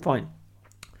 Fine.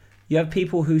 You have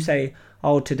people who say,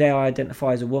 oh, today I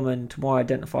identify as a woman, tomorrow I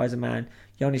identify as a man.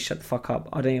 You only shut the fuck up.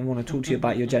 I don't even want to talk to you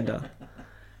about your gender.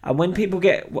 And when people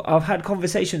I've had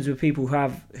conversations with people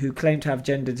who claim to have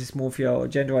gender dysmorphia or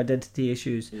gender identity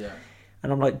issues. Yeah.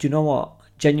 And I'm like, do you know what?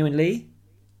 Genuinely,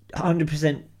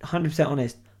 100%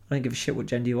 honest, I don't give a shit what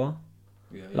gender you are.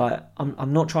 Yeah. Like,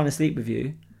 I'm not trying to sleep with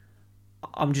you.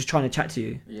 I'm just trying to chat to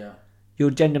you. Yeah. Your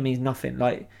gender means nothing.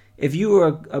 Like, if you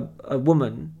were a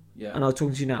woman Yeah. and I was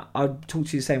talking to you now, I'd talk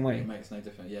to you the same way. It makes no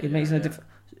difference. Yeah. It makes no difference.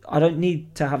 I don't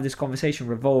need to have this conversation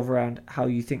revolve around how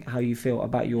you think, how you feel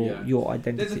about your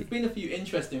identity. There's been a few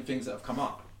interesting things that have come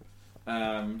up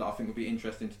that I think would be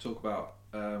interesting to talk about.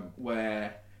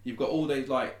 Where you've got all those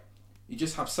like, you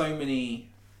just have so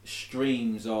many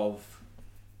streams of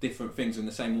different things in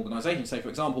the same organisation. So, for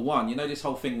example, this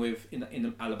whole thing with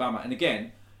in Alabama, and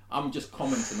again, I'm just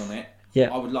commenting on it.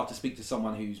 Yeah. I would love to speak to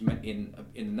someone who's in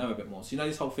the know a bit more. So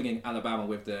this whole thing in Alabama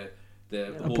with the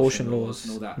abortion laws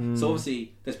and all that. So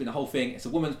obviously there's been a whole thing. It's a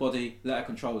woman's body. Let her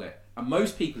control it. And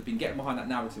most people have been getting behind that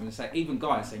narrative and say, even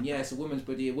guys saying, yeah, it's a woman's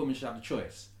body. A woman should have the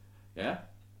choice. Yeah.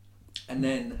 And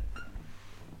then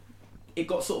it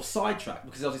got sort of sidetracked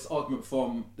because there was this argument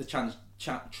from the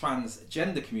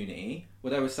transgender community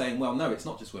where they were saying, well, no, it's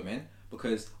not just women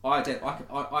because I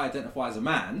identify as a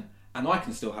man and I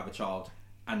can still have a child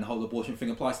and the whole abortion thing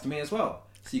applies to me as well.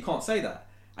 So you can't say that.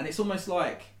 And it's almost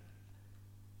like,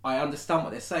 I understand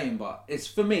what they're saying, but it's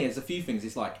for me, there's a few things.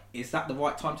 It's like, is that the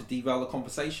right time to derail the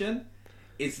conversation?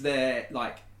 Is there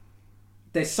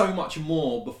there's so much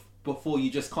more before you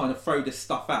just kind of throw this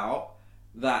stuff out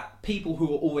that people who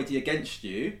are already against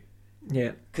you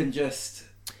can just,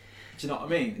 do you know what I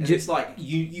mean? And it's like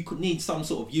you could need some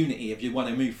sort of unity if you want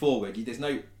to move forward. There's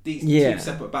no these two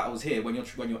separate battles here when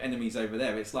your enemy's over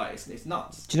there. It's like it's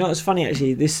nuts. Do you know what's funny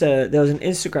actually? This there was an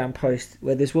Instagram post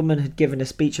where this woman had given a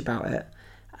speech about it.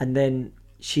 And then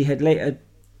she had later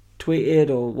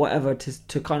tweeted or whatever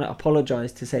to kind of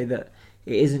apologise to say that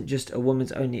it isn't just a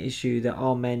woman's only issue. There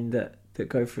are men that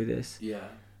go through this. Yeah.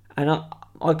 And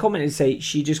I commented to say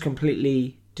she just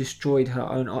completely destroyed her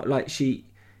own. Like she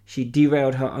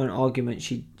derailed her own argument.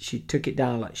 She took it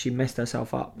down. Like she messed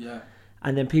herself up. Yeah.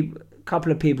 And then a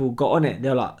couple of people got on it.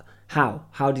 They're like,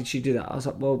 how did she do that? I was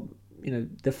like, well,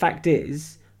 the fact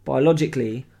is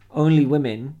biologically only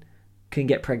women can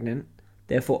get pregnant.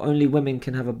 Therefore, only women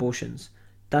can have abortions.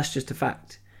 That's just a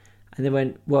fact. And they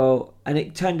went, well, and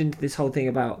it turned into this whole thing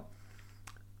about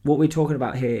what we're talking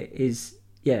about here is,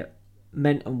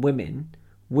 men and women.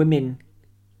 Women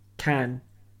can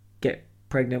get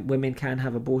pregnant. Women can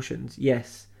have abortions.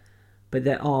 Yes, but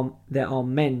there are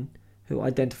men who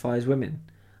identify as women.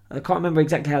 I can't remember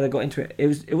exactly how they got into it.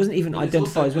 It wasn't even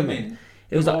identify as women.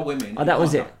 It was like women. Oh, that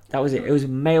was it. That was it. It was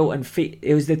male and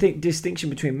it was the distinction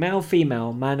between male,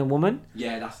 female, man, and woman.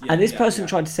 And this person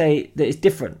tried to say that it's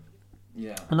different.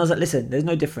 Yeah. And I was like, listen, there's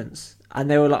no difference. And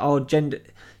they were like, oh, gender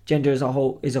as a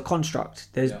whole is a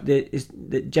construct.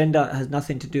 Gender has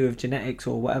nothing to do with genetics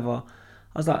or whatever.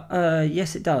 I was like,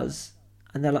 yes, it does.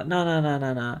 And they're like, no,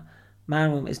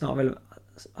 man, woman, it's not relevant.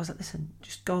 I was like, listen,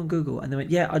 just go on Google. And they went,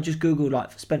 yeah, I just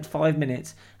Googled, spent 5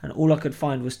 minutes, and all I could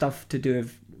find was stuff to do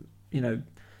with,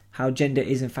 how gender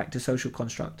is in fact a social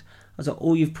construct. I was like,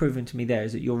 all you've proven to me there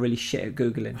is that you're really shit at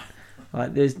Googling.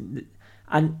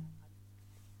 And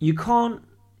you can't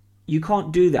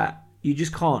do that. You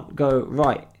just can't go,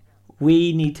 right,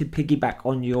 we need to piggyback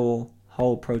on your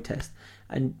whole protest.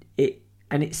 And it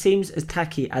seems as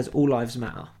tacky as All Lives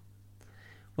Matter.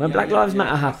 When Black Lives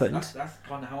Matter happened, that's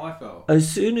kind of how I felt. As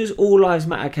soon as All Lives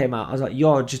Matter came out, I was like,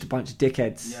 you're just a bunch of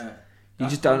dickheads. Yeah. You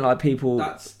just don't like people.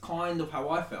 That's kind of how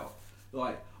I felt.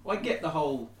 I get the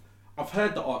whole. I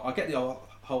get the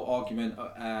whole argument.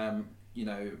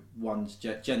 One's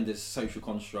gender's social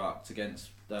construct against.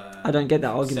 I don't get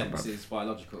that argument. Sex is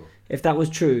biological. If that was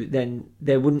true, then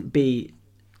there wouldn't be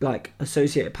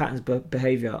associated patterns of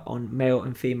behaviour on male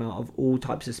and female of all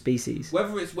types of species.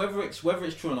 Whether it's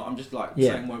true or not, I'm just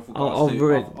saying what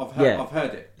I've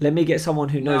heard it. Let me get someone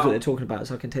who knows what they're talking about,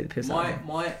 so I can take the piss out of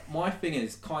them. My thing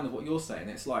is kind of what you're saying.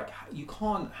 It's like you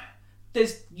can't.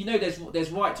 There's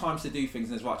right times to do things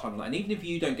and there's right times not. And even if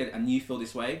you don't get it and you feel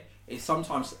this way, it's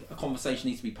sometimes a conversation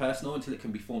needs to be personal until it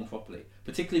can be formed properly.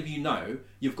 Particularly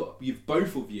if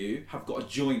both of you have got a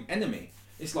joint enemy.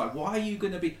 It's like, why are you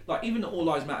going to be even the All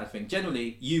Lives Matter thing?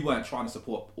 Generally, you weren't trying to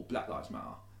support Black Lives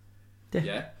Matter,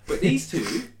 yeah. But these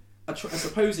two are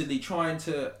supposedly trying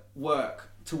to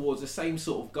work towards the same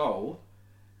sort of goal,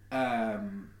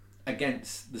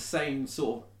 against the same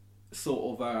sort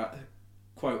of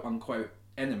quote unquote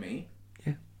enemy.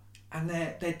 Yeah. And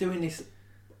they're doing this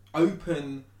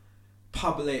open,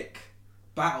 public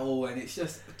battle, and it's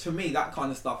just, to me, that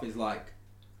kind of stuff is like.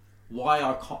 Why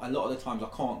a lot of the times I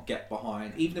can't get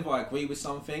behind, even if I agree with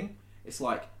something, it's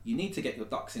like you need to get your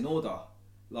ducks in order,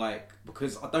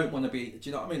 because I don't want to be. Do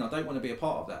you know what I mean? I don't want to be a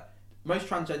part of that. Most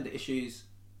transgender issues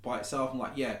by itself, I'm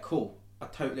like, yeah, cool. I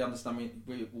totally understand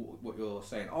what you're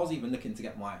saying. I was even looking to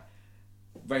get my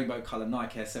rainbow colour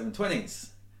Nike Air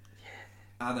 720s,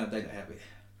 and they look heavy.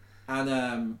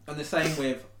 And the same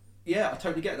with, I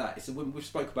totally get that. It's a woman we've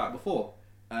spoke about before.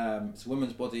 It's a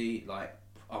woman's body,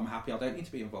 I'm happy I don't need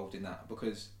to be involved in that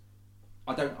because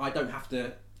I don't have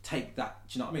to take that.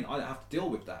 Do you know what I mean? I don't have to deal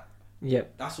with that.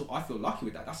 Yep. That's what I feel lucky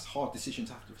with that. That's a hard decision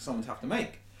for someone to have to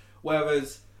make.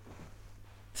 Whereas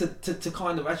to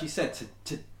kind of, as you said,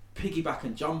 to piggyback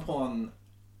and jump on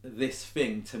this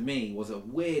thing to me was a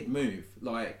weird move.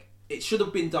 Like, it should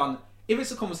have been done. If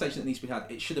it's a conversation that needs to be had,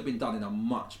 it should have been done in a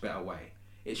much better way.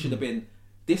 It should have been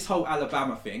this whole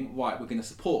Alabama thing. Right, we're going to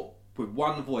support with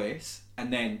one voice,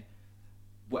 and then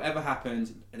whatever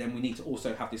happens, and then we need to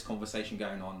also have this conversation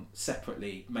going on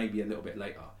separately, maybe a little bit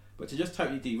later. But to just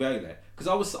totally derail it, because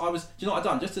I was, do you know what I've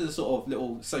done? Just as a sort of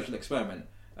little social experiment,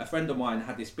 a friend of mine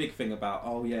had this big thing about,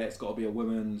 oh yeah, it's got to be a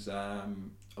woman's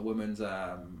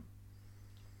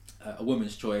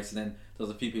choice, and then there was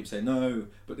a few people saying no,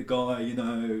 but the guy, you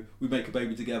know, we make a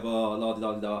baby together, la da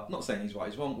da da. Not saying he's right,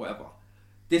 he's wrong, whatever.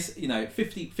 This, you know,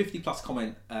 50 plus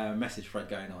comment message thread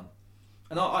going on,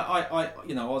 and I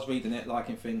you know, I was reading it,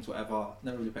 liking things, whatever.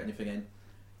 Never really put anything in.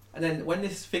 And then when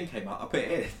this thing came up, I put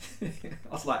it in.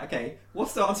 I was like, okay,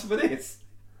 what's the answer for this?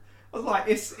 I was like,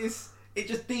 it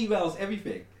just derails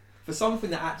everything for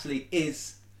something that actually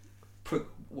is,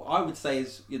 what I would say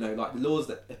is, you know, like the laws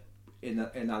that in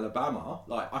Alabama,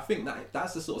 like I think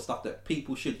that's the sort of stuff that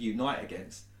people should unite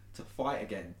against, to fight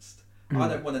against. I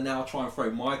don't want to now try and throw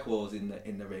my claws in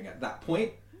the ring at that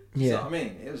point. Yeah. So I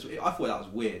mean, I thought that was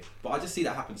weird, but I just see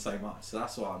that happen so much, so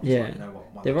that's why I'm just like, you know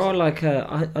what. There are like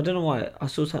I don't know why I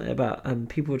saw something about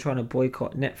people were trying to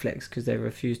boycott Netflix because they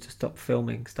refused to stop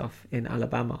filming stuff in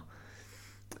Alabama,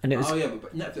 and it was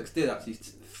but Netflix did actually.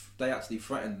 They actually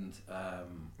threatened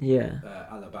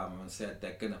Alabama and said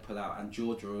they're going to pull out, and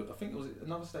Georgia, I think it was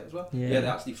another state as well. Yeah, they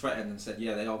actually threatened and said they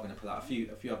are going to pull out a few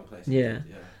other places. Yeah.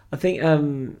 I think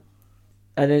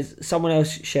and there's someone else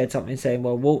shared something saying,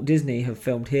 well, Walt Disney have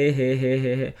filmed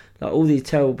here, like all these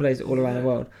terrible places all around the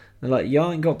world. They're like, you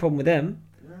ain't got a problem with them,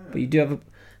 but you do have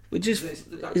which is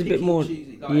a bit more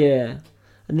cheesy, like,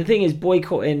 And the thing is,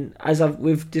 boycotting,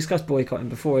 we've discussed boycotting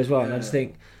before as well, and I just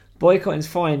think boycotting's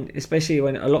fine, especially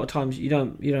when a lot of times you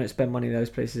don't spend money in those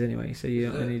places anyway, so you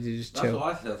don't need to just chill.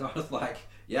 That's what I said. I was like,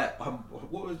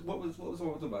 what was I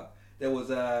talking about? There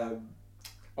was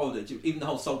even the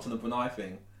whole Sultan of Brunei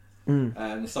thing.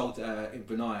 The Sultan in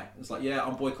Brunei. It's like,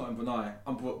 I'm boycotting Brunei.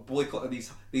 I'm boycotting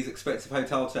these expensive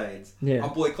hotel chains.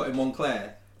 I'm boycotting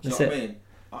Montclair. Do you know what I mean?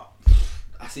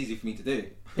 That's easy for me to do.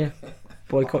 Yeah.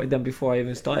 Boycotted them before I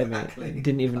even started, exactly. Mate.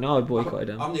 Didn't even know I boycotted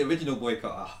them. I'm the original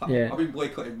boycotter. Yeah. I've been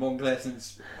boycotting Montclair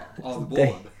since I was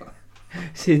born.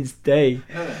 Since day.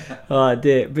 Oh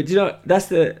dear. But you know, that's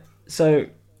the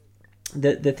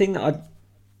thing that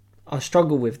I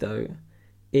struggle with though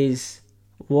is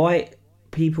why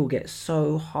people get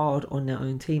so hard on their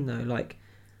own team though. Like,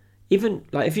 even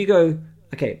like if you go,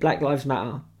 okay, Black Lives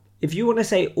Matter. If you want to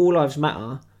say all lives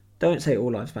matter, don't say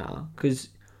all lives matter, because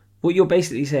what you're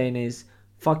basically saying is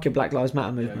fuck your Black Lives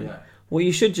Matter movement. Yeah. What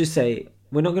you should just say,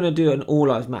 we're not going to do an all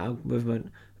lives matter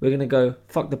movement. We're going to go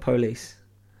fuck the police.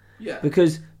 Yeah.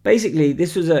 Because basically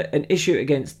this was an issue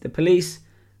against the police,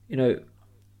 you know,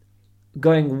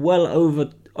 going well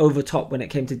over top when it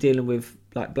came to dealing with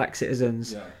like black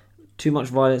citizens. Yeah. Too much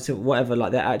violence and whatever,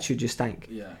 like their attitude just stank.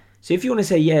 Yeah. So if you want to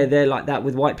say they're like that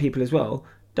with white people as well,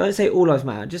 don't say all lives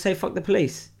matter. Just say fuck the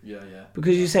police. Yeah.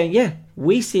 Because you're saying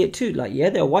we see it too. Like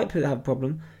there are white people that have a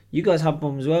problem. You guys have a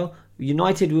problem as well.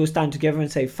 United, we'll stand together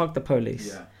and say fuck the police.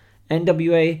 Yeah.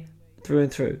 NWA through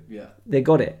and through. Yeah. They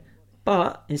got it.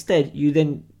 But instead, you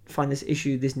then find this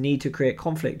issue, this need to create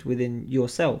conflict within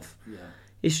yourself. Yeah.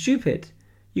 It's stupid.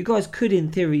 You guys could,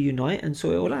 in theory, unite and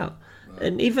sort it all out. Right.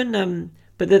 And even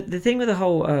but the thing with the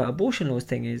whole abortion laws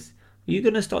thing is, you're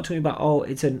going to start talking about,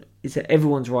 it's a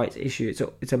everyone's rights issue.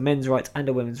 It's a men's rights and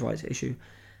a women's rights issue.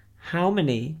 How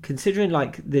many, considering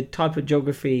like the type of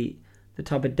geography, the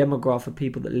type of demographic of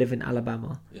people that live in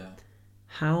Alabama,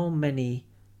 how many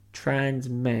trans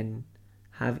men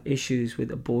have issues with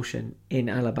abortion in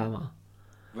Alabama?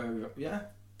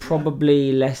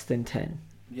 Probably less than 10.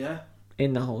 Yeah.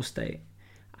 In the whole state.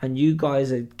 And you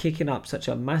guys are kicking up such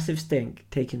a massive stink,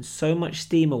 taking so much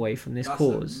steam away from this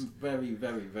cause. That's a very,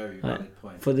 very, very valid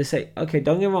point. For the sake, okay,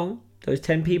 don't get me wrong, those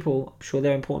 10 people, I'm sure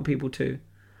they're important people too.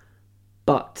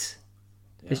 But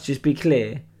let's just be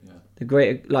clear, the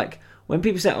greater, like when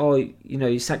people say,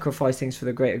 you sacrifice things for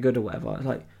the greater good or whatever, it's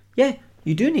like,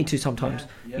 you do need to sometimes.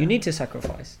 You need to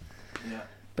sacrifice. Yeah.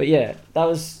 But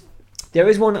there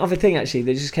is one other thing actually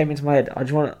that just came into my head. I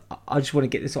just want to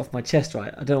get this off my chest,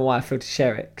 right? I don't know why I feel to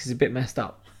share it because it's a bit messed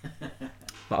up,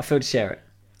 but I feel to share it.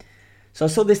 So I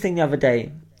saw this thing the other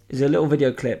day. It's a little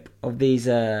video clip of these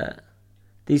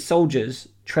soldiers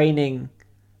training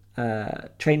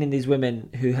these women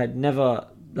who had never,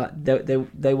 like,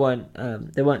 they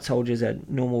weren't soldiers, they're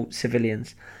normal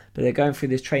civilians, but they're going through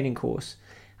this training course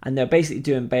and they're basically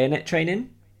doing bayonet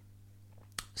training.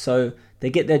 So they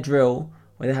get their drill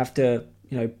where they have to,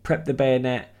 prep the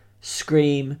bayonet,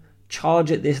 scream,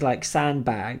 charge at this like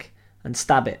sandbag, and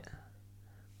stab it.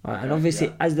 Right, and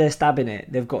obviously, as they're stabbing it,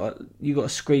 you got to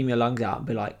scream your lungs out and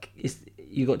be like,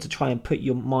 you got to try and put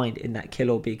your mind in that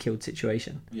kill or be killed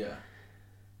situation. Yeah.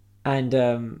 And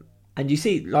you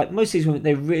see, like most of these women,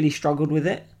 they really struggled with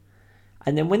it,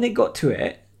 and then when they got to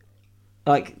it,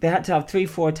 like they had to have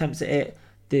 3-4 attempts at it.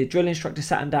 The drill instructor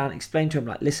sat them down, explained to them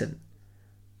like, listen,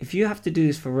 if you have to do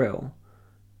this for real,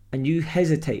 and you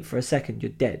hesitate for a second,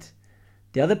 you're dead.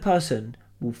 The other person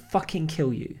will fucking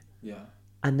kill you. Yeah.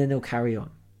 And then they'll carry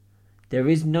on. There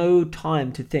is no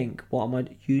time to think, what am I...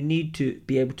 You need to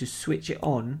be able to switch it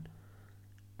on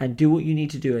and do what you need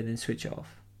to do and then switch it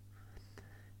off.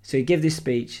 So he gave this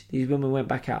speech. These women went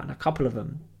back out and a couple of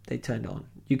them, they turned on.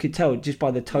 You could tell just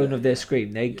by the tone of their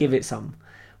scream. They give it some.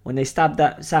 When they stabbed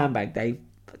that sandbag,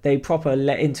 they proper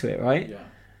let into it, right? Yeah.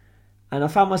 And I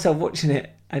found myself watching it,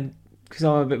 and because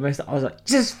I'm a bit messed up, I was like,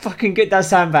 just fucking get that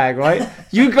sandbag, right?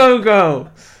 You go, girl,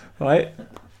 right?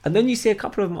 And then you see a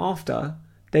couple of them after,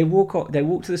 they walk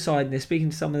to the side and they're speaking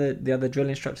to some of the other drill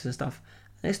instructors and stuff,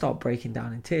 and they start breaking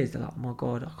down in tears. They're like, oh my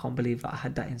God, I can't believe that I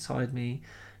had that inside me,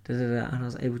 and I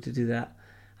was able to do that.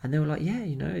 And they were like, yeah,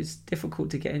 it's difficult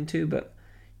to get into, but...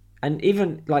 And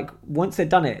even, like, once they'd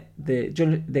done it, they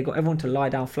got everyone to lie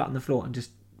down flat on the floor and just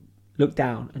look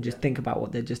down and just think about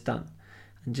what they'd just done.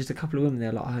 And just a couple of women,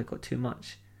 they're like, I got too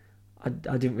much. I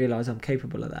didn't realise I'm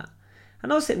capable of that.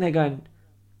 And I was sitting there going,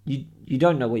 you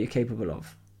don't know what you're capable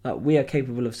of. Like, we are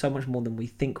capable of so much more than we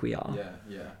think we are.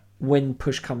 Yeah. When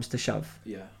push comes to shove.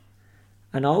 Yeah.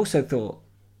 And I also thought,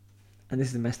 and this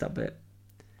is the messed up bit,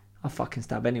 I'll fucking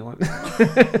stab anyone.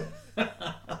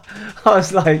 I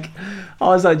was like,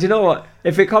 do you know what?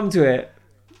 If it come to it,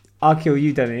 I'll kill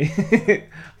you, Denny.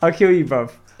 I'll kill you,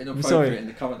 bruv. Inappropriate in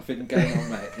the current thing going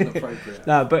on, mate. Inappropriate.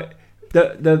 No, but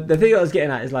the thing I was getting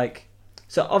at is like,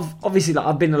 so obviously like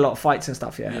I've been in a lot of fights and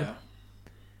stuff, yeah.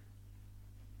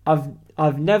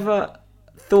 I've never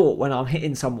thought when I'm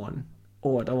hitting someone,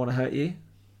 I don't want to hurt you.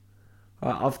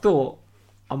 Right, I've thought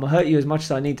I'm gonna hurt you as much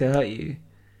as I need to hurt you,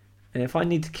 and if I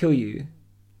need to kill you,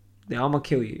 then I'm gonna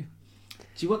kill you.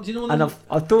 Do you know what? And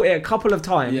I've thought it a couple of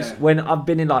times when I've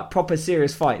been in like proper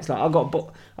serious fights. Like I've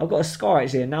got a scar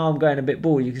actually, and now I'm going a bit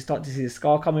bald. You can start to see the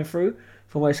scar coming through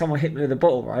from where someone hit me with a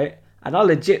bottle, right? And I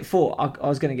legit thought I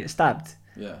was going to get stabbed.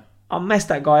 Yeah. I messed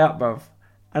that guy up, bruv.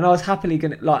 And I was happily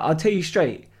going to... Like, I'll tell you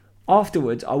straight.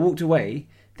 Afterwards, I walked away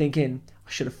thinking,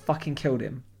 I should have fucking killed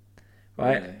him.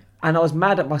 Right? Really? And I was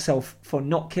mad at myself for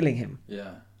not killing him.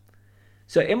 Yeah.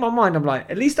 So in my mind, I'm like,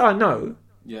 at least I know...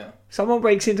 Yeah. Someone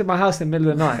breaks into my house in the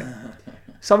middle of the night.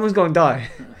 Someone's gonna die.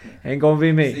 Ain't gonna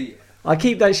be me. See, I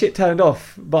keep that shit turned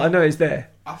off, but I know it's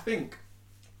there. I think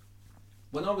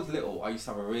when I was little, I used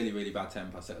to have a really, really bad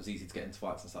temper, so it was easy to get into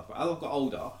fights and stuff. But as I've got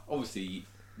older, obviously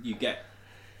you get.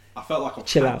 I felt like I've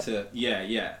chill had out. To,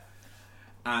 yeah,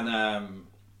 and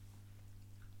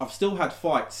I've still had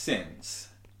fights since.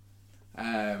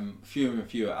 Fewer and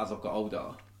fewer as I've got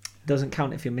older. Doesn't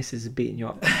count if your missus is beating you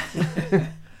up.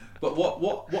 But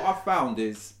what I've found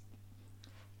is,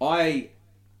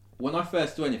 when I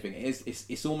first do anything,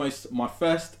 it's almost my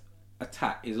first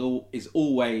attack is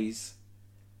always,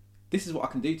 this is what I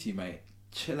can do to you, mate.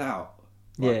 Chill out.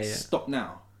 Like, yeah. Stop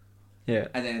now. Yeah.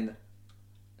 And then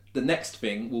the next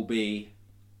thing will be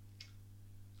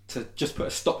to just put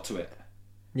a stop to it.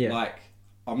 Yeah. Like,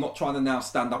 I'm not trying to now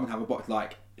stand up and have a box.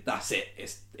 Like, that's it.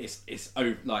 It's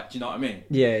over. Like, do you know what I mean?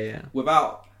 Yeah.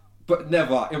 But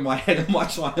never in my head am I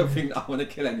trying to think that I want to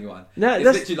kill anyone. No, it's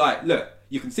literally like, look,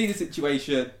 you can see the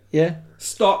situation. Yeah.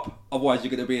 Stop, otherwise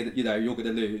you're going to be, you're going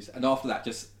to lose. And after that,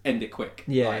 just end it quick.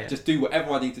 Yeah. Like, just do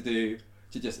whatever I need to do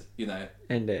to just,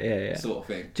 end it. Yeah. Sort of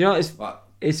thing. Do you know what?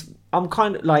 I'm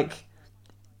kind of like,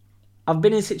 I've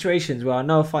been in situations where I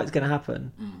know a fight's going to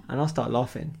happen, and I'll start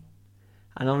laughing.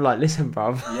 And I'm like, listen,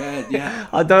 bruv. Yeah.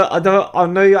 I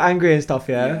know you're angry and stuff,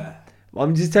 yeah?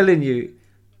 I'm just telling you,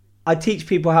 I teach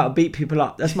people how to beat people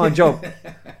up. That's my job.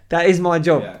 That is my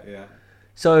job. Yeah.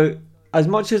 So, as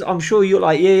much as I'm sure you're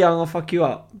like, yeah, I'm going to fuck you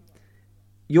up,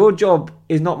 your job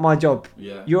is not my job.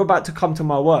 Yeah. You're about to come to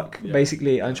my work,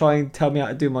 basically, and try and tell me how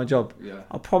to do my job. Yeah.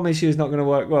 I promise you it's not going to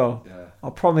work well. Yeah. I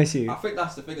promise you. I think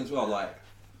that's the thing as well. Like,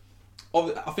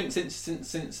 I think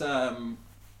since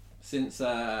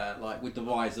like with the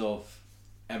rise of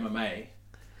MMA,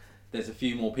 there's a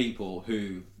few more people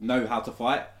who know how to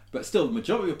fight, but still the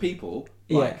majority of people,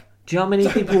 like, do you know how many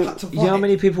people? You know how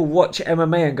many people watch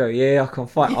MMA and go, "Yeah, I can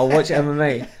fight. I'll watch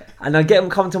MMA," and I get them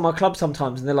come to my club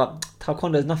sometimes, and they're like,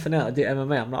 "Taekwondo's nothing else. I do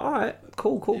MMA." I'm like, "All right,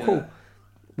 cool.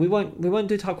 We won't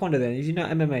do Taekwondo then. If you know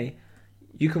MMA,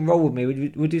 you can roll with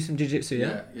me. We'll do some jiu-jitsu."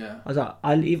 Yeah. I was like,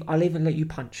 I'll even let you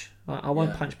punch. I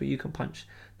won't punch, but you can punch.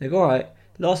 They go, all right.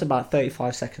 Lasts about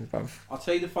 35 seconds, bruv. I'll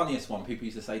tell you the funniest one people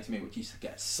used to say to me, which used to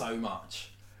get so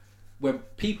much. When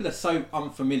people are so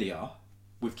unfamiliar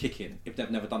with kicking, if they've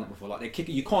never done it before, like they're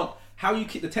kicking, you can't, how you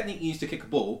kick, the technique you use to kick a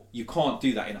ball, you can't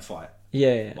do that in a fight.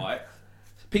 Yeah. Right?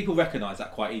 People recognise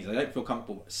that quite easily. They don't feel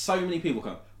comfortable. So many people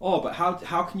go, oh, but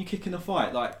how can you kick in a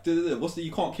fight? Like,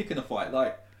 you can't kick in a fight?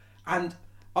 Like, and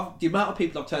the amount of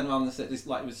people I've turned around and said this,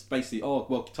 like, it was basically, oh,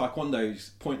 well,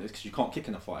 taekwondo's pointless because you can't kick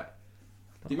in a fight.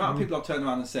 The amount of people I've turned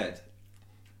around and said,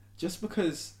 just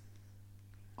because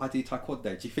I do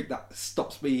taekwondo, do you think that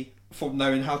stops me from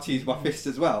knowing how to use my fists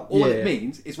as well? All it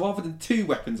means is rather than 2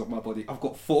 weapons on my body, I've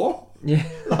got 4. Yeah.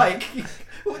 Like,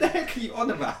 what the heck are you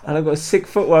on about? And I've got sick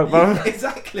footwork, bro. Yeah,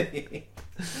 exactly.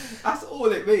 That's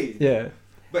all it means. Yeah.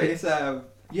 But it's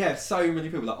so many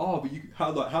people are like,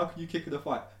 oh, but how can you kick in a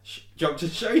fight? Jump to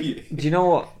show you. Do you know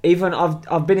what? Even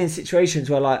I've been in situations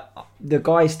where like the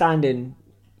guy standing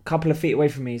a couple of feet away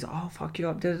from me, he's like, oh, fuck you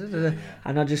up, and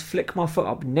I just flick my foot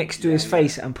up next to his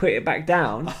face and put it back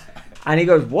down, and he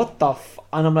goes, what the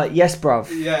and I'm like, yes, bruv.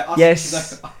 Yeah.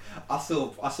 Yes. I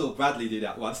saw Bradley do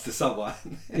that once to someone.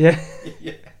 Yeah.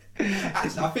 Yeah.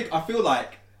 Actually, I feel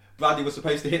like Bradley was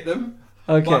supposed to hit them.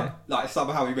 Okay. But, like,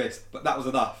 somehow he missed, but that was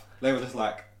enough. They were just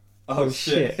like, oh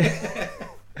shit.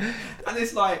 And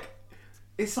it's like,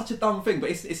 it's such a dumb thing, but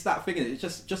it's that thing. It's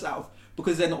just out of,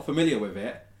 because they're not familiar with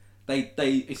it. They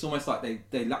it's almost like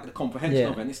they lack the comprehension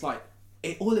of it. And it's like,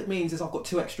 all it means is I've got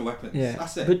 2 extra weapons. Yeah.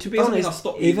 That's it. But to be Doesn't honest, mean I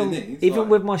stop even using these, like,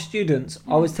 with my students,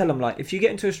 I always Mm. tell them, like, if you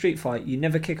get into a street fight, you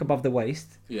never kick above the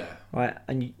waist, Yeah. right?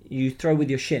 And you throw with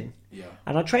your shin. Yeah.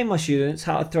 And I train my students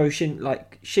how to throw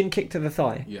shin kick to the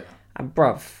thigh. Yeah. And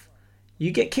bruv,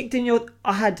 you get kicked in your.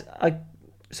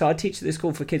 So I teach at this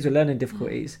school for kids with learning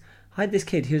difficulties. I had this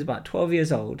kid. He was about 12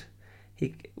 years old.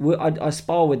 I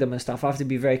spar with them and stuff. I have to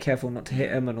be very careful not to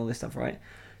hit him and all this stuff, right?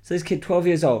 So this kid, 12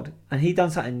 years old, and he done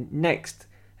something next.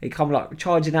 He come like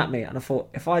charging at me, and I thought,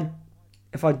 if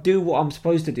I do what I'm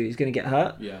supposed to do, he's gonna get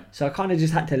hurt. Yeah. So I kind of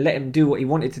just had to let him do what he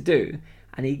wanted to do,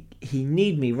 and he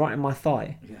kneed me right in my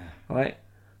thigh. Yeah. Right,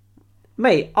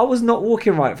 mate, I was not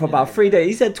walking right for about 3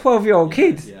 days. He's a 12-year-old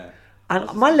kid, Yeah.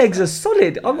 and my legs are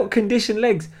solid. I've got conditioned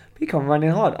legs. He come running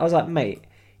hard. I was like, mate,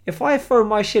 if I throw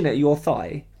my shin at your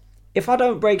thigh, if I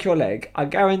don't break your leg, I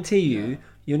guarantee you,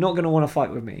 you're not gonna want to fight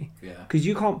with me. Yeah. Because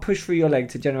you can't push through your leg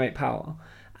to generate power.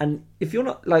 And if you're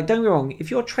not, like, don't get me wrong,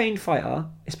 if you're a trained fighter,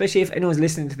 especially if anyone's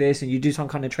listening to this and you do some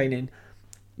kind of training,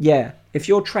 if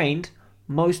you're trained,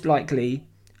 most likely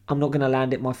I'm not going to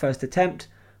land it my first attempt.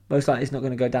 Most likely it's not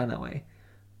going to go down that way.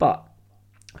 But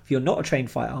if you're not a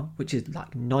trained fighter, which is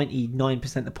like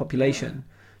 99% of the population,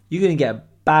 you're going to get a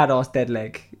badass dead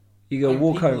leg. You're going to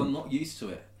walk home. People are not used to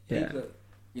it.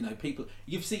 People,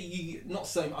 you've seen, not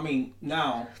so, I mean,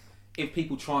 now, if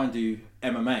people try and do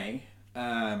MMA,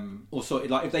 also,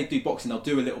 like, if they do boxing, they'll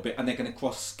do a little bit and they're going to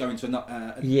go into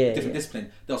a different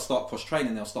discipline. They'll start cross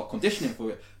training, they'll start conditioning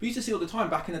for it. We used to see all the time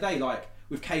back in the day, like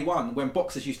with K1, when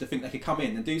boxers used to think they could come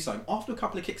in and do something. After a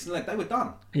couple of kicks in the leg, they were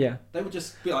done. Yeah. They would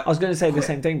just be like, I was going to say the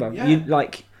same thing, bro. Yeah.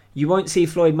 You won't see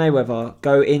Floyd Mayweather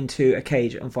go into a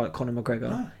cage and fight Conor McGregor.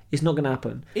 No. It's not going to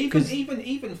happen.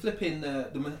 Even flipping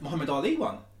the Muhammad Ali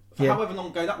one, for however long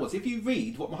ago that was. If you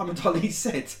read what Muhammad Ali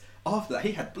said after that,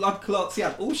 he had blood clots, he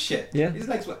had all shit. Yeah. His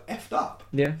legs were effed up.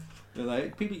 Yeah. You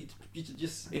know, people, you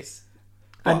just, it's...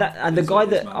 And the guy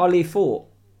that Ali fought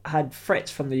had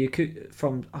threats from the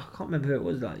Yakuza, I can't remember who it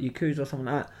was, like Yakuza or something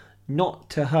like that, not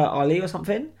to hurt Ali or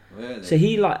something. Really? So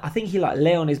I think he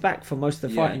lay on his back for most of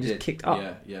the fight and just kicked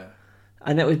up. Yeah.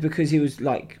 And that was because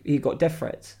he got death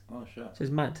threats. Oh, shit. So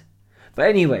it's mad. But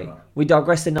anyway, we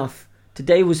digressed enough.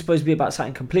 Today was supposed to be about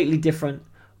something completely different.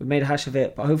 We made a hash of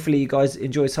it, but hopefully you guys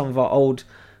enjoyed some of our old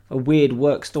weird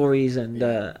work stories and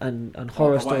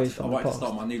horror stories from the past. I want to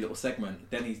start my new little segment,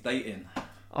 Denny's Dating.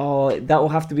 Oh, that will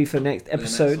have to be for the next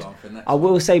episode. I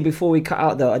will say before we cut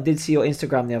out though, I did see your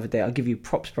Instagram the other day. I'll give you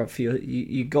props, bro, for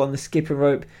you got on the skipping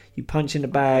rope, you punch in the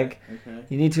bag. Okay.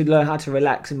 You need to learn how to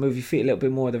relax and move your feet a little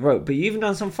bit more with the rope. But you even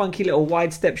done some funky little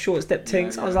wide step, short step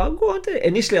things. I was like, go on, Denny.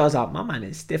 Initially I was like, my man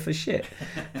is stiff as shit.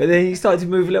 But then you started to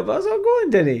move a little bit. I was like, go on,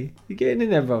 Denny. You're getting in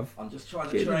there, bro. I'm just trying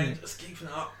to train, just keeping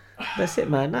it up. That's it,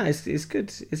 man. No, it's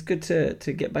good. It's good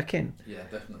to get back in. Yeah,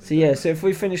 definitely. So yeah, so if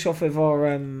we finish off with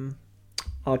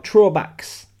our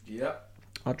throwbacks. Yep.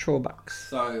 Our throwbacks.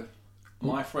 So,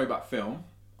 my throwback film,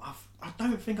 I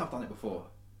don't think I've done it before,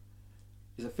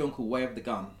 is a film called Way of the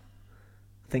Gun.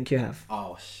 I think you have.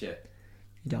 Oh, shit.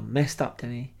 You done messed up,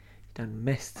 Denny. You done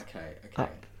messed Okay.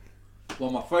 up.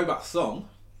 Well, my throwback song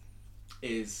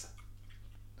is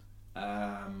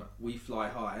We Fly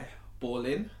High,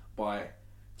 Ballin' by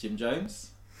Jim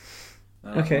Jones.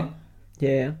 Okay.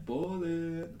 Yeah.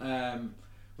 Ballin'.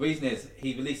 Reason is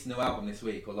he released a new album this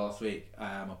week or last week.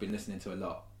 I've been listening to a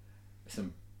lot.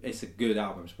 It's a good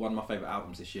album. It's one of my favourite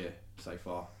albums this year so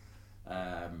far.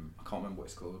 I can't remember what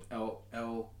it's called.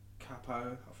 El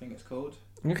Capo, I think it's called.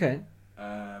 Okay.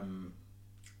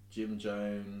 Jim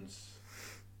Jones.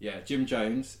 Yeah, Jim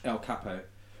Jones, El Capo,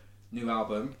 new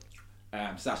album.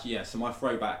 So my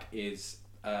throwback is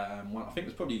I think it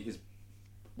was probably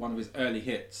one of his early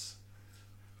hits.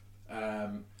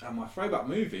 And my throwback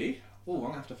movie. Oh, I'm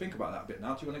gonna have to think about that a bit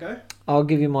now. Do you want to go? I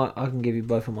can give you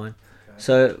both of mine. Okay.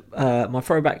 So my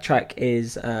throwback track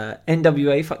is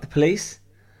NWA, Fuck the Police,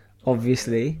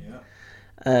 obviously.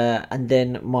 Yeah. And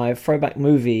then my throwback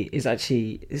movie is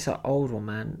actually, it's an old one,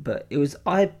 man, but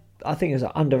I think it was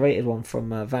an underrated one from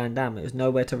Van Damme. It was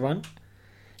Nowhere to Run.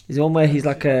 It's the one where he's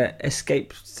like a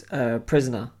escaped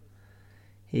prisoner.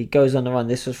 He goes on the run.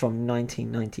 This was from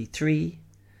 1993.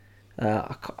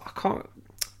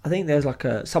 I think there's like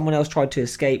someone else tried to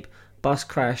escape. Bus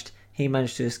crashed. He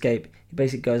managed to escape. He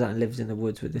basically goes out and lives in the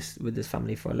woods with this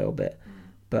family for a little bit.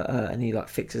 But and he like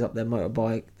fixes up their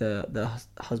motorbike, the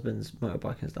husband's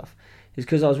motorbike and stuff. It's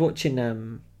because I was watching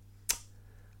an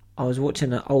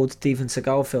old Steven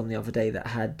Seagal film the other day that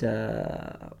had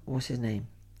what's his name?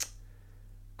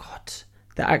 God,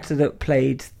 the actor that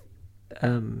played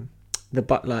the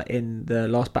butler in the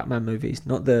last Batman movies,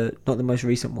 not the most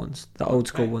recent ones, the old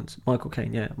school ones. Michael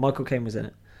Caine, yeah, Michael Caine was in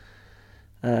it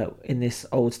in this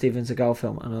old Steven Seagal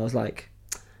film, and I was like,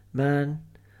 man,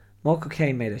 Michael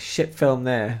Caine made a shit film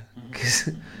there,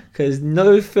 because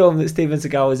no film that Steven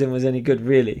Seagal was in was any good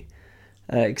really,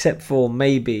 except for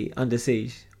maybe Under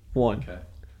Siege 1. Okay.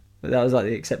 But that was like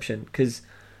the exception, because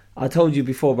I told you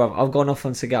before, bruv, I've gone off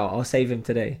on Seagal. I'll save him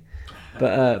today.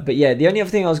 But yeah, the only other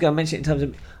thing I was going to mention in terms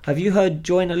of, have you heard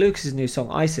Joyner Lucas's new song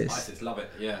ISIS? ISIS, love it.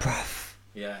 Yeah. Bruv.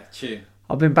 Yeah, tune.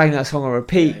 I've been banging that song on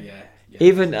repeat. Yeah.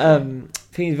 Even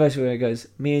Fiend's verse where it goes,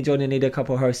 me and Johnny need a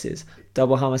couple of hearses,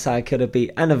 double homicide, killer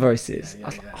beat, and a verses. Yeah. I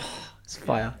was like, oh, it's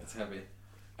fire. It's heavy.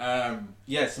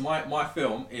 So my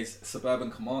film is Suburban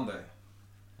Commando.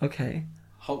 Okay.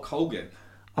 Hulk Hogan.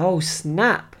 Oh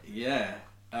snap! Yeah.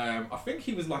 I think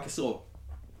he was like a sort of,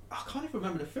 I can't even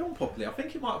remember the film properly. I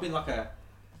think he might have been like an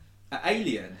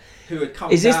alien who had come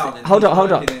down. And hold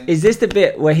on. Is this the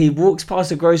bit where he walks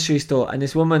past a grocery store and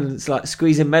this woman's like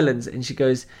squeezing melons and she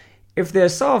goes, if they're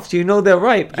soft, you know they're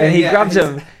ripe, and he grabs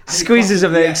them, squeezes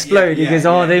them, they explode. He goes,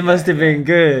 they must have been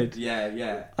good.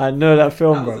 Yeah. I know that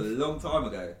film, that bro. was a long time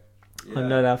ago. Yeah. I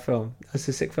know that film. That's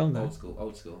a sick film, though.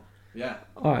 Old school. Yeah.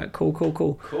 All right, cool.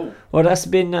 Cool. Well, that's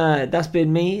been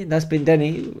me. That's been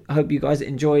Denny. I hope you guys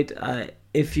enjoyed.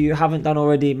 If you haven't done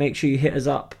already, make sure you hit us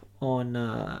up on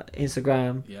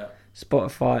Instagram,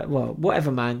 Spotify, well,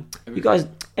 whatever, man. Everything. You guys,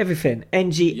 everything.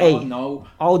 NGA.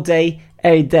 All day,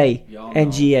 every day.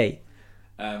 NGA.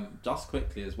 Just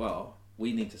quickly as well,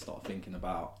 we need to start thinking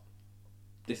about,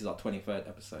 this is our 23rd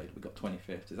episode, we got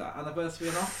 25th. Is that anniversary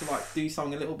enough to like do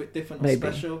something a little bit different or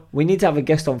special? We need to have a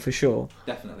guest on for sure.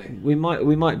 Definitely. We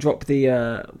might drop the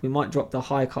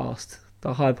high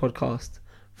podcast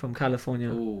from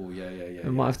California. Oh yeah.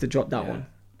 We might have to drop that one.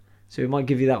 So we might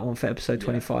give you that one for episode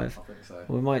 25. I think so.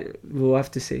 We'll have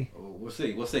to see. We'll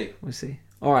see.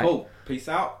 All right. Cool. Peace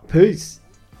out. Peace.